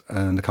States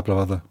and a couple of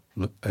other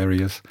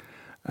areas.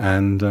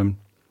 And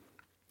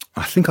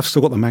I think I've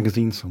still got the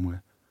magazine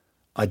somewhere.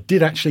 I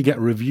did actually get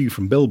a review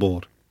from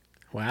Billboard.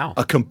 Wow.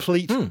 A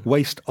complete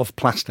waste of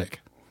plastic.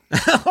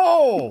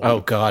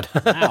 Oh God.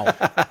 Wow.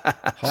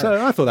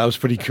 So I thought that was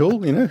pretty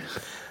cool,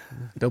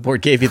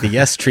 Billboard gave you the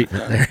yes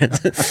treatment there.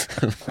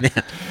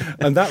 Man.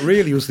 And that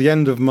really was the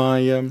end of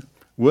my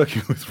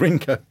working with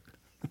Ringo.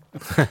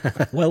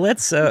 Well,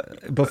 let's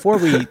before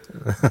we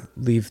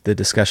leave the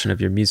discussion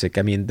of your music.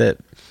 I mean, the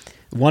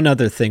one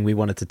other thing we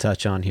wanted to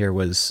touch on here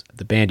was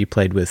the band you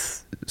played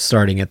with,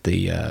 starting at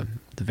the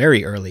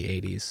very early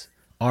 '80s,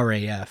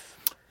 RAF.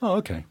 Oh,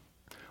 okay.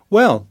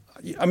 Well,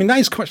 I mean,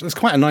 that's quite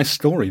a nice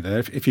story there.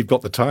 If you've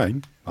got the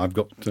time, I've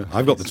got the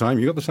time.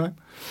 You got the time.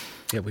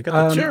 Yeah, we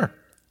got Sure.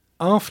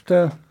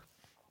 After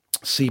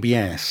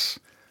CBS,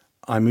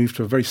 I moved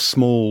to a very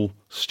small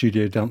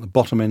studio down at the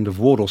bottom end of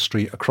Wardour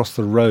Street, across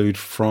the road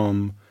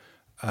from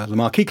the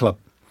Marquee Club,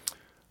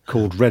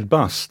 called Red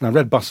Bus. Now,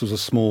 Red Bus was a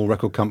small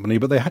record company,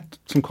 but they had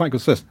some quite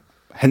good stuff,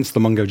 hence the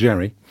Mungo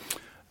Jerry,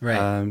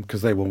 right.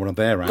 because they were one of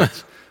their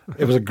acts.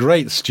 It was a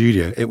great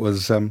studio. It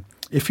was,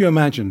 if you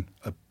imagine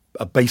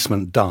a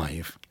basement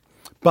dive,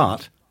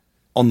 but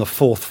on the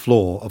 4th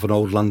floor of an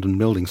old London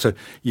building. So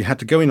you had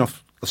to go in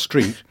off the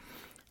street,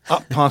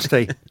 up past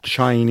a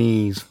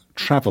Chinese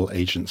travel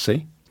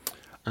agency,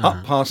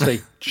 up past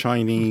a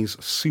Chinese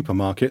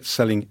supermarket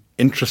selling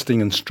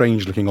interesting and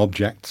strange-looking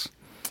objects,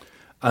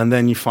 and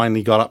then you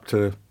finally got up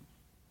to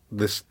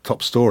this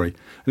top story.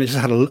 And it just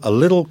had a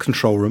little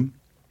control room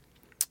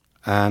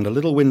and a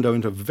little window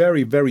into a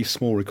very, very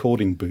small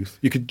recording booth.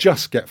 You could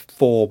just get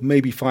 4,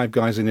 maybe 5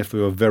 guys in if they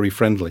were very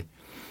friendly.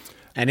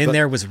 And in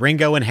there was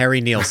Ringo and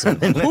Harry Nilsson.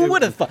 Who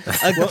would have thought?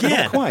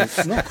 Again.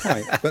 Not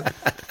quite. But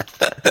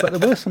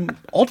there were some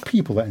odd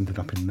people that ended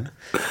up in there.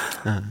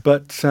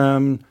 But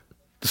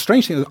the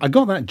strange thing is I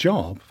got that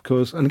job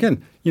because, and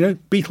again,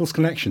 Beatles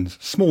connections,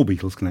 small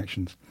Beatles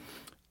connections.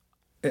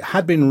 It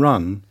had been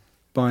run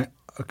by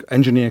an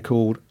engineer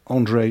called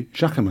Andre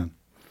Jacquemin.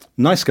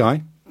 Nice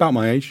guy, about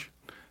my age,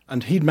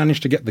 and he'd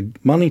managed to get the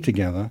money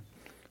together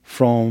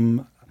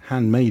from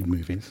Handmade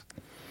Movies,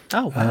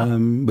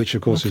 which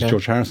of course is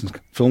George Harrison's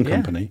film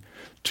company,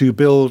 to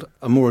build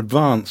a more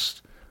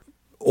advanced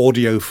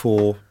audio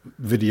for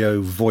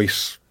video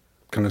voice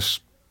kind of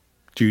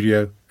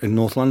studio in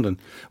North London,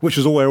 which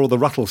was where all the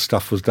Ruttles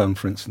stuff was done,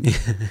 for instance.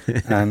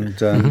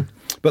 And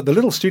but the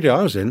little studio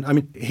I was in, I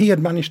mean, he had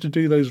managed to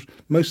do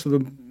most of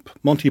the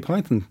Monty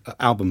Python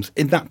albums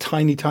in that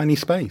tiny, tiny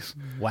space.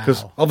 Wow!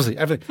 Because obviously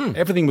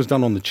everything was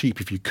done on the cheap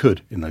if you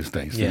could in those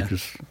days. Yeah,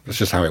 because that's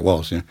just how it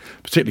was.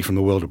 Particularly from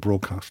the world of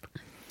broadcast.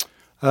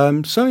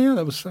 So yeah,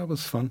 that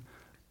was fun.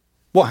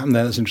 What happened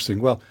there? That's interesting.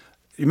 Well,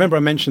 you remember I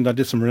mentioned I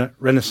did some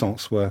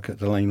Renaissance work at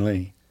Delane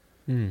Lee.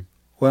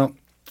 Well,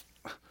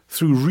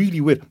 through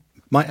really weird.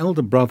 My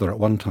elder brother at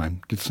one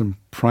time did some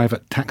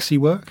private taxi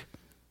work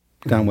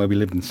down where we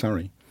lived in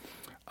Surrey.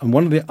 And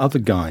one of the other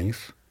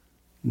guys,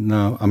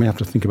 now I may have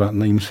to think about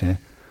names here,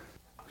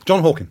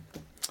 John Hawken,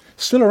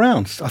 still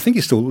around. I think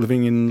he's still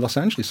living in Los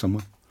Angeles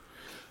somewhere.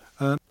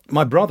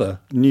 My brother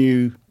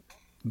knew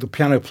the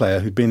piano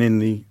player who'd been in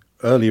the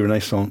early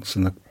Renaissance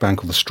in the band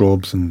called the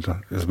Strawbs and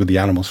was with the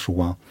Animals for a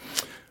while.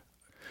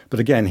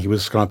 But again, he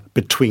was kind of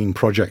between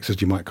projects,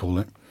 as you might call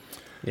it.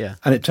 Yeah.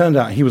 And it turned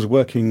out he was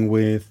working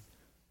with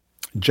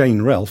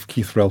Jane Ralph,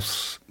 Keith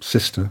Ralph's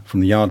sister from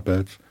the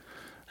Yardbirds,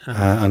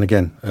 and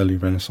again, early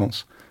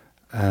Renaissance,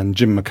 and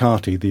Jim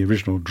McCarty, the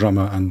original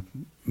drummer and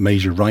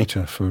major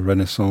writer for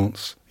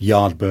Renaissance,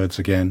 Yardbirds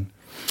again.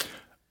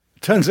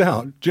 Turns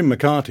out Jim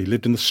McCarty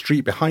lived in the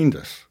street behind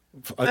us.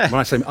 When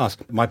I say us,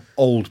 my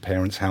old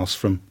parents' house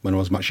from when I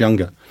was much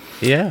younger.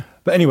 Yeah.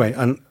 But anyway,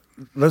 and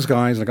those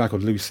guys, and a guy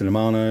called Louis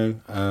Cinemano,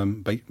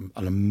 and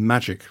a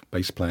magic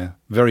bass player,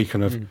 very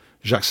kind of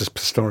Jacques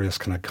Pastorius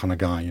kind of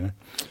guy,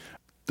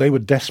 They were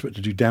desperate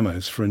to do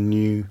demos for a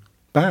new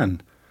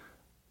band.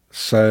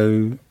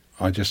 So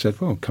I just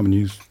said, well, come and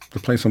use the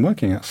place I'm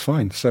working at, it's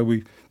fine. So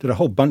we did a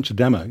whole bunch of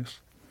demos.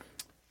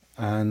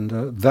 And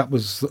that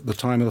was at the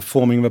time of the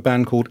forming of a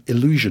band called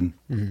Illusion.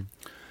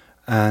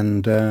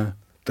 And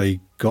they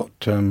got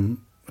a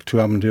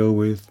 2-album deal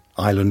with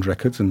Island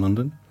Records in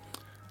London.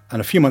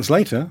 And a few months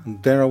later,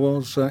 there I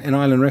was in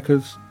Island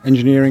Records,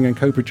 engineering and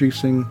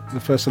co-producing the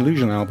first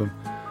Illusion album.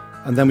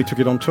 And then we took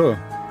it on tour.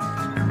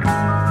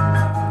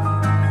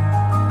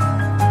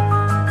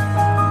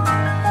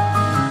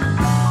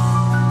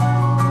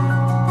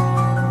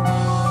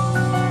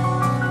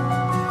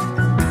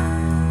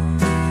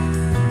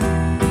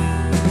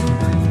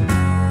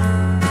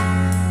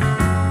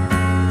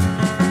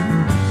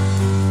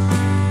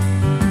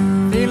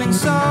 Feeling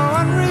so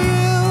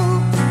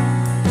unreal,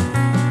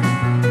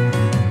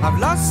 I've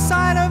lost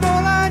sight of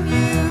all I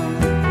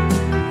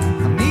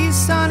knew. On these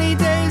sunny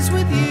days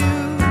with you,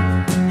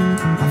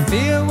 I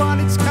feel what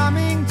it's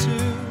coming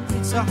to.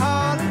 It's a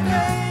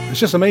holiday. It's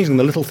just amazing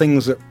the little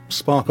things that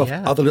spark off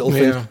other little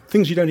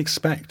things you don't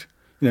expect.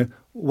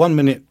 1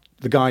 minute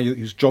the guy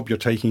whose job you're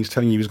taking is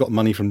telling you he's got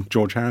money from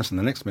George Harrison.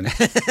 The next minute,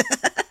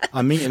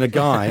 I'm meeting a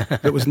guy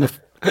that was in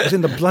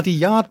the bloody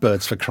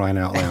Yardbirds, for crying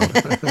out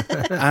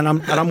loud, and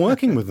I'm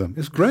working with them.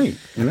 It's great,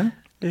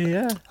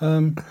 Yeah.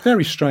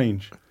 Very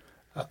strange.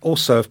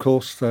 Also, of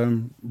course,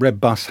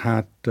 Red Bus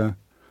had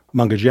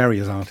Munga Jerry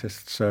as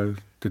artists, so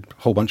did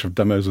a whole bunch of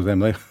demos with them.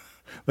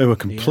 They were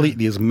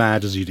completely as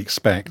mad as you'd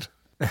expect.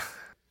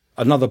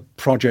 Another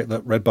project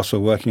that Red Bus were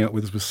working out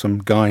with was some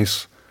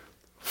guys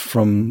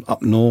from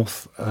up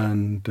north,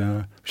 and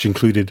which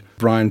included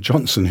Brian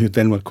Johnson, who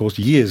then, of course,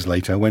 years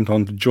later went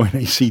on to join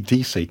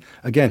AC/DC.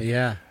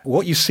 Again,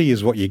 what you see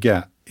is what you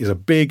get, is a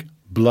big,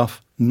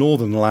 bluff,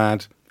 northern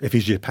lad. If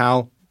he's your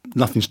pal,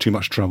 nothing's too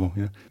much trouble.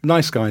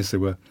 Nice guys they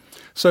were.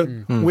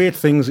 So weird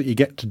things that you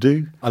get to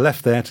do. I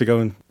left there to go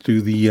and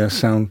do the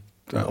sound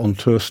on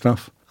tour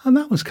stuff, and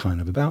that was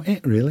kind of about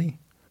it, really.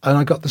 And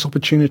I got this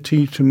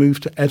opportunity to move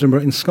to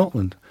Edinburgh in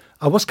Scotland.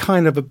 I was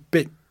kind of a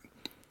bit...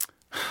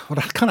 Well,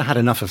 I kind of had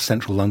enough of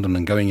central London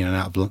and going in and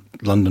out of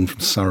London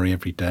from Surrey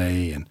every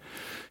day. And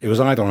it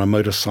was either on a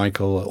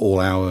motorcycle at all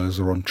hours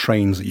or on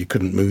trains that you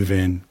couldn't move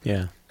in.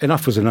 Yeah.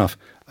 Enough was enough.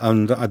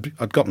 And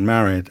I'd gotten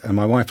married, and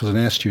my wife was an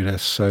air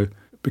stewardess. So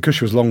because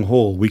she was long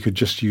haul, we could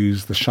just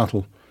use the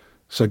shuttle.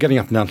 So getting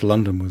up and down to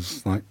London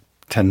was like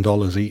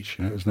 $10 each.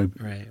 It was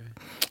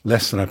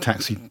less than a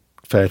taxi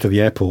fare to the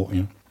airport.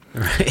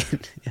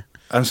 Right. Yeah.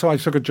 And so I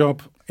took a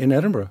job in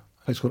Edinburgh,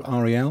 a place called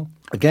REL.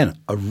 Again,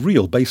 a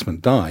real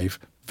basement dive,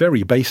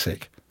 very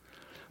basic.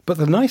 But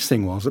the nice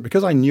thing was that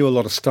because I knew a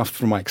lot of stuff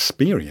from my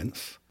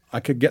experience, I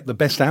could get the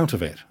best out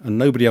of it. And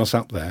nobody else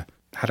up there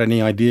had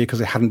any idea because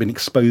they hadn't been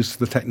exposed to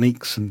the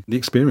techniques and the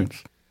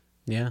experience.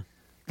 Yeah.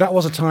 That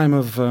was a time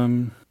of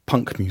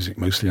punk music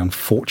mostly,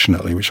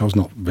 unfortunately, which I was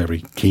not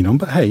very keen on.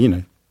 But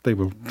hey, they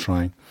were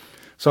trying.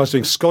 So I was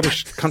doing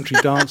Scottish country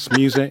dance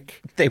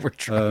music. They were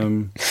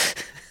trying.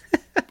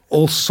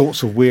 All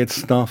sorts of weird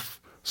stuff.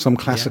 Some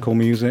classical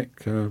music,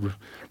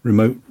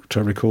 remote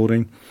stopped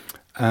recording,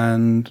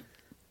 and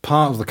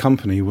part of the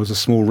company was a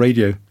small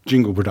radio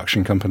jingle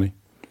production company.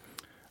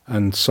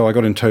 And so I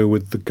got in tow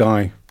with the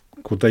guy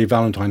called Dave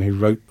Valentine, who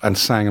wrote and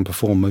sang and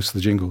performed most of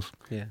the jingles.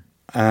 Yeah.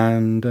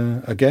 And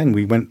again,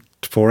 we went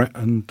for it,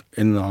 and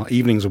in our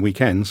evenings and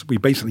weekends, we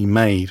basically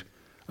made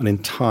an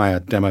entire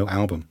demo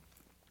album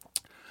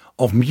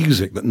of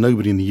music that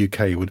nobody in the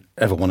UK would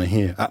ever want to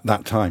hear at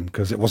that time,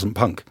 because it wasn't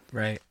punk.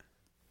 Right.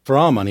 For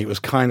our money, it was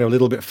kind of a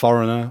little bit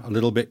Foreigner, a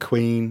little bit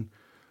Queen.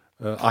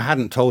 I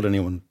hadn't told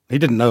anyone. He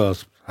didn't know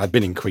I'd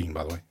been in Queen,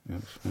 by the way.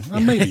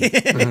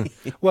 Maybe.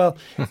 Well,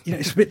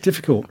 it's a bit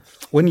difficult.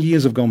 When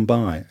years have gone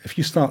by, if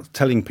you start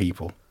telling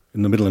people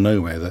in the middle of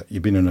nowhere that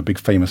you've been in a big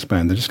famous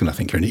band, they're just going to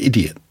think you're an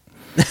idiot.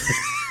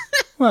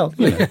 Well,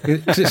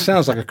 it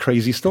sounds like a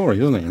crazy story,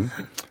 doesn't it?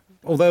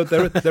 Although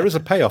there is a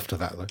payoff to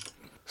that, though.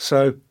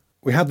 So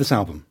we had this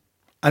album,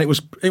 and it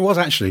was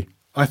actually,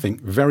 I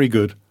think, very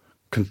good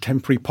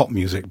contemporary pop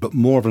music, but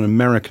more of an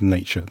American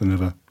nature than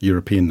of a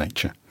European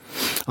nature.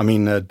 I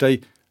mean,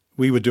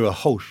 we would do a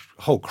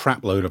whole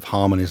crap load of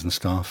harmonies and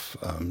stuff.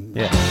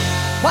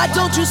 Why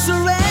don't you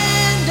surrender?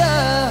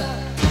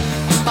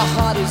 My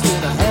heart is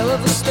in a hell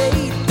of a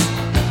state.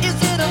 Is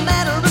it a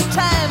matter of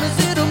time? Is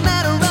it a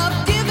matter of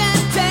give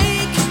and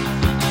take?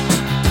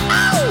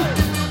 Ow!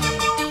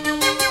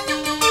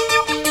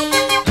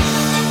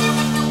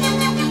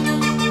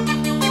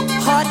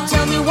 Heart,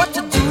 tell me what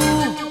to do.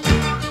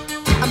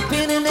 I'm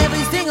pinning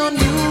everything on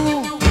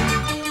you.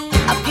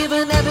 I've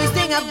given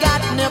everything I've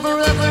got, never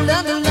ever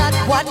learned a lot.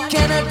 What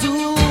can I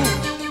do?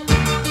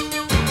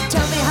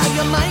 Tell me how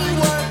your mind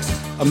works.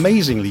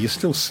 Amazingly, you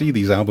still see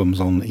these albums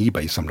on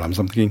eBay sometimes.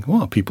 I'm thinking,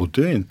 what are people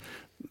doing?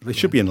 They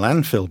should be in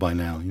landfill by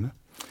now,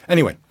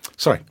 Anyway,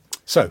 sorry.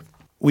 So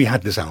we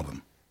had this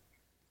album.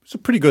 It's a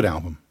pretty good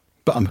album,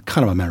 but I'm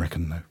kind of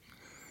American, though.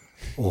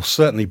 Or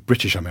certainly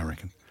British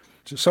American.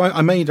 So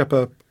I made up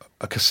a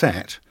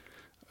cassette,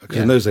 because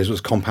in those days it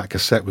was compact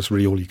cassette was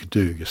really all you could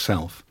do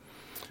yourself.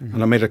 Mm-hmm.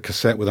 And I made a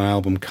cassette with an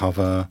album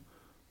cover,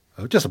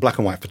 just a black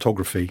and white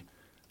photography,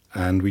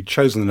 and we'd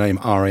chosen the name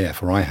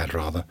RAF, or I had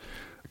rather.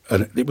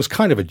 And it was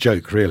kind of a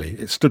joke, really.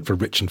 It stood for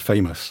Rich and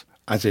Famous,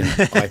 as in,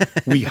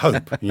 we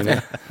hope,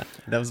 That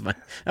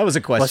was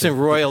a question. Wasn't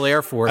Royal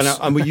Air Force.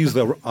 And we used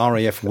the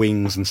RAF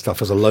wings and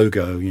stuff as a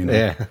logo,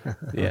 Yeah.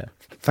 Yeah.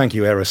 Thank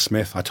you,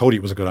 Aerosmith. I told you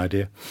it was a good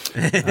idea.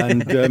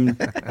 And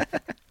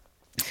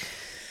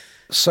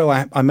so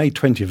I made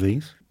 20 of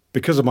these.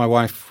 Because of my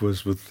wife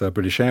was with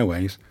British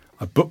Airways,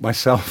 I booked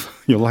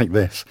myself, you'll like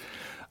this,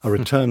 a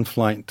return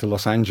flight to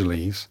Los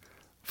Angeles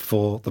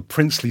for the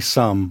princely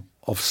sum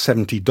of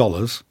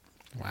 $70.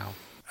 Wow.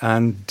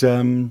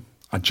 And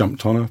I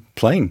jumped on a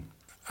plane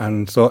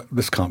and thought,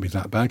 this can't be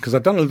that bad, because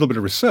I'd done a little bit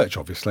of research,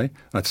 obviously.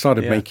 And I'd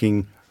started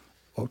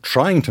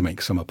trying to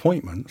make some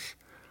appointments.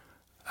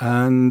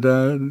 And,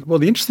 well,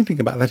 the interesting thing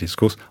about that is, of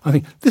course, I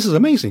think, this is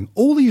amazing.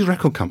 All these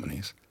record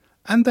companies,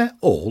 and they're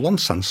all on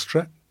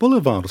Sunset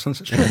Boulevard or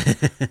Sunset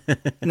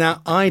Strip.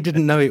 Now, I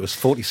didn't know it was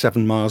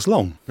 47 miles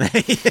long.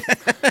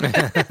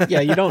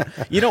 Yeah, you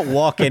don't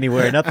walk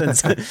anywhere.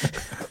 Nothing's.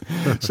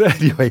 So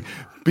anyway,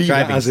 be that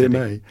Driving as it city.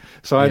 may.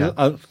 So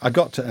I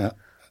got to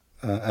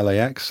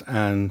LAX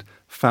and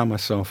found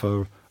myself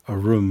a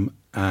room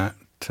at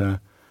a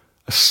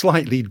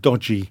slightly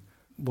dodgy,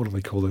 what do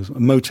they call those, a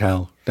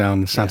motel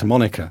down in Santa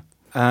Monica,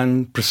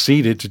 and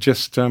proceeded to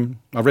just, I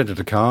rented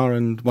a car,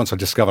 and once I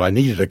discovered I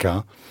needed a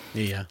car.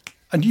 Yeah.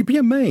 And you'd be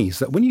amazed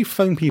that when you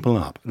phone people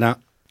up, now,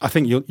 I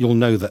think you'll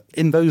know that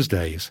in those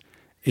days,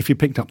 if you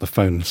picked up the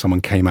phone and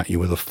someone came at you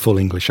with a full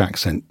English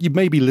accent, you'd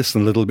maybe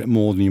listen a little bit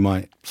more than you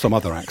might some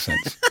other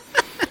accents.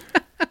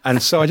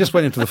 And so I just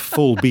went into the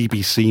full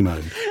BBC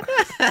mode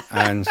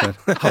and said,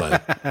 hello,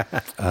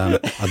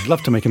 I'd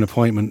love to make an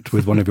appointment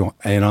with one of your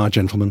A&R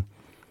gentlemen.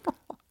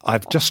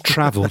 I've just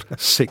travelled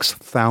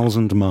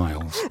 6,000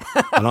 miles,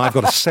 and I've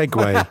got a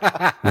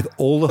segue with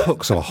all the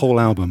hooks of a whole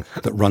album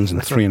that runs in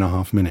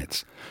 3.5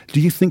 minutes.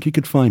 Do you think you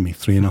could find me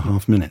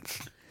 3.5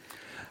 minutes?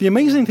 The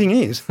amazing thing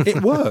is,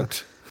 it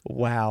worked.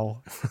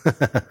 Wow.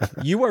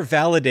 You are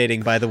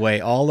validating, by the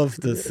way, all of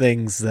the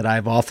things that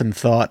I've often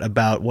thought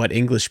about what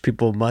English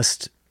people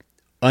must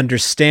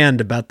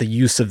understand about the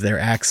use of their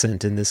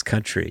accent in this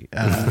country.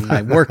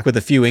 I work with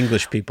a few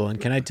English people, and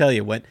can I tell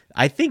you what?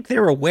 I think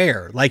they're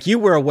aware, like you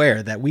were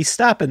aware, that we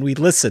stop and we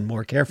listen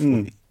more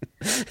carefully.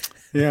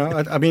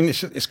 Yeah, I mean,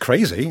 it's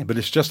crazy, but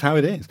it's just how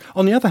it is.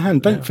 On the other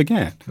hand, don't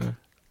forget,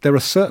 there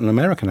are certain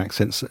American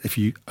accents that if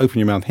you open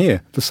your mouth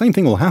here, the same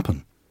thing will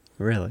happen.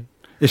 Really?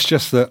 It's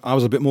just that I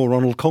was a bit more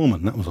Ronald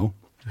Coleman, that was all.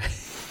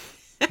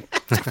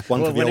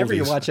 Well, whenever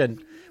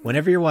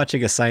you're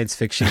watching a science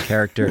fiction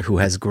character who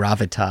has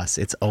gravitas,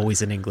 it's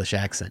always an English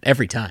accent,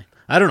 every time.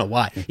 I don't know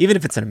why. Even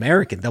if it's an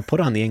American, they'll put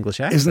on the English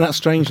accent. Isn't that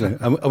strange, though?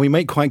 And we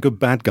make quite good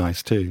bad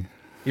guys, too.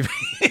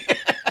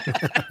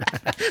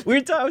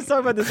 I was talking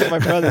about this with my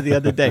brother the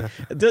other day.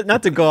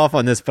 Not to go off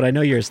on this, but I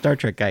know you're a Star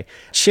Trek guy.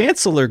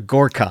 Chancellor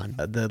Gorkon,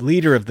 the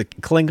leader of the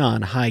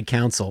Klingon High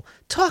Council,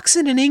 talks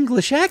in an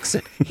English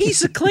accent.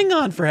 He's a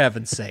Klingon, for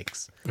heaven's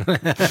sakes.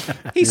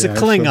 He's a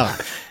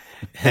Klingon.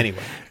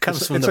 Anyway,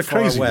 Comes from it's the a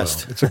far crazy west.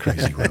 world. It's a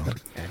crazy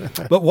world.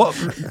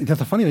 But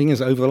the funny thing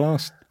is, over the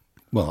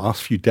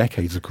last few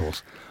decades, of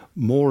course,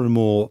 more and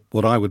more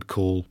what I would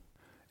call,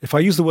 if I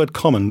use the word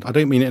common, I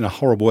don't mean it in a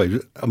horrible way,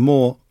 a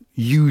more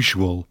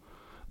usual,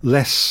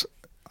 less,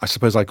 I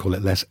suppose I call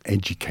it less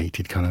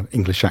educated kind of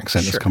English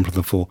accent has come to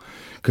the fore.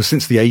 Because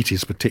since the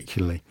 80s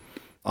particularly,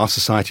 our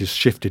society has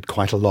shifted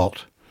quite a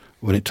lot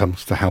when it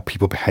comes to how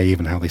people behave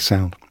and how they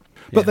sound.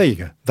 But there you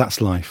go.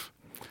 That's life.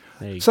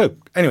 So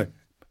anyway,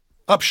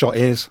 upshot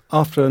is,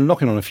 after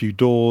knocking on a few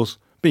doors,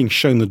 being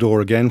shown the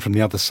door again from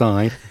the other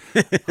side,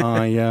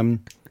 I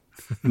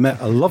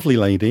met a lovely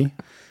lady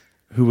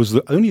who was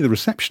only the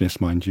receptionist,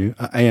 mind you,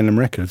 at A&M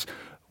Records,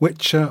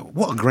 which,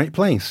 what a great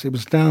place. It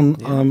was down,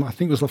 I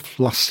think it was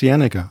La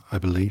Cienega, I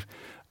believe,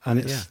 and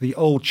it's the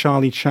old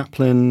Charlie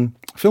Chaplin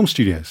film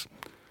studios.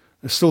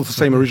 It's still the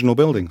same original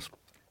buildings.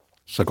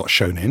 So I got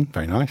shown in,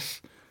 very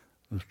nice.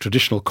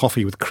 Traditional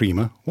coffee with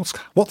creamer.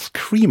 What's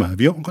creamer? Have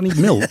you got any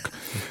milk?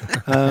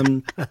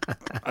 And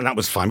that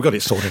was fine. We got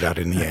it sorted out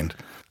in the end.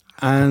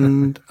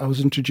 And I was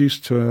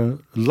introduced to a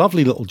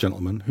lovely little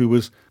gentleman who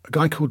was a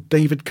guy called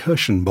David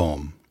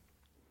Kirschenbaum.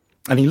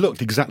 And he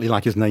looked exactly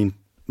like his name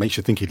makes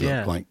you think he'd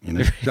look like,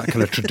 that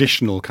kind of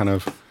traditional kind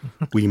of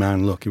wee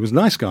man look. He was a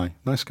nice guy.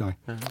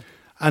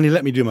 And he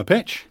let me do my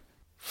pitch.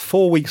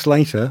 4 weeks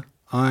later,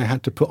 I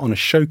had to put on a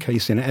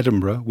showcase in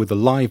Edinburgh with a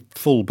live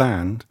full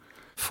band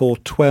for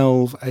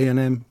 12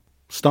 A&M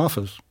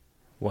staffers.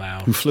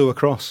 Wow. Who flew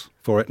across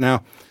for it.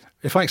 Now,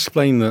 if I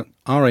explain that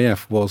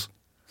RAF was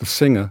the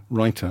singer,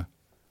 writer,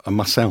 and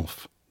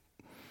myself,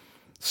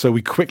 so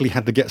we quickly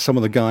had to get some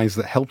of the guys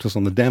that helped us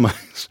on the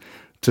demos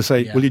to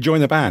say, will you join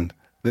the band?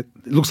 It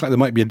looks like there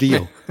might be a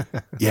deal.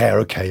 Yeah,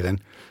 okay then.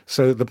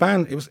 So the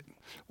band, it was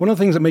one of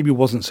the things that maybe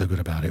wasn't so good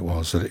about it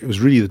was that it was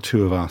really the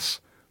two of us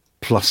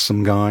plus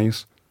some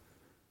guys.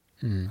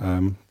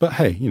 But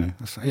hey,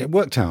 it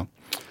worked out.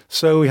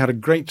 So we had a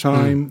great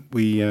time.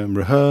 We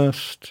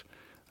rehearsed.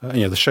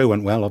 The show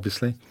went well,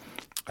 obviously.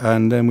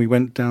 And then we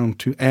went down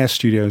to Air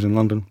Studios in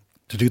London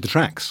to do the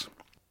tracks.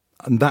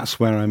 And that's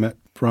where I met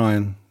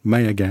Brian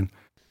May again.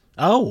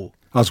 Oh.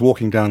 I was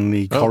walking down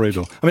the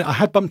corridor. I mean, I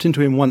had bumped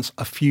into him once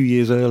a few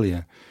years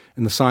earlier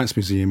in the Science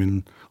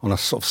Museum on a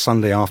sort of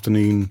Sunday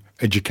afternoon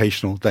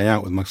educational day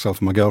out with myself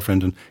and my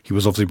girlfriend. And he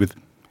was obviously with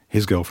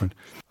his girlfriend.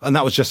 And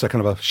that was just a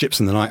kind of a ships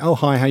in the night. Oh,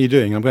 hi, how you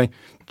doing? I'm going,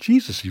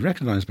 Jesus, he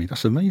recognised me.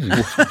 That's amazing.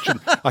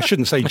 I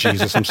shouldn't say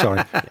Jesus, I'm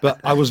sorry. But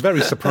I was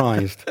very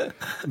surprised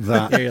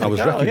that I was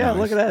recognised. Yeah,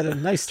 look at that. A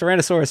nice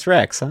Tyrannosaurus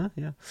Rex, huh?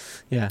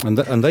 Yeah.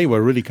 And they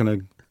were really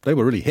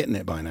hitting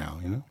it by now,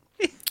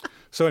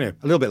 So anyway,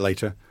 a little bit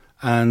later,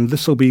 and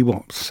this will be,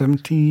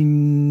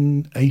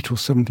 78 or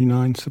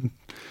 79?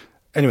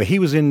 Anyway, he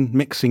was in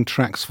mixing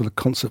tracks for the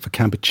concert for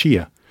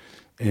Kampuchea.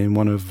 In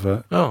one of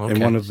the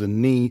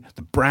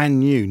brand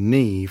new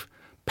Neve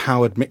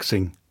powered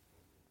mixing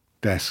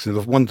desks,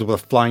 the ones with the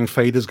flying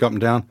faders go up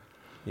and down.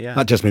 Yeah,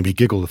 that just made me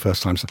giggle the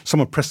first time.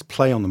 Someone pressed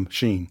play on the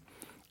machine,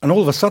 and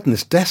all of a sudden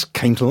this desk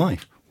came to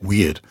life.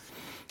 Weird.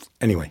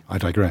 Anyway, I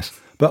digress.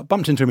 But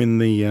bumped into him in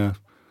the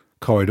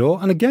corridor,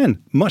 and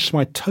again, much to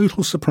my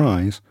total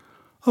surprise,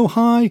 oh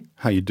hi,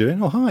 how you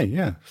doing? Oh hi,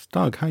 yeah, it's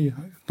Doug. How you?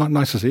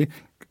 Nice to see you.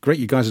 Great,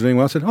 you guys are doing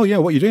well. I said, oh yeah,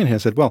 what are you doing here? I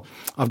said, well,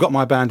 I've got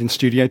my band in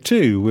Studio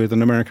 2 with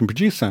an American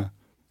producer.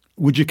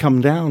 Would you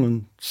come down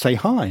and say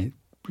hi?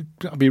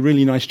 That'd be a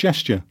really nice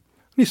gesture. And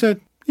he said,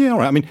 yeah, all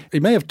right. I mean, he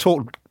may have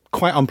talked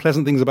quite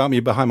unpleasant things about me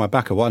behind my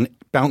back, or what an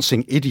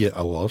bouncing idiot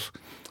I was.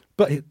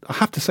 But I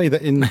have to say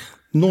that in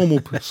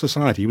normal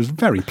society, he was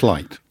very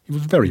polite. He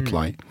was very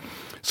polite.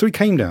 So he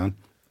came down.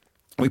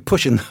 We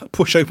push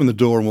open the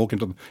door and walk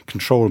into the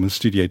control room in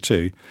Studio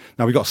 2.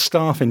 Now, we've got a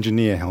staff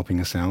engineer helping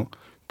us out,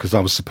 because I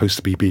was supposed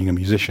to be being a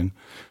musician.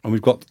 And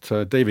we've got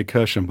David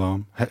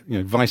Kirschenbaum,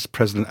 Vice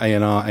President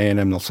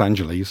A&M Los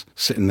Angeles,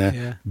 sitting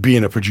there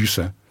being a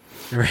producer.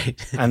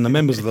 Right. And the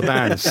members of the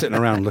band sitting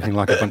around looking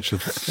like a bunch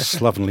of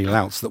slovenly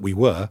louts that we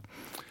were.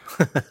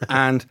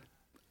 And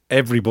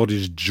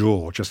everybody's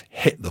jaw just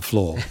hit the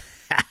floor.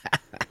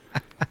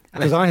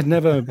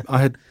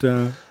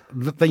 Because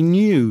they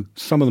knew,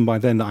 some of them by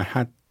then, that I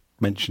had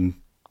mentioned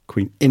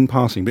Queen in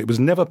passing, but it was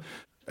never,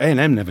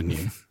 A&M never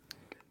knew.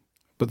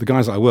 But the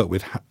guys that I worked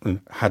with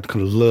had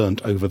kind of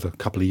learned over the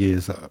couple of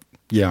years that,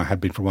 I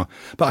had been for a while.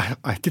 But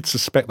I did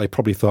suspect they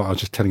probably thought I was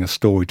just telling a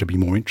story to be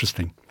more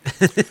interesting.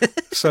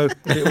 So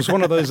it was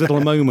one of those little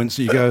moments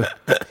that you go,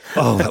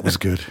 oh, that was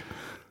good.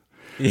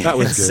 That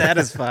was good.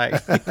 Satisfying.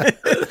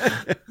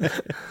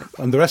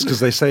 And the rest, as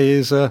they say,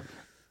 is,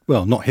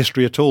 not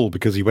history at all,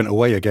 because he went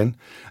away again.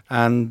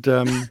 And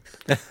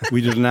we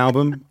did an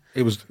album.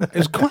 It was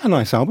quite a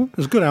nice album. It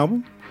was a good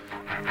album.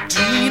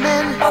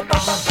 Dreaming.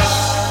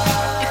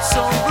 It's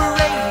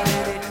overrated,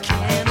 it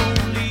can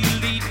only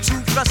lead to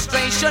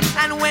frustration.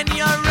 And when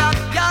you're up,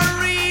 you're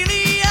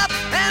really up.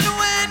 And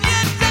when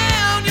you're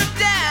down, you're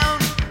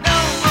down. No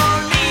more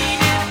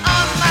leaning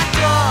on my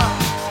door.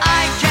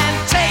 I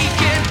can't take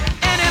it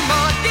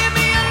anymore. Give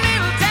me a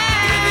little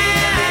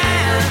time.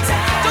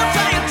 Don't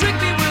try and trick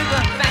me with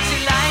a fancy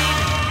line.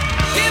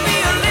 Give me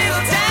a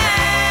little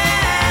time.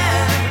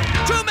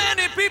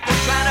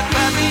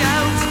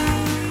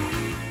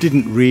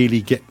 didn't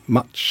really get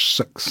much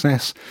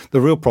success.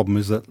 The real problem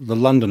is that the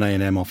London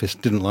A&M office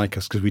didn't like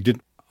us because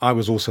I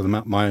was also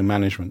my own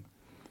management,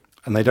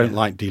 and they don't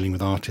like dealing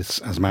with artists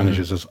as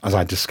managers, as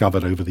I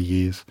discovered over the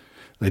years.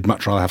 They'd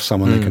much rather have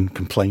someone they can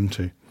complain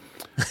to,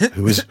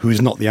 who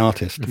is not the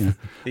artist. You know?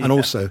 And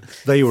also,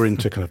 they were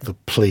into kind of the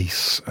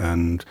Police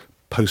and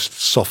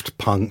post-soft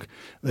punk.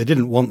 They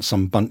didn't want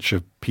some bunch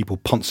of people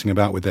pouncing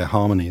about with their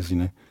harmonies, you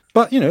know.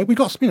 But we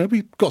got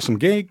some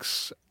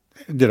gigs,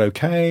 did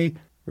okay.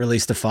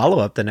 Released a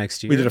follow-up the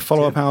next year. We did a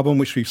follow-up album,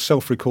 which we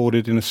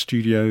self-recorded in a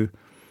studio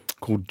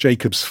called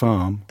Jacob's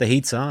Farm. The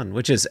Heat's On,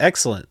 which is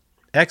excellent.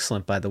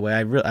 Excellent, by the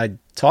way. I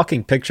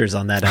talking pictures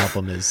on that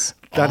album is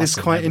That awesome. is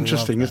quite I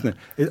interesting, love isn't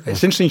it?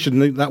 It's interesting you should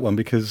note that one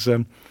because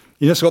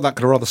it's got that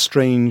kind of rather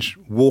strange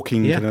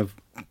walking kind of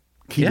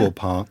keyboard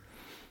part.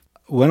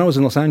 When I was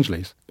in Los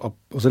Angeles, I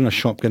was in a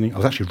shop I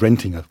was actually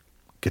renting a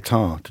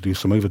guitar to do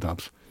some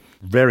overdubs.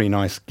 Very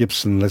nice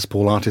Gibson Les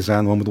Paul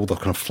Artisan, one with all the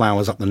kind of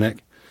flowers up the neck.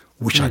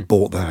 Wish I'd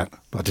bought that,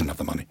 but I didn't have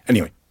the money.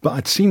 Anyway, but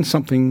I'd seen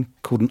something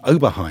called an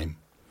Oberheim,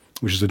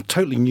 which is a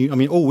totally new,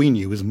 all we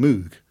knew was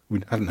Moog.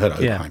 We hadn't heard of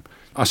Oberheim.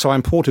 So I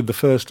imported the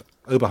first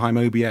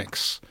Oberheim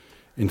OBX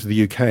into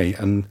the UK,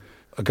 and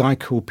a guy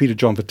called Peter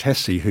John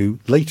Vitesse, who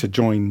later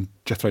joined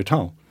Jethro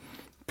Tull,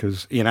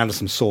 because Ian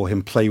Anderson saw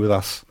him play with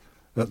us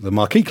at the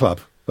Marquee Club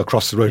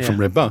across the road from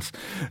Red Bus.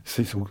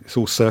 So it's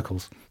all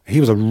circles. He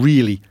was a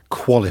really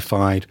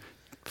qualified,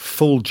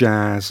 full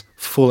jazz,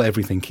 full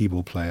everything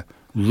keyboard player.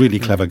 Really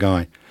clever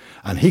guy.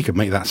 And he could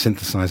make that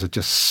synthesizer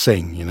just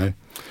sing, And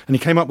he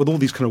came up with all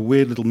these kind of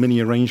weird little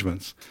mini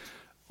arrangements,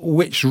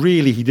 which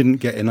really he didn't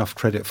get enough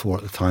credit for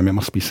at the time, it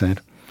must be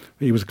said.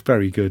 He was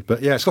very good.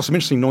 But yeah, it's got some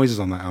interesting noises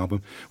on that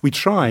album. We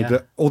tried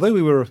that, although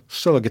we were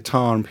still a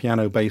guitar and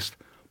piano-based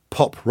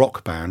pop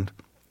rock band,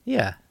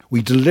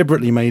 we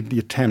deliberately made the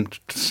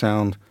attempt to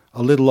sound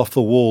a little off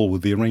the wall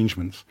with the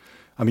arrangements.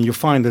 I mean, you'll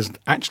find there's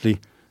actually,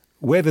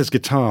 where there's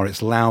guitar,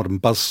 it's loud and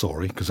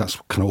buzzsawy, because that's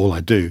kind of all I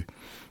do.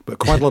 But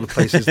quite a lot of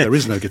places there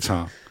is no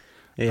guitar.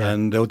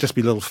 And there'll just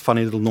be little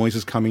funny little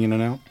noises coming in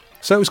and out.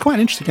 So it was quite an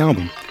interesting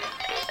album.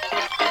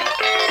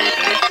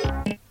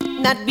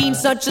 Not being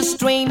such a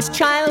strange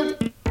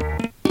child,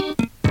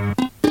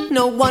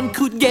 no one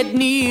could get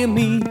near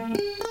me.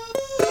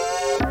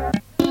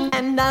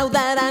 And now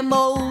that I'm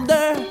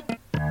older,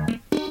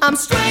 I'm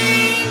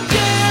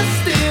stranger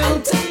still.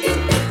 I'm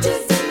taking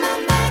pictures in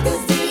my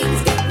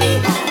magazines, get me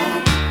high.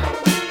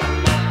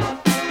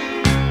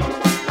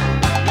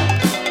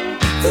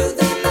 Through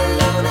them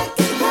alone I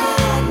can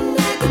hide and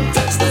I can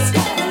touch the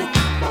sky.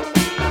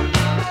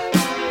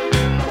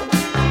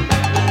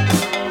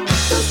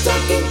 Those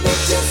taking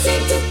pictures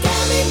seem to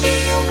carry me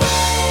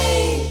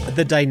away.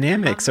 The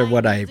dynamics are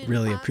what I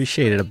really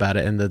appreciated about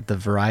it, and the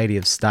variety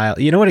of style.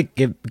 You know what?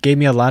 It gave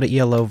me a lot of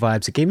ELO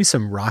vibes. It gave me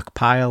some rock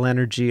pile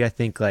energy, I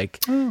think,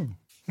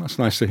 That's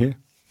nice to hear.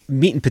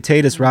 Meat and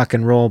potatoes rock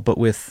and roll, but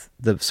with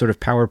the sort of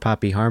power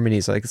poppy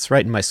harmonies. Like, it's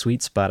right in my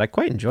sweet spot. I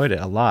quite enjoyed it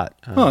a lot.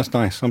 That's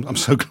nice. I'm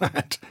so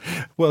glad.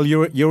 Well,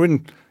 you're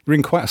in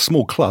quite a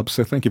small club,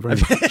 so thank you very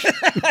much.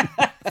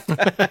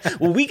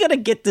 Well, we got to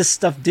get this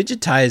stuff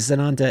digitized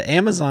and onto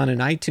Amazon and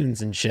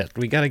iTunes and shit.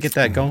 We got to get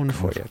that going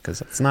for you,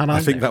 because it's not on I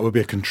think there. that would be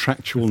a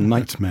contractual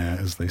nightmare,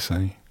 as they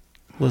say.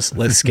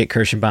 Let's get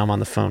Kirschenbaum on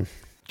the phone.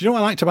 Do you know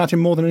what I liked about him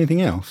more than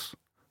anything else?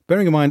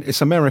 Bearing in mind,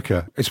 it's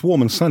America. It's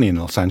warm and sunny in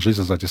Los Angeles,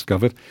 as I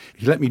discovered.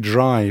 He let me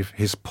drive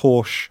his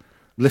Porsche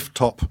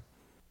lift-top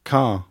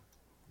car,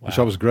 which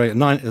I was great. A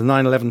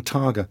 911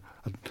 Targa.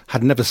 I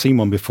had never seen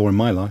one before in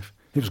my life.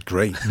 It was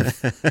great.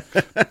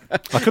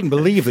 I couldn't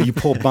believe that you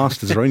poor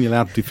bastards are only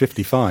allowed to do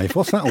 55.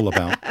 What's that all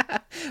about?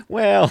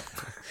 Well,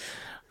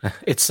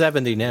 It's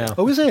 70 now.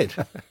 Oh, is it?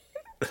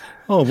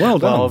 Oh, well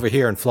done. Well, over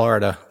here in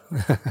Florida.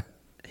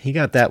 he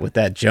got that with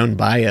that Joan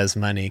Baez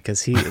money,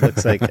 because he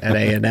looks like at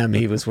A&M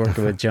he was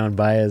working with Joan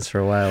Baez for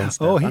a while. And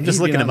stuff. Oh, I'm just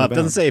he'd been looking him out up. and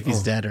Doesn't about. say if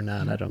he's dead or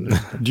not. I don't know.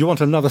 Do you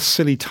want another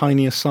silly,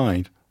 tiny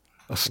aside?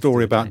 A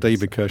story about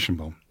David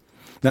Kirschenbaum.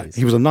 Now,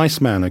 he was a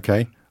nice man,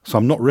 okay? So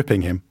I'm not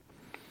ripping him.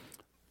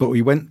 But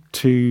we went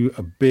to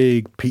a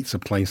big pizza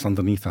place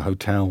underneath a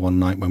hotel one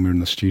night when we were in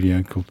the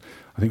studio called,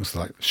 I think it was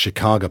like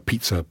Chicago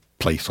Pizza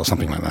Place or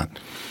something like that.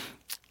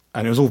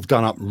 And it was all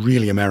done up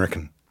really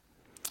American.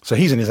 So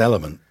he's in his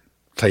element,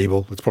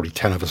 table. There's probably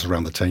 10 of us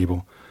around the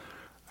table.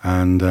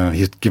 And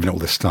he's giving it all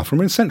this stuff. And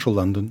we're in central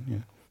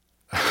London.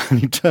 Yeah. And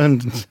he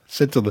turned and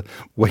said to the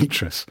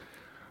waitress,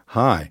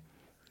 "Hi,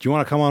 do you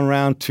want to come on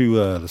round to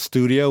the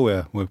studio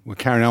where we're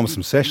carrying on with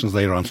some sessions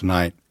later on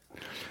tonight?"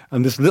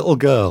 And this little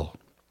girl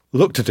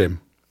looked at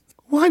him.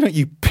 "Why don't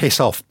you piss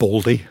off,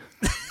 Baldy?"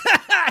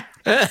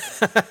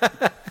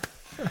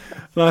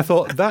 And I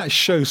thought, that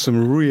shows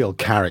some real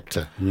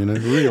character,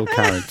 real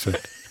character.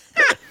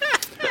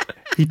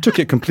 He took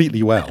it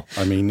completely well.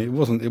 I mean, it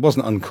wasn't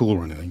uncool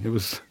or anything. It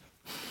was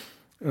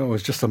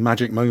just a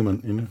magic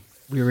moment,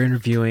 We were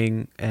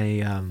interviewing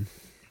an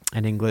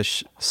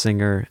English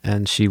singer,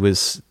 and she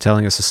was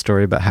telling us a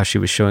story about how she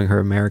was showing her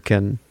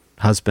American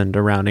husband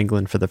around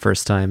England for the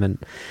first time, and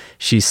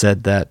she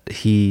said that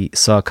he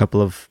saw a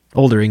couple of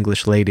older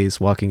English ladies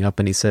walking up,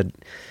 and he said,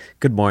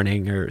 "Good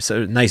morning," or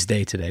 "So nice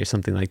day today," or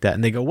something like that.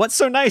 And they go, "What's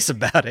so nice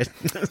about it?"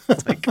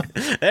 It's like,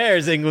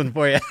 there's England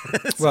for you.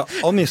 Well,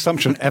 on the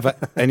assumption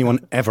anyone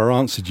ever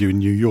answered you in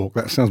New York,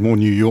 that sounds more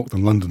New York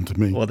than London to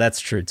me. Well, that's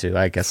true too.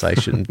 I guess I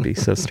shouldn't be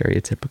so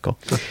stereotypical.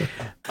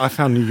 I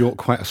found New York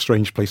quite a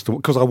strange place to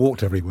walk, because I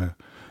walked everywhere.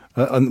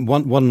 And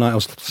one night I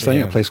was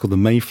staying at a place called the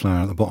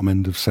Mayflower at the bottom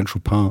end of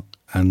Central Park,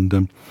 and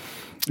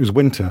it was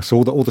winter, so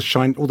all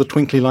the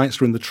twinkly lights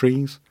were in the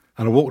trees.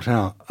 And I walked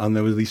out, and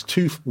there were these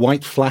two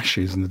white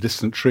flashes in the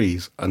distant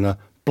trees, and a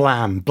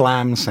blam,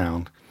 blam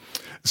sound.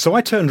 So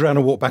I turned around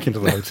and walked back into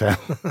the hotel.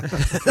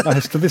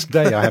 To this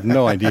day, I have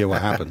no idea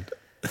what happened.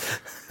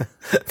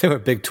 There were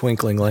big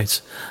twinkling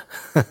lights.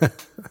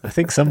 I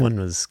think someone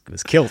was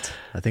killed.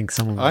 I think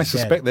someone was I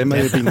suspect dead. there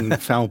may have been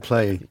foul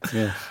play.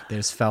 Yeah.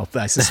 There's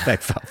I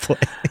suspect foul play.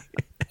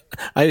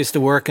 I used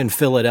to work in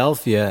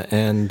Philadelphia,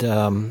 and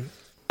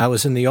I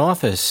was in the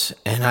office,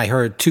 and I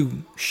heard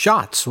two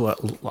shots.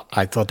 Well,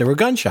 I thought they were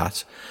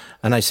gunshots.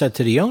 And I said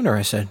to the owner,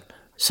 I said,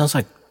 "Sounds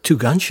like two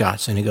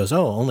gunshots." And he goes,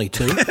 "Oh, only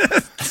two?"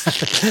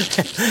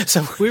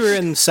 So we were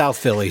in South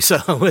Philly, so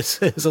it was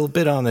a little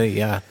bit on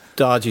the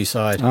dodgy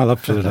side. I love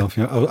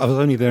Philadelphia. I was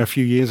only there a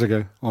few years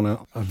ago on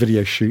a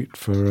video shoot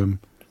for,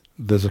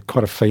 there's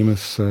quite a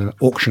famous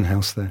auction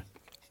house there.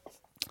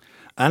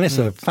 And it's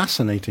a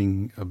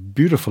fascinating, a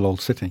beautiful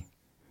old city,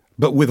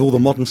 but with all the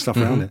modern stuff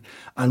around it.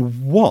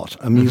 And what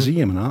a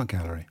museum and art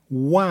gallery.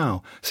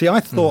 Wow. See,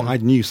 I thought I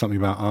knew something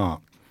about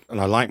art,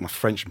 and I like my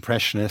French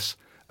Impressionists.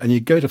 And you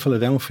go to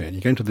Philadelphia and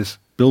you go into this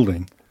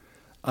building,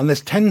 and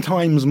there's 10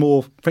 times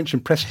more French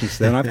Impressionists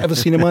there than I've ever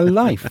seen in my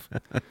life.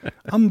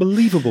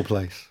 Unbelievable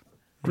place.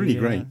 Really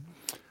great.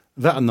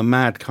 That and the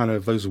mad kind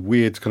of, those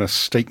weird kind of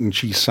steak and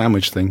cheese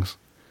sandwich things.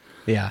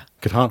 Yeah.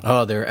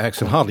 They're excellent.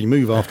 Could hardly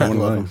move after one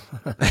of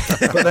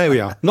those. But there we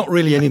are. Not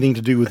really anything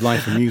to do with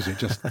life and music.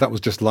 That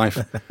was just life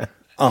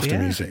after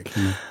music.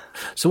 You know.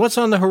 So what's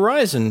on the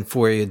horizon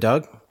for you,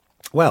 Doug?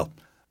 Well,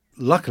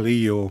 luckily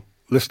your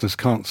listeners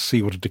can't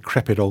see what a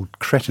decrepit old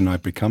cretin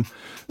I've become.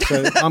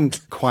 So I'm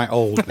quite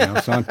old now.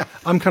 So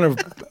I'm kind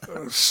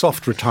of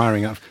soft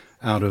retiring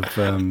out of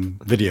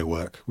video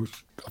work,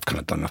 which I've kind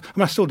of done enough. I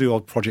mean, I still do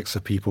odd projects for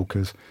people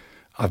because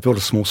I've built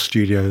a small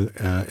studio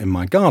in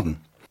my garden.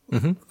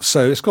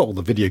 So it's got all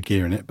the video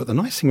gear in it. But the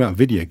nice thing about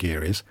video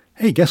gear is,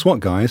 hey, guess what,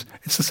 guys?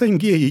 It's the same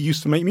gear you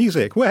used to make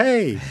music.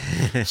 Way!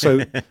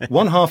 So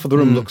one half of the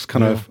room looks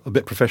kind of a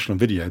bit professional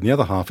video, and the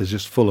other half is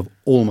just full of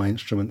all my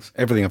instruments,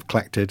 everything I've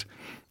collected.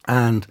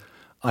 And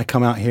I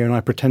come out here and I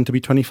pretend to be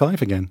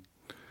 25 again.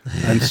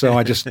 And so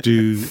I just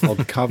do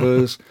odd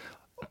covers.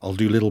 I'll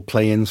do little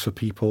play-ins for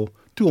people,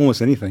 do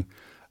almost anything.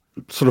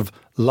 Sort of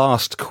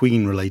last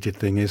Queen-related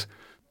thing is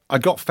I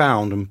got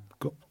found and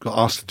got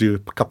asked to do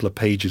a couple of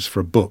pages for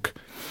a book,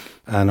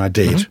 and I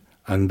did.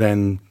 And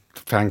then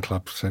the fan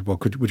club said, well,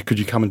 could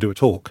you come and do a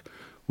talk?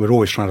 We're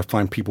always trying to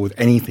find people with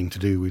anything to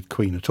do with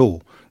Queen at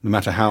all, no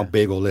matter how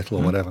big or little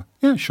or whatever.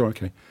 Yeah, sure,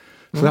 okay.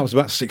 So that was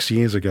about 6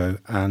 years ago,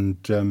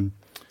 and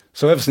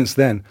so ever since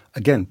then,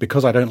 again,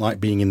 because I don't like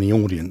being in the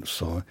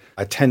audience, or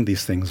I attend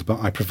these things, but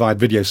I provide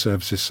video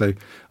services. So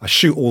I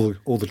shoot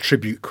all the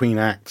tribute Queen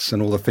acts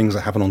and all the things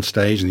that happen on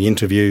stage and the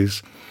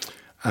interviews,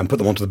 and put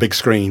them onto the big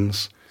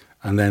screens,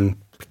 and then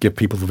give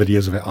people the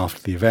videos of it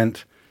after the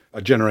event. I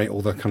generate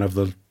all the kind of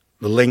the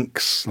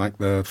links, like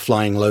the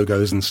flying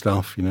logos and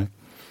stuff, you know.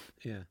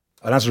 Yeah.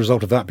 And as a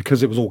result of that,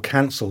 because it was all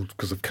cancelled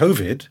because of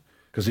COVID,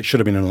 because it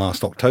should have been in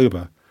last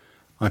October,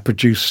 I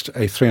produced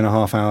a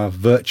 3.5-hour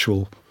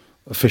virtual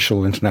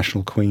official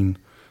International Queen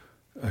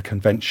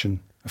convention,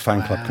 a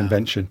fan club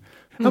convention.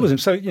 That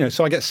was so.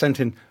 So I get sent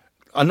in.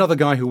 Another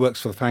guy who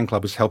works for the fan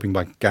club is helping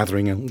by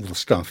gathering all the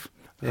stuff.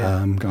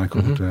 A guy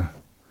called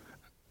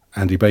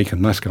Andy Bacon,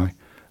 nice guy.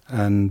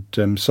 And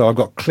so I've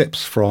got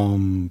clips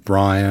from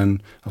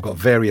Brian. I've got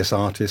various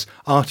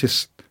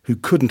artists who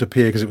couldn't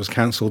appear because it was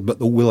cancelled, but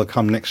will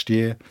come next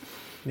year.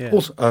 Yeah.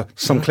 Also,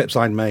 some clips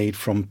I'd made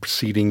from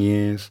preceding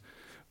years.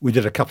 We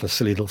did a couple of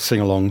silly little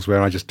sing-alongs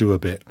where I just do a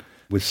bit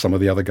with some of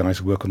the other guys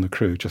who work on the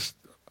crew, just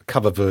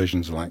cover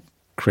versions of like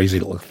Crazy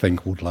Little Thing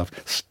Called Love,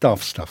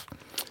 stuff.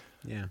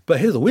 Yeah. But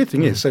here's the weird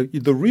thing is, so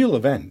the real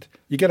event,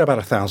 you get about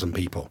 1,000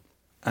 people.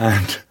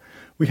 And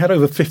we had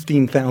over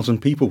 15,000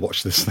 people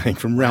watch this thing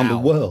from around the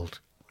world.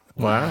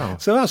 Wow.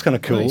 So that was kind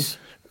of cool. Nice.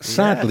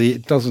 Sadly,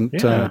 it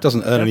doesn't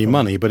earn any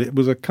money, but it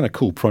was a kind of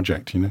cool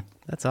project, you know.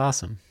 That's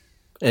awesome.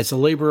 It's a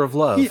labor of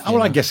love. Yeah,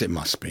 well, I guess it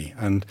must be.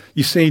 And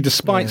you see,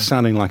 despite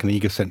sounding like an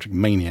egocentric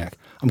maniac,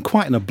 I'm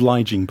quite an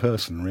obliging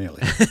person,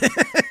 really.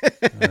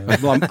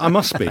 Well, I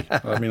must be.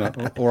 I mean,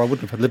 or I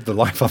wouldn't have lived the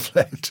life I've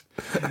led.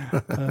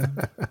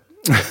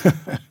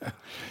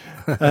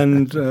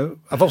 And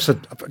I've also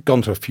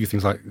gone to a few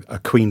things like a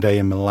Queen Day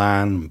in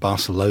Milan,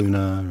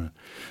 Barcelona,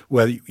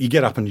 where you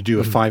get up and you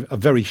do a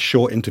very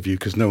short interview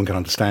because no one can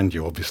understand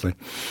you, obviously,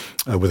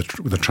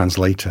 with a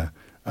translator.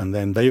 And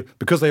then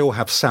because they all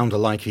have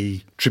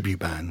sound-alike-y tribute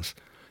bands,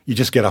 you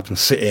just get up and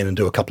sit in and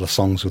do a couple of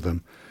songs with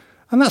them.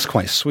 And that's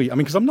quite sweet. I mean,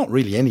 because I'm not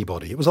really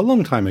anybody. It was a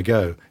long time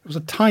ago. It was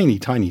a tiny,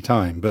 tiny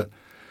time. But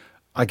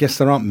I guess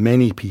there aren't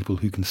many people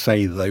who can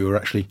say that they were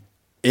actually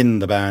in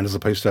the band as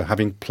opposed to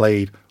having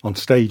played on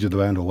stage of the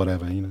band or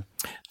whatever, you know.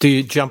 Do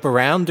you jump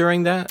around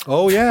during that?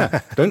 Oh,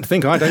 yeah. Don't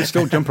think I don't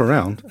still jump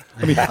around.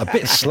 I mean, a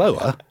bit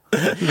slower.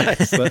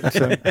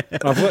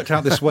 But I've worked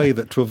out this way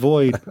that to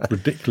avoid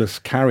ridiculous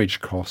carriage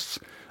costs,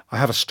 I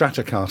have a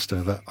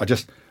Stratocaster that I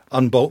just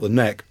unbolt the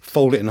neck,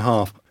 fold it in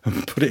half,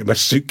 and put it in my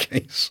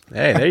suitcase.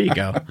 Hey, there you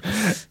go.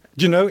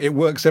 Do you know, it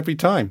works every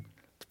time.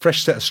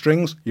 Fresh set of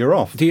strings, you're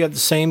off. Do you have the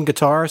same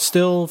guitar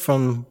still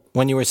from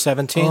when you were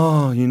 17?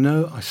 Oh, you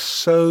know, I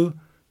so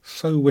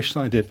wish that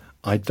I did.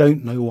 I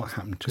don't know what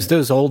happened to Because it.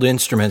 those old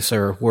instruments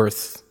are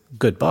worth a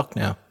good buck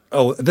now.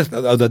 Oh,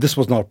 this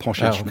was not a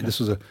posh instrument. okay. This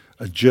was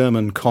a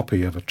German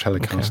copy of a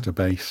Telecaster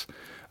bass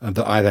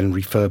that I then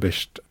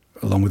refurbished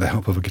along with the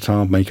help of a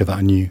guitar maker that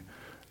I knew.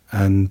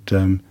 And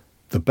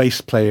the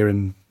bass player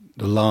in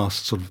the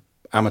last sort of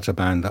amateur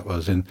band that I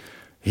was in,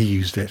 he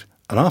used it.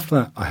 And after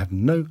that,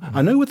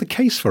 I know what the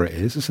case for it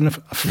is.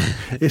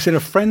 It's in a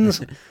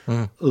friend's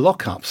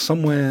lockup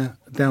somewhere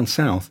down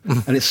south,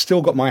 and it's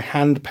still got my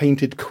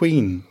hand-painted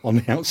Queen on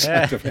the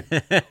outside of it.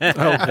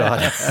 Oh,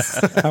 God.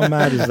 How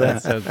mad is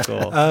that? That's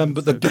so cool.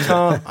 But the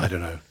guitar, I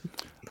don't know.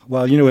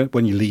 Well, you know,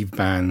 when you leave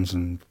bands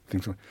and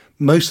things like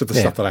most of the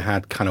stuff that I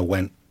had kind of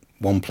went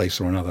one place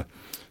or another.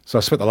 So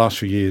I spent the last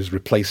few years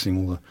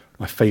replacing all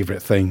my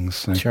favourite things.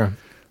 So, Sure.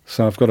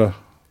 So I've got a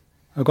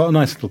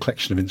nice little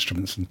collection of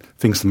instruments and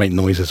things to make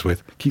noises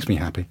with. Keeps me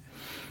happy.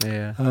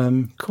 Yeah.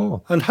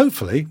 Cool. And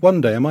hopefully,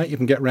 one day I might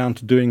even get round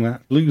to doing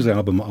that blues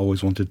album I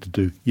always wanted to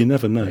do. You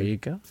never know. There you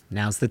go.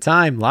 Now's the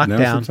time. Lockdown.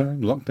 Now's the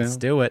time. Lockdown. Let's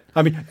do it.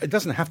 I mean, it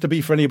doesn't have to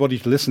be for anybody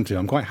to listen to.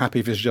 I'm quite happy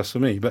if it's just for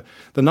me. But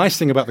the nice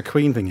thing about the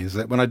Queen thing is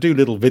that when I do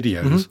little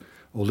videos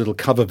or little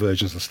cover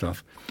versions of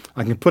stuff,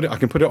 I can put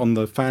it on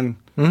the fan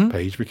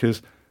page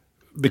because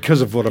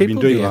of what I've been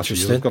People doing be last year.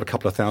 interested. I've got a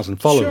couple of thousand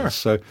followers.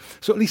 So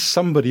at least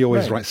somebody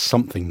always writes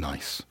something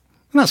nice.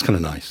 And that's kind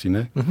of nice, you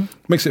know.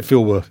 Makes it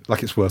feel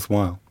like it's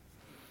worthwhile.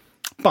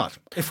 But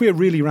if we're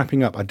really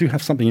wrapping up, I do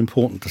have something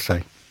important to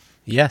say.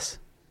 Yes.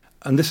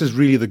 And this is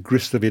really the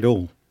grist of it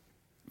all.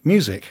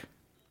 Music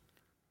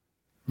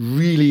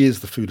really is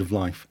the food of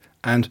life.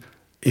 And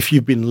if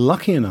you've been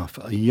lucky enough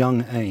at a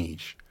young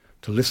age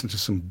to listen to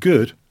some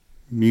good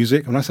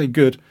music, when I say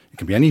good, it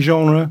can be any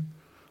genre,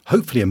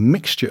 hopefully a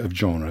mixture of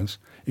genres.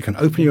 It can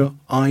open your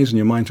eyes and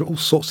your mind to all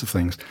sorts of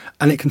things.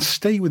 And it can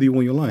stay with you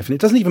all your life. And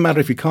it doesn't even matter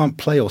if you can't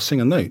play or sing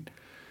a note.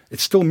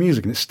 It's still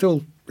music and it's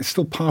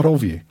still part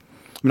of you.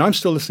 I mean, I'm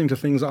still listening to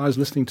things that I was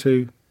listening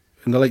to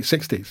in the late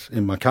 60s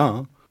in my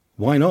car.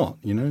 Why not,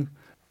 you know?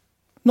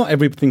 Not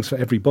everything's for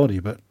everybody,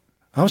 but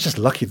I was just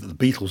lucky that the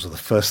Beatles are the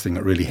first thing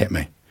that really hit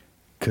me.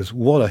 Because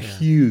what a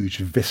huge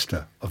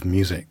vista of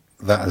music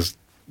that has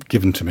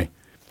given to me.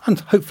 And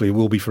hopefully it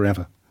will be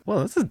forever. Well,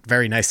 that's a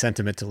very nice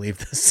sentiment to leave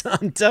this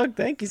on, Doug.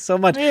 Thank you so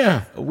much.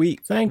 Yeah.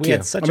 Thank you.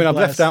 Had such I mean, a I've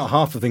left blast. out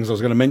half the things I was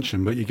going to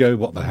mention, but you go,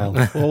 what the hell?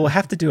 Well, we'll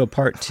have to do a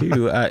part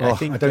two. I I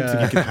think don't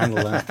think you can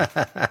handle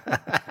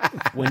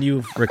that. when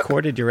you've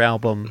recorded your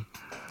album,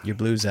 your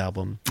blues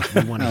album,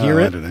 we want to Oh, hear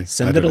I it. don't know. I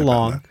Send don't it know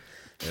about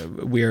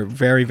along. We're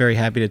very, very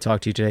happy to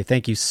talk to you today.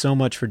 Thank you so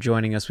much for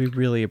joining us. We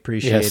really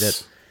appreciate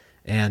Yes. it.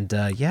 And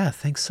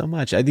thanks so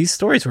much. These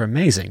stories were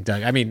amazing,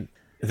 Doug. I mean,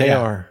 They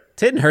are.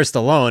 Tittenhurst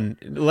alone,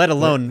 let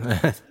alone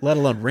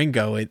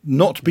Ringo.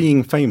 Not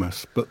being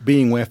famous, but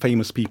being where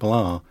famous people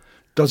are,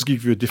 does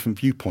give you a different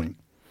viewpoint.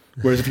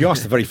 Whereas if you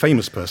asked a very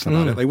famous person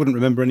about it, they wouldn't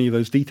remember any of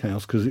those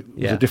details because it was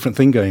Yeah. a different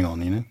thing going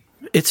on, you know?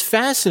 It's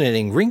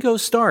fascinating. Ringo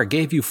Starr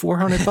gave you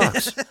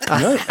 $400.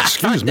 No,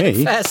 excuse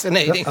me.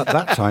 Fascinating. At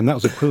that time, that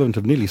was equivalent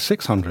of nearly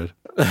 600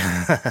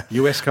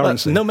 US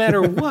currency. No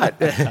matter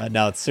what.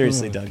 No,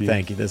 seriously, Doug,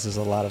 thank you. This is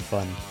a lot of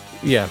fun.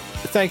 Yeah.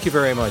 Thank you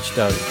very much,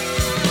 Doug.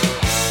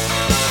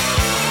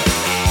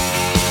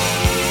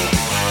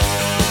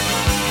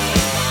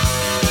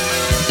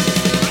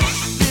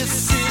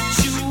 This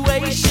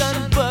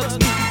situation bugs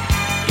me.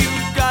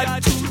 You've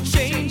got to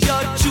change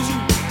your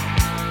tune.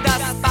 The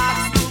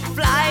sparks will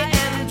fly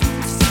and you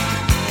see.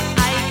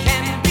 I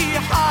can be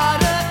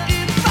harder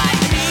if I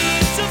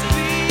need to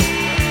be.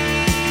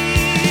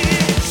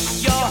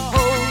 You're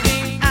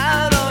holding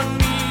out on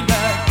me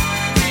like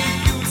we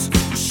used to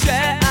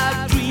share our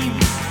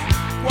dreams.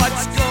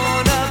 What's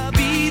gonna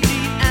be the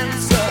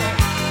answer?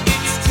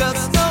 It's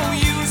just no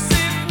use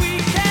if we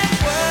can't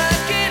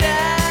work it out.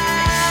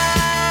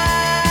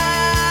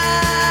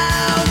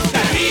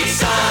 The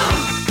heat's on,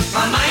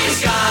 my mind's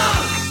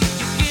gone.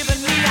 You're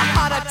giving me a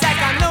heart attack.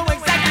 I know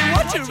exactly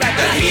what you're at.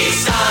 The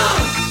heat's on,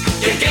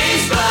 your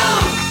game's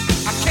blown.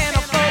 I can't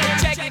afford to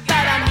check it,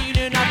 but I need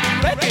enough to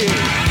wreck it.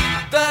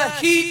 The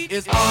heat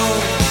is on.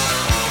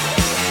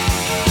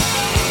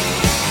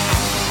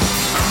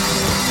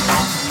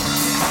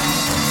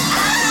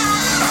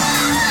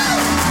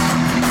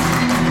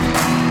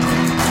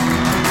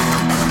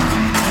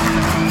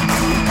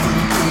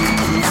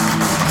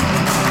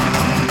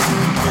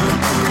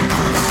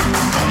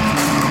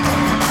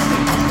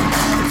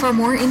 For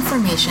more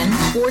information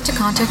or to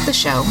contact the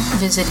show,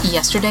 visit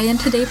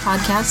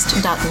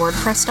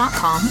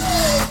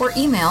yesterdayandtodaypodcast.wordpress.com or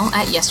email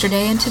at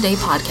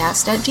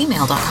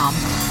yesterdayandtodaypodcast@gmail.com.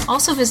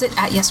 Also visit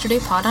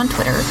 @yesterdaypod on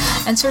Twitter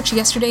and search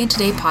Yesterday and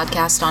Today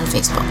Podcast on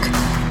Facebook.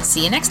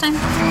 See you next time.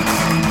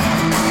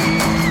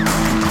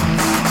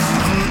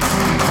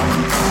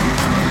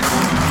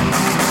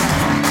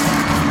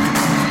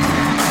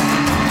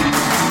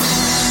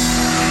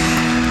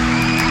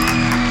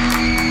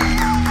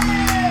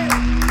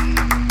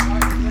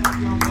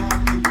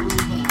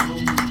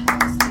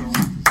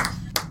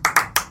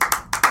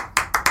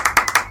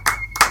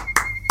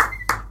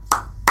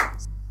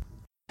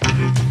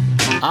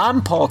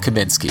 I'm Paul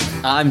Kaminsky.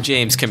 I'm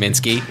James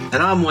Kaminsky.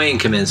 And I'm Wayne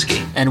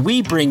Kaminsky. And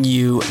we bring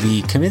you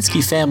the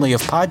Kaminsky family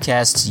of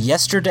podcasts,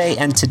 Yesterday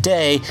and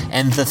Today,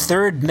 and the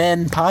Third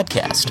Men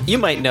podcast. You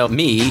might know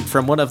me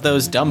from one of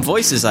those dumb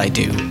voices I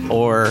do,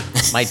 or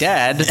my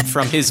dad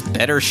from his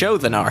better show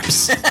than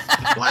ours.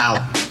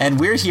 Wow. And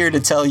we're here to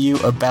tell you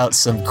about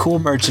some cool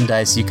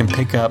merchandise you can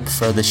pick up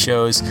for the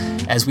shows.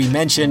 As we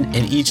mention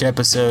in each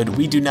episode,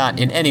 we do not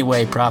in any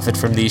way profit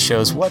from these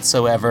shows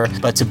whatsoever,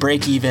 but to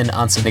break even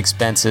on some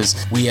expenses,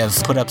 we have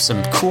put up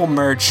some cool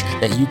merch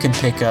that you can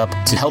pick up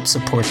to help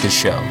support the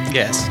show.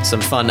 Yes,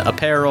 some fun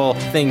apparel,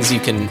 things you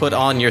can put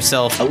on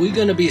yourself. Are we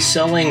going to be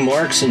selling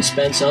Marks and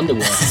Spence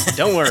underwear?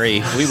 Don't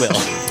worry, we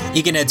will.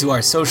 You can head to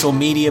our social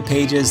media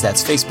pages.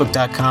 That's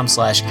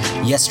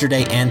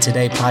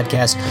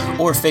facebook.com/yesterdayandtodaypodcast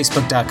or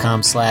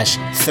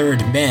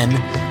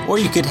facebook.com/thirdmen. Or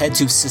you could head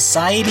to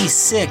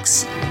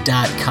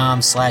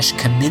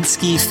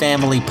society6.com/Kaminsky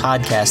Family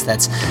Podcast.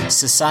 That's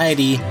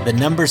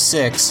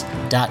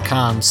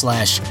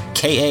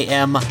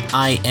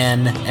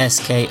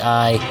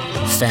society6.com/KAMINSKI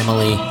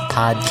Family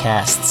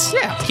Podcasts.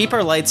 Yeah, keep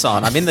our lights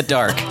on. I'm in the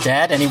dark.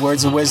 Dad, any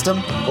words of wisdom?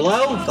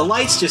 Hello? The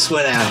lights just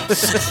went out.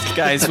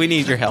 Guys, we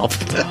need your help.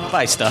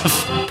 Buy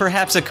stuff.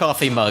 Perhaps a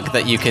coffee mug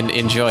that you can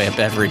enjoy a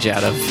beverage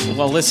out of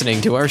while listening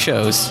to our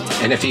shows.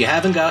 And if you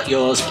haven't got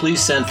yours,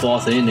 please send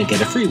forth in and get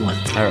a free one.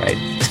 All right.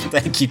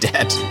 Thank you,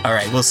 Dad. All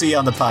right, we'll see you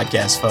on the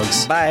podcast,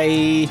 folks.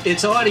 Bye.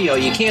 It's audio.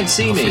 You can't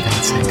see me.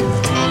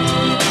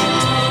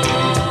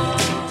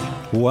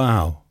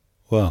 Wow.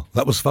 Well,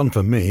 that was fun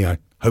for me. I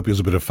hope it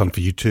was a bit of fun for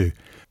you too.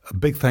 A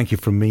big thank you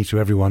from me to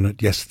everyone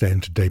at Yesterday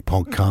and Today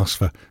podcast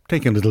for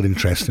taking a little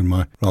interest in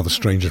my rather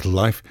strange little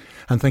life.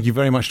 And thank you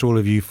very much to all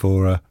of you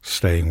for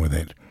staying with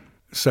it.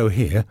 So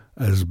here,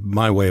 as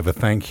my way of a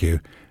thank you,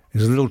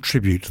 is a little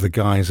tribute to the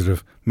guys that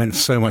have meant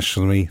so much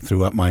to me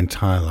throughout my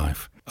entire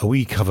life. A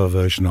wee cover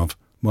version of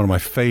one of my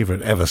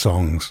favourite ever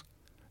songs,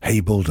 Hey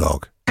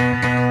Bulldog.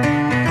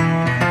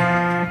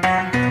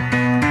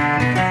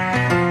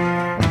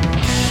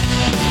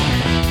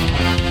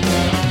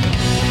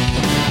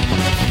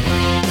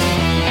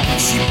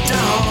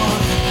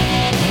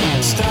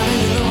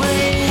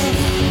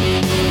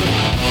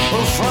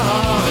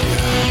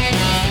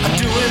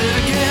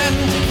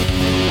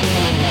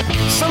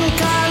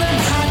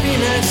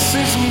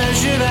 Is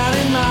measured out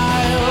in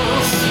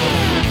miles.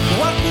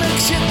 What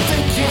makes you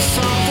think you're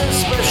something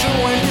special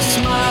when you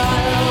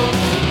smile?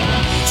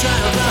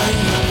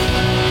 Childlike,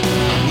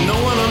 no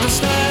one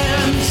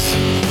understands.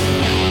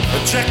 A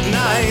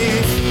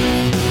jackknife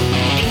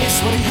in your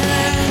sweaty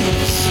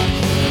hands.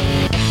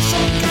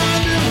 Some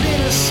kind of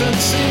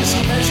innocence is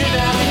measured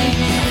out in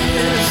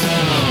years.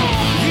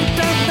 You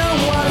don't know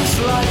what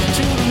it's like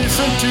to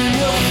listen to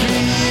your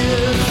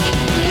fears.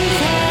 You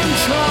can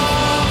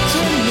talk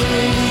to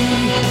me.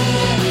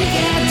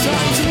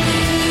 Talk to me.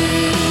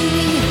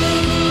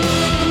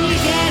 You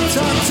can't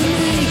talk to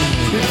me.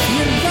 If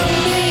you love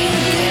me,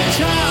 you can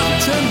talk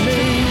to me.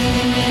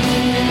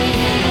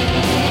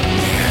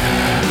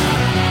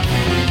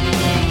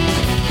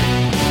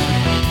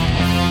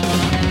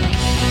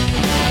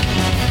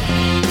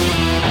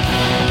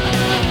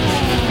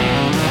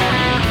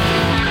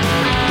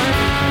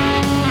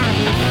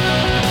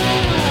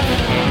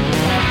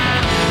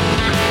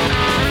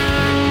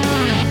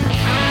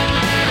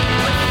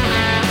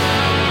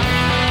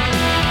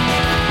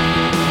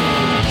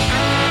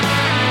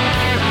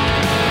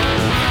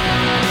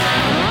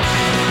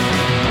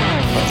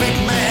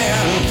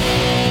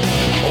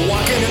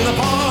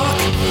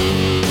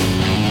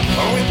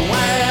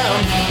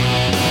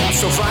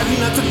 So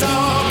frightened at the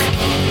dark.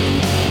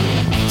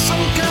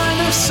 Some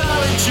kind of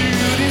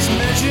solitude is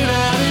measured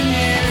out